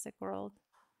спою, Sick World.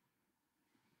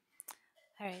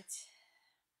 All right.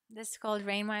 This is called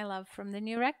Rain My Love from the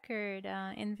new record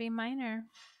in V minor.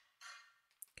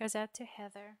 Goes out to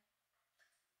Heather.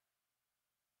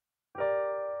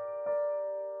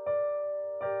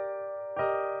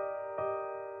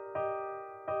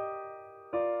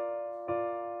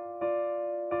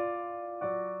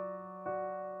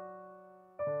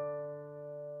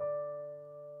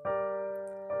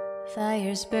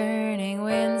 Fire's burning,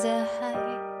 winds are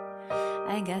high.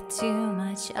 I got too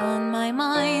much on my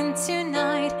mind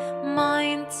tonight.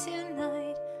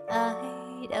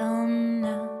 I don't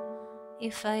know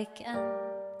if I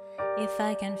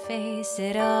can face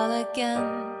it all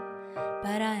again.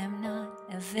 But I am not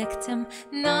a victim,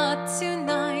 not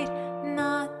tonight,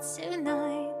 not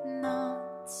tonight,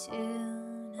 not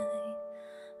tonight.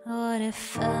 What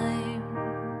if I'm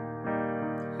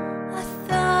a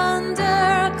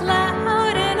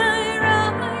thundercloud and I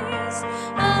rise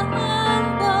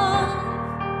above?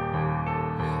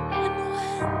 And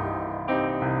when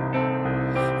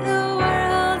the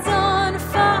world's on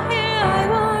fire, I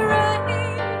will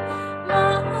rain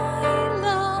my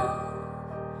love.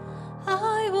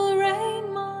 I will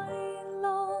rain my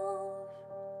love.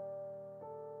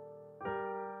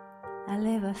 I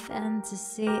live a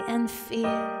fantasy and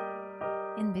fear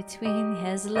in between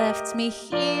has left me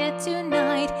here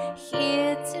tonight.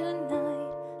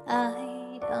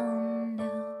 I don't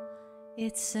know,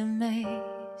 it's a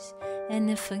maze, and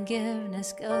if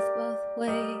forgiveness goes both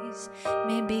ways,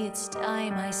 maybe it's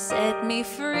time I set me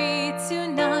free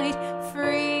tonight.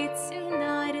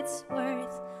 It's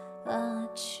worth a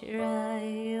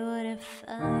try. What if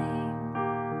I'm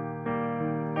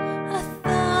a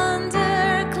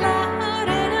thundercloud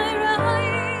and I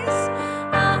rise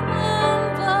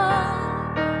above?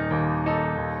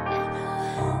 And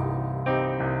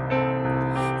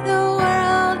when the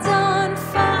world's on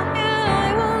fire,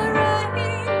 I will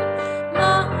rain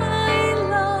my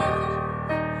love.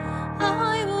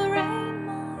 I will rain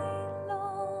my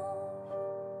love.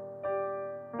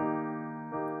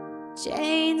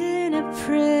 Chained in a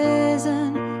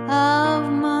prison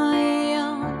of my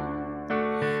own,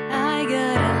 I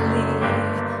gotta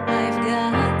leave, I've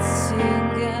got to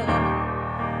go.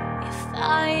 If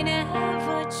I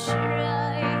never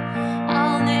try,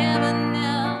 I'll never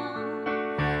know.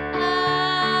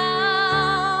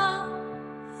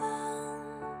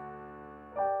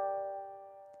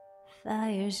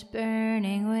 Fire's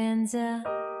burning, winds are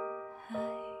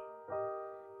high,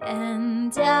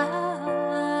 and I'm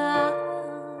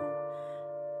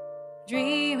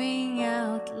dreaming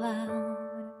out loud.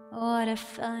 What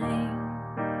if I'm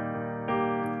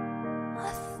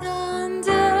a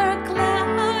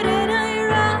thundercloud and I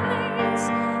rise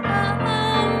above?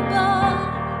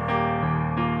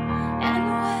 And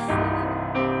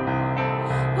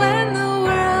when the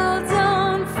world's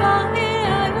on fire,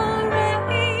 I will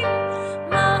rain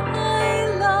my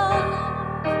love.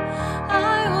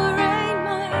 I will rain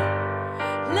my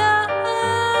love.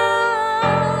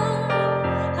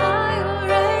 I will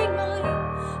rain my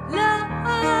love.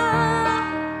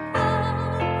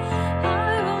 I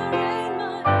will rain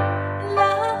my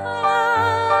love.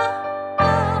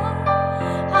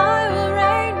 I will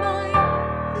rain my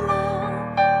love.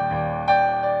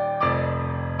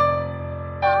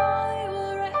 I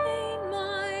will rain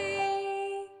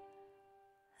my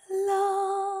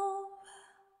love.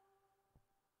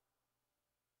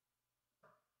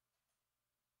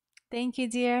 Thank you,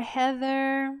 dear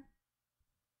Heather,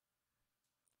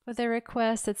 for the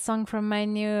request. It's song from my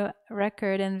new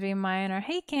record in V minor.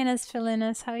 Hey, Canis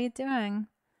Filinas, how you doing?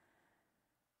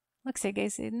 Looks like you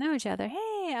guys know each other.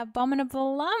 Hey,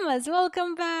 Abominable Llamas,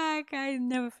 welcome back. I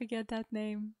never forget that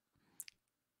name.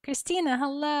 Christina,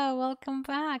 hello, welcome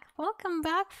back. Welcome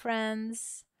back,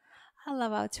 friends. I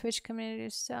love our Twitch community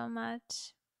so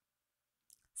much.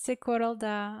 Sick World,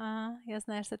 да. Я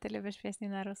знаю, что ты любишь песни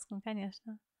на русском,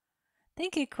 конечно.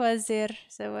 Thank you, Kwazir.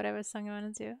 So whatever song you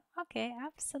want to do. Okay,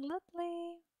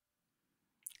 absolutely.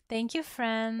 Thank you,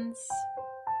 friends.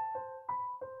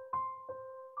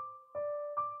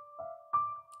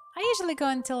 I usually go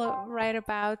until right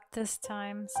about this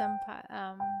time.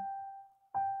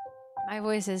 My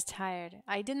voice is tired.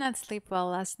 I did not sleep well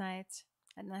last night,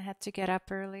 and I had to get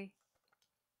up early.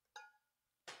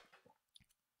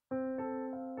 All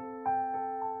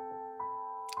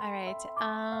right.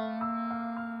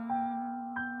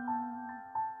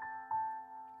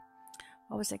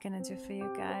 What was I gonna do for you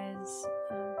guys?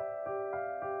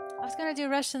 I was gonna do a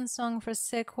Russian song for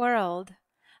Sick World.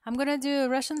 I'm gonna do a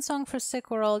Russian song for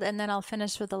Sick World, and then I'll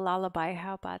finish with a lullaby.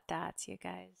 How about that, you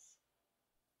guys?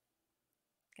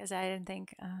 Because I didn't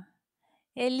think.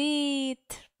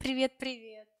 Элит, привет,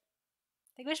 привет.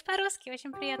 Ты говоришь по-русски,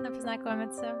 очень приятно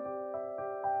познакомиться.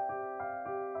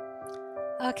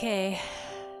 Okay.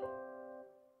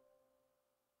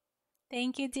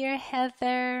 Thank you, dear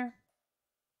Heather.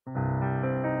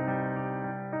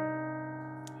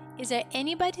 Is there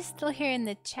anybody still here in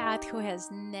the chat who has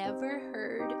never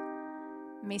heard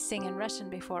me sing in Russian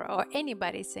before, or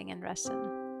anybody sing in Russian?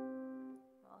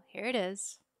 Well, here it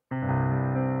is.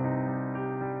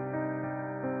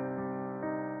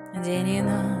 День и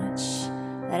ночь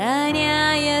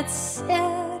роняет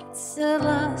сердце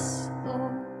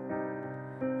ласку.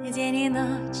 День и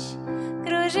ночь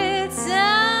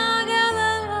кружится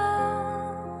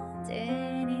голова.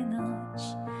 День и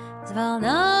ночь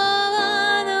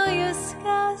взволнованную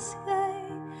сказкой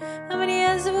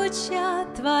мне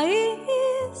звучат твои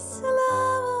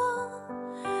слова.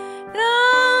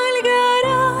 Только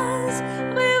раз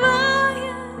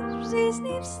бывает в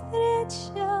жизни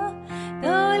встреча,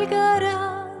 только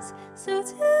раз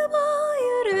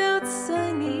судьбою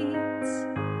рвется нить,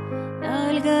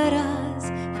 только раз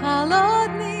в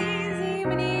холодный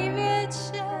зимний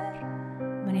вечер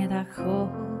мне так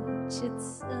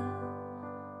хочется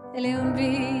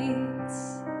любить.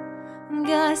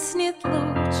 Гаснет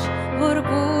луч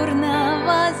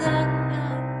пурпурного заката,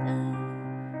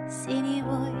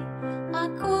 синевой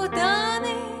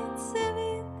окутаны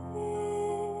цветы.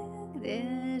 Где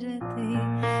же ты,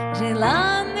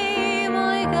 желанный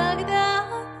мой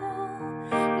когда-то?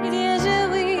 Где же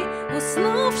вы,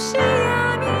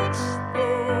 уснувшие мечты?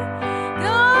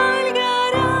 Только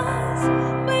раз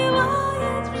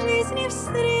бывает в жизни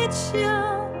встреча,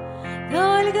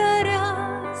 только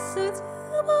раз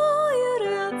судьбою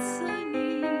рвется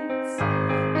нить,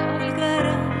 только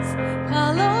раз в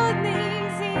холодный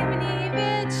зимний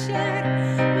вечер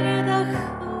мне так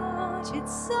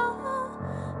хочется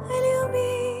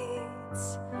любить.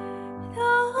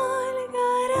 Только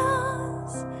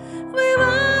раз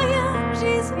бывает в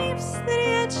жизни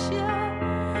встреча,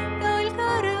 только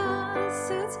раз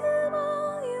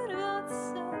судьбою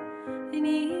рвется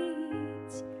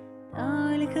нить,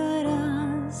 только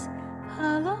раз в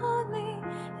холодный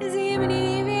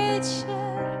зимний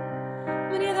вечер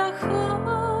мне так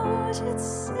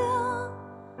хочется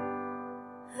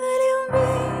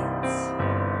любить.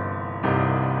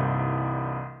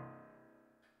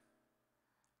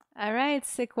 All right,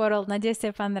 Sick World. Надеюсь,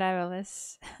 тебе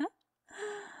понравилось.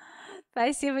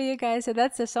 Спасибо, you guys. So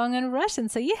that's a song in Russian.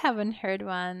 So you haven't heard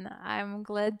one. I'm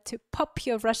glad to pop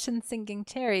your Russian singing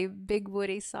cherry. Big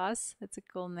Woody Sauce. That's a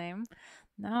cool name.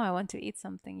 Now I want to eat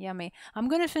something yummy. I'm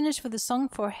going to finish with a song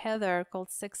for Heather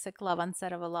called Sick Sick Love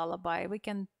instead of a lullaby. We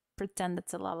can pretend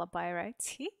it's a lullaby, right?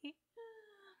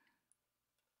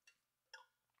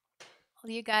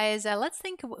 Well, you guys, let's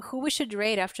think who we should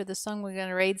raid after the song. We're going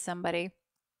to raid somebody.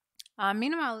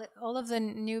 Meanwhile, all of the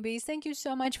newbies, thank you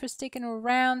so much for sticking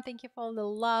around. Thank you for all the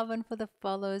love and for the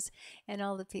follows and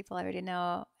all the people I already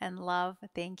know and love.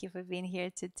 Thank you for being here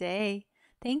today.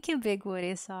 Thank you, Big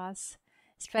Woody Sauce.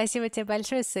 Спасибо тебе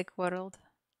большое, Sick World.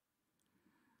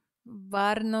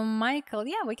 Barnum Michael.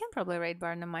 Yeah, we can probably raid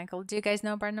Barnum Michael. Do you guys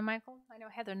know Barnum Michael? I know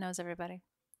Heather knows everybody.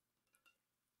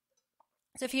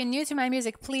 So if you're new to my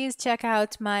music, please check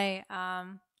out my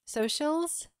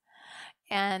socials.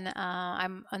 And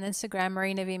I'm on Instagram,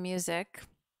 Marina V Music.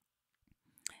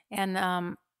 And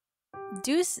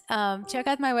check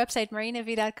out my website,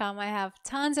 marinav.com. I have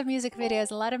tons of music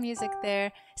videos, a lot of music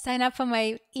there. Sign up for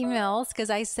my emails because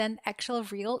I send actual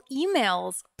real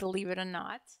emails, believe it or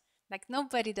not. Like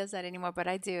nobody does that anymore, but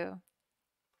I do.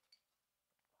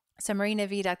 So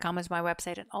marinav.com is my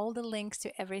website, and all the links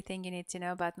to everything you need to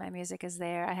know about my music is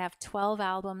there. I have 12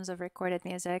 albums of recorded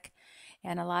music,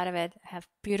 and a lot of it have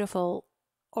beautiful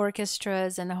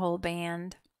orchestras and a whole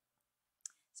band.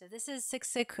 So this is Sick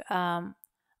Sick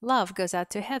Love goes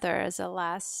out to Heather as a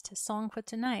last song for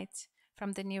tonight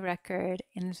from the new record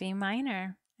in V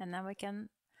minor. And then we can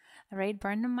Right,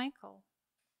 Barnum Michael.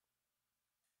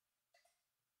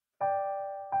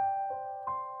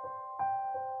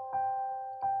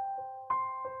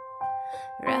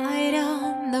 Right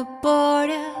on the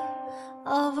border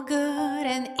of good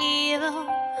and evil,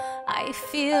 I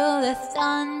feel the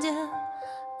thunder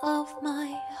of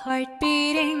my heart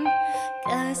beating.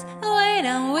 'Cause when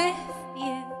I'm with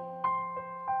you,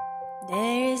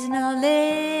 there is no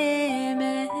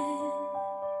limit.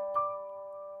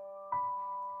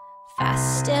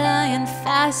 Faster and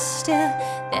faster,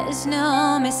 there's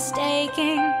no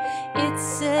mistaking.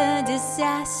 It's a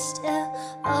disaster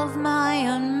of my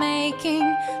own making.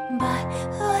 But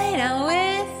when I'm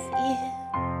with you,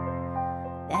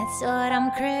 that's what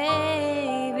I'm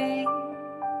craving.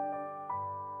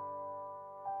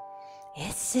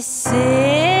 It's a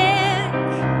sick,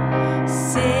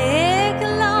 sick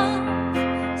love.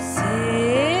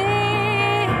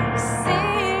 Sick,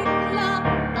 sick love.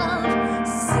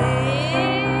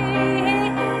 Sick,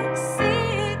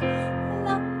 sick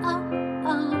love.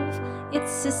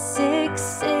 It's a sick,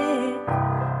 sick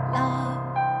love.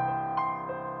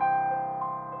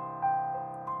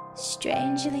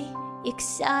 Strangely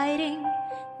exciting,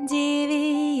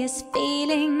 devious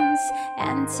feelings,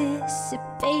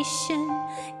 anticipation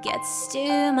gets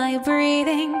to my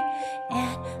breathing.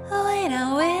 And when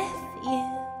I'm with you,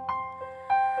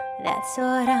 that's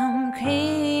what I'm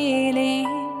craving.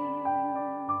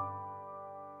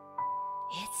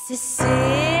 It's a sick,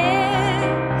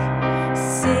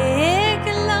 sick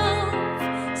love.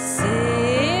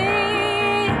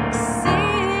 Sick,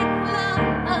 sick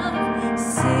love.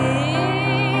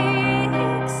 Sick,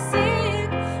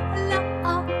 sick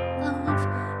love.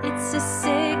 It's a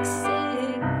sick,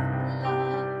 sick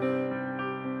love.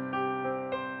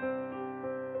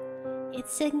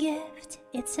 It's a gift,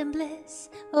 it's a bliss.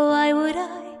 Why would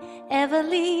I ever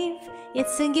leave?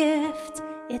 It's a gift,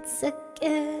 it's a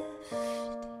gift.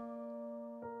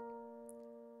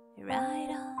 Right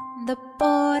on the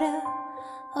border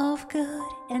of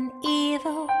good and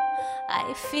evil,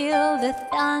 I feel the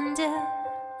thunder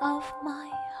of my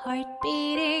heart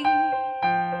beating.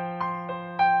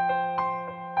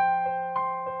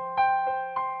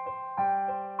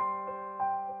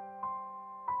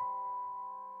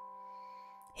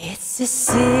 It's a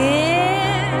sick,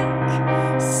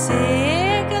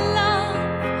 sick love.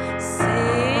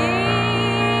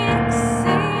 Sick,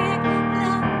 sick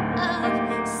love.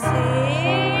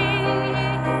 Sick,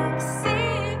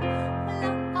 sick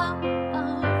love.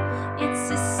 It's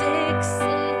a sick,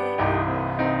 sick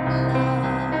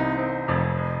love.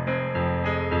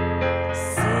 Sick,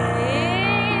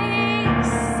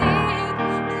 sick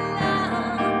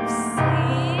love.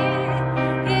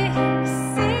 Sick,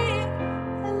 sick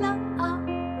love.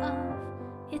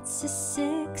 It's a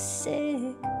sick,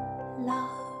 sick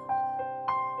love.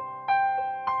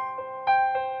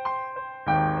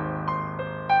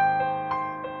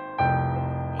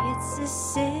 It's a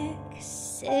sick,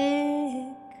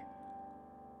 sick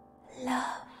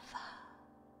love.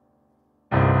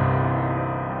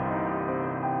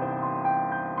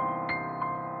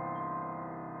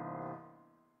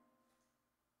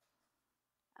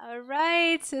 All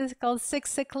right, so it's called Sick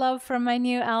Sick Love from my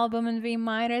new album in V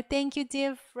minor. Thank you,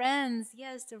 dear friends.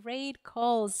 Yes, the raid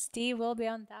calls. Steve will be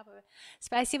on top of it.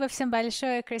 Спасибо всем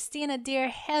большое. Christina, dear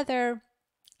Heather,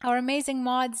 our amazing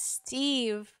mod,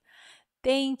 Steve.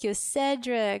 Thank you,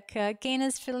 Cedric,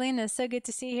 Canis Felina. So good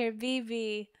to see you here,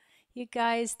 Bibi. You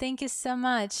guys, thank you so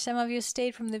much. Some of you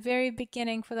stayed from the very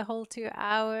beginning for the whole 2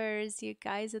 hours. You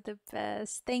guys are the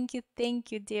best. Thank you,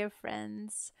 dear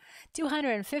friends.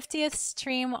 250th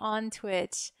stream on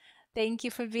Twitch. Thank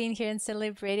you for being here and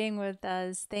celebrating with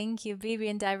us. Thank you, Bibi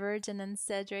and Divergent and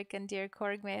Cedric and dear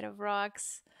Korgmate of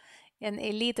Rocks. And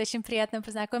Elite, очень приятно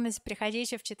познакомиться.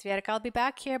 Приходите в четверг. I'll be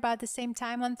back here about the same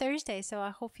time on Thursday, so I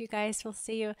hope you guys will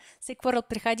see you. Sick World,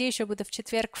 приходи, еще буду в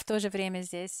четверг в то же время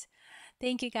здесь.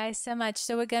 Thank you guys so much.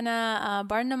 So we're gonna,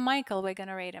 Barnum Michael, we're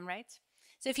gonna rate him, right?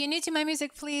 So if you're new to my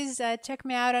music, please check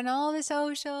me out on all the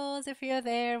socials. If you're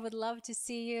there, would love to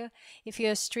see you. If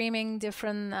you're streaming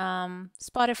different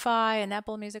Spotify and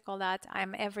Apple Music, all that,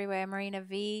 I'm everywhere. Marina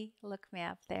V, look me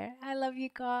up there. I love you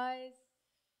guys.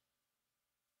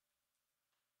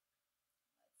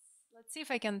 Let's see if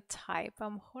I can type.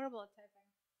 I'm horrible at typing.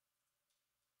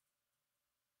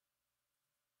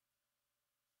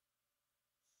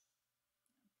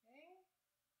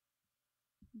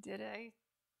 Did I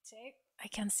take? I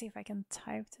can see if I can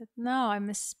type it. No, I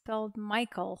misspelled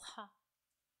Michael. Huh.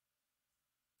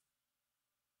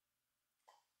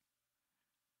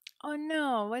 Oh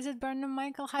no, was it Barnum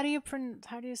Michael? How do you people?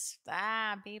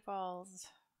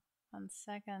 1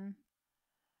 second.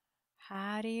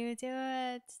 How do you do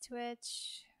it,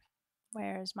 Twitch?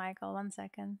 Where's Michael? 1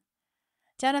 second.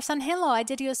 Jonathan, hello. I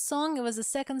did you a song. It was the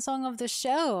second song of the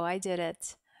show. I did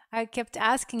it. I kept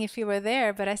asking if you were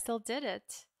there, but I still did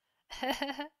it.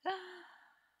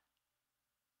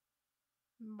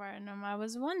 Barnum, I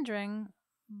was wondering.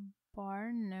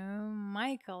 Barnum,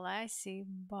 Michael, I see.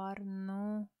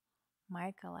 Barnum,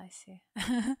 Michael, I see.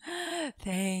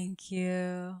 Thank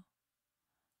you.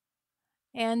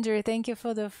 Andrew, thank you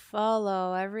for the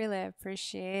follow. I really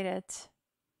appreciate it.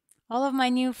 All of my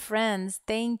new friends,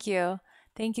 thank you.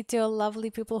 Thank you to all lovely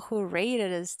people who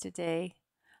rated us today.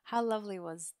 How lovely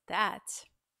was that?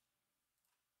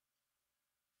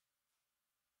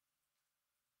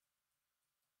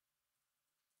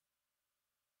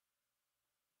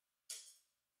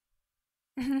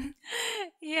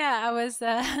 Yeah, I was.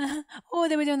 Oh,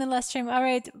 they were doing the last stream. All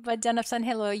right, but Jonathan,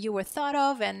 hello. You were thought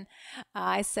of, and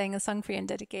I sang a song for you and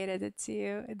dedicated it to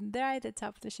you. And there at the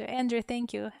top of the show. Andrew,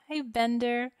 thank you. Hey,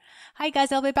 Bender. Hi,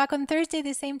 guys. I'll be back on Thursday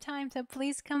the same time, so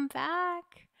please come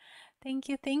back. Thank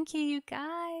you, you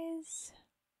guys.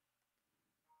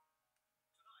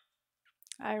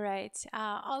 All right.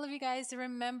 All of you guys,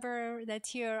 remember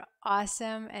that you're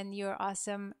awesome and you're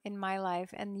awesome in my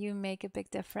life and you make a big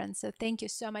difference. So thank you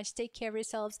so much. Take care of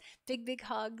yourselves. Big, big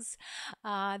hugs.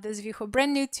 Those of you who are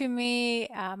brand new to me,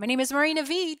 my name is Marina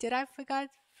V. Did I forget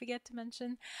to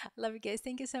mention? Love you guys.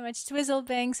 Thank you so much.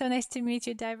 Twizzlebang, so nice to meet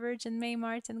you. Divergent, May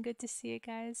Martin, good to see you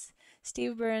guys.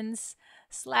 Steve Burns,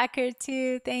 Slacker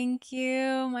too. Thank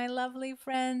you, my lovely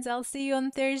friends. I'll see you on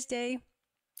Thursday.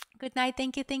 Good night.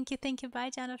 Thank you, thank you, thank you.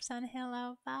 Bye, Jonathan.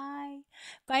 Hello. Bye.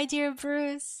 Bye, dear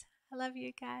Bruce. I love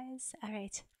you guys. All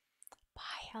right.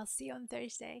 Bye. I'll see you on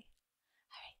Thursday.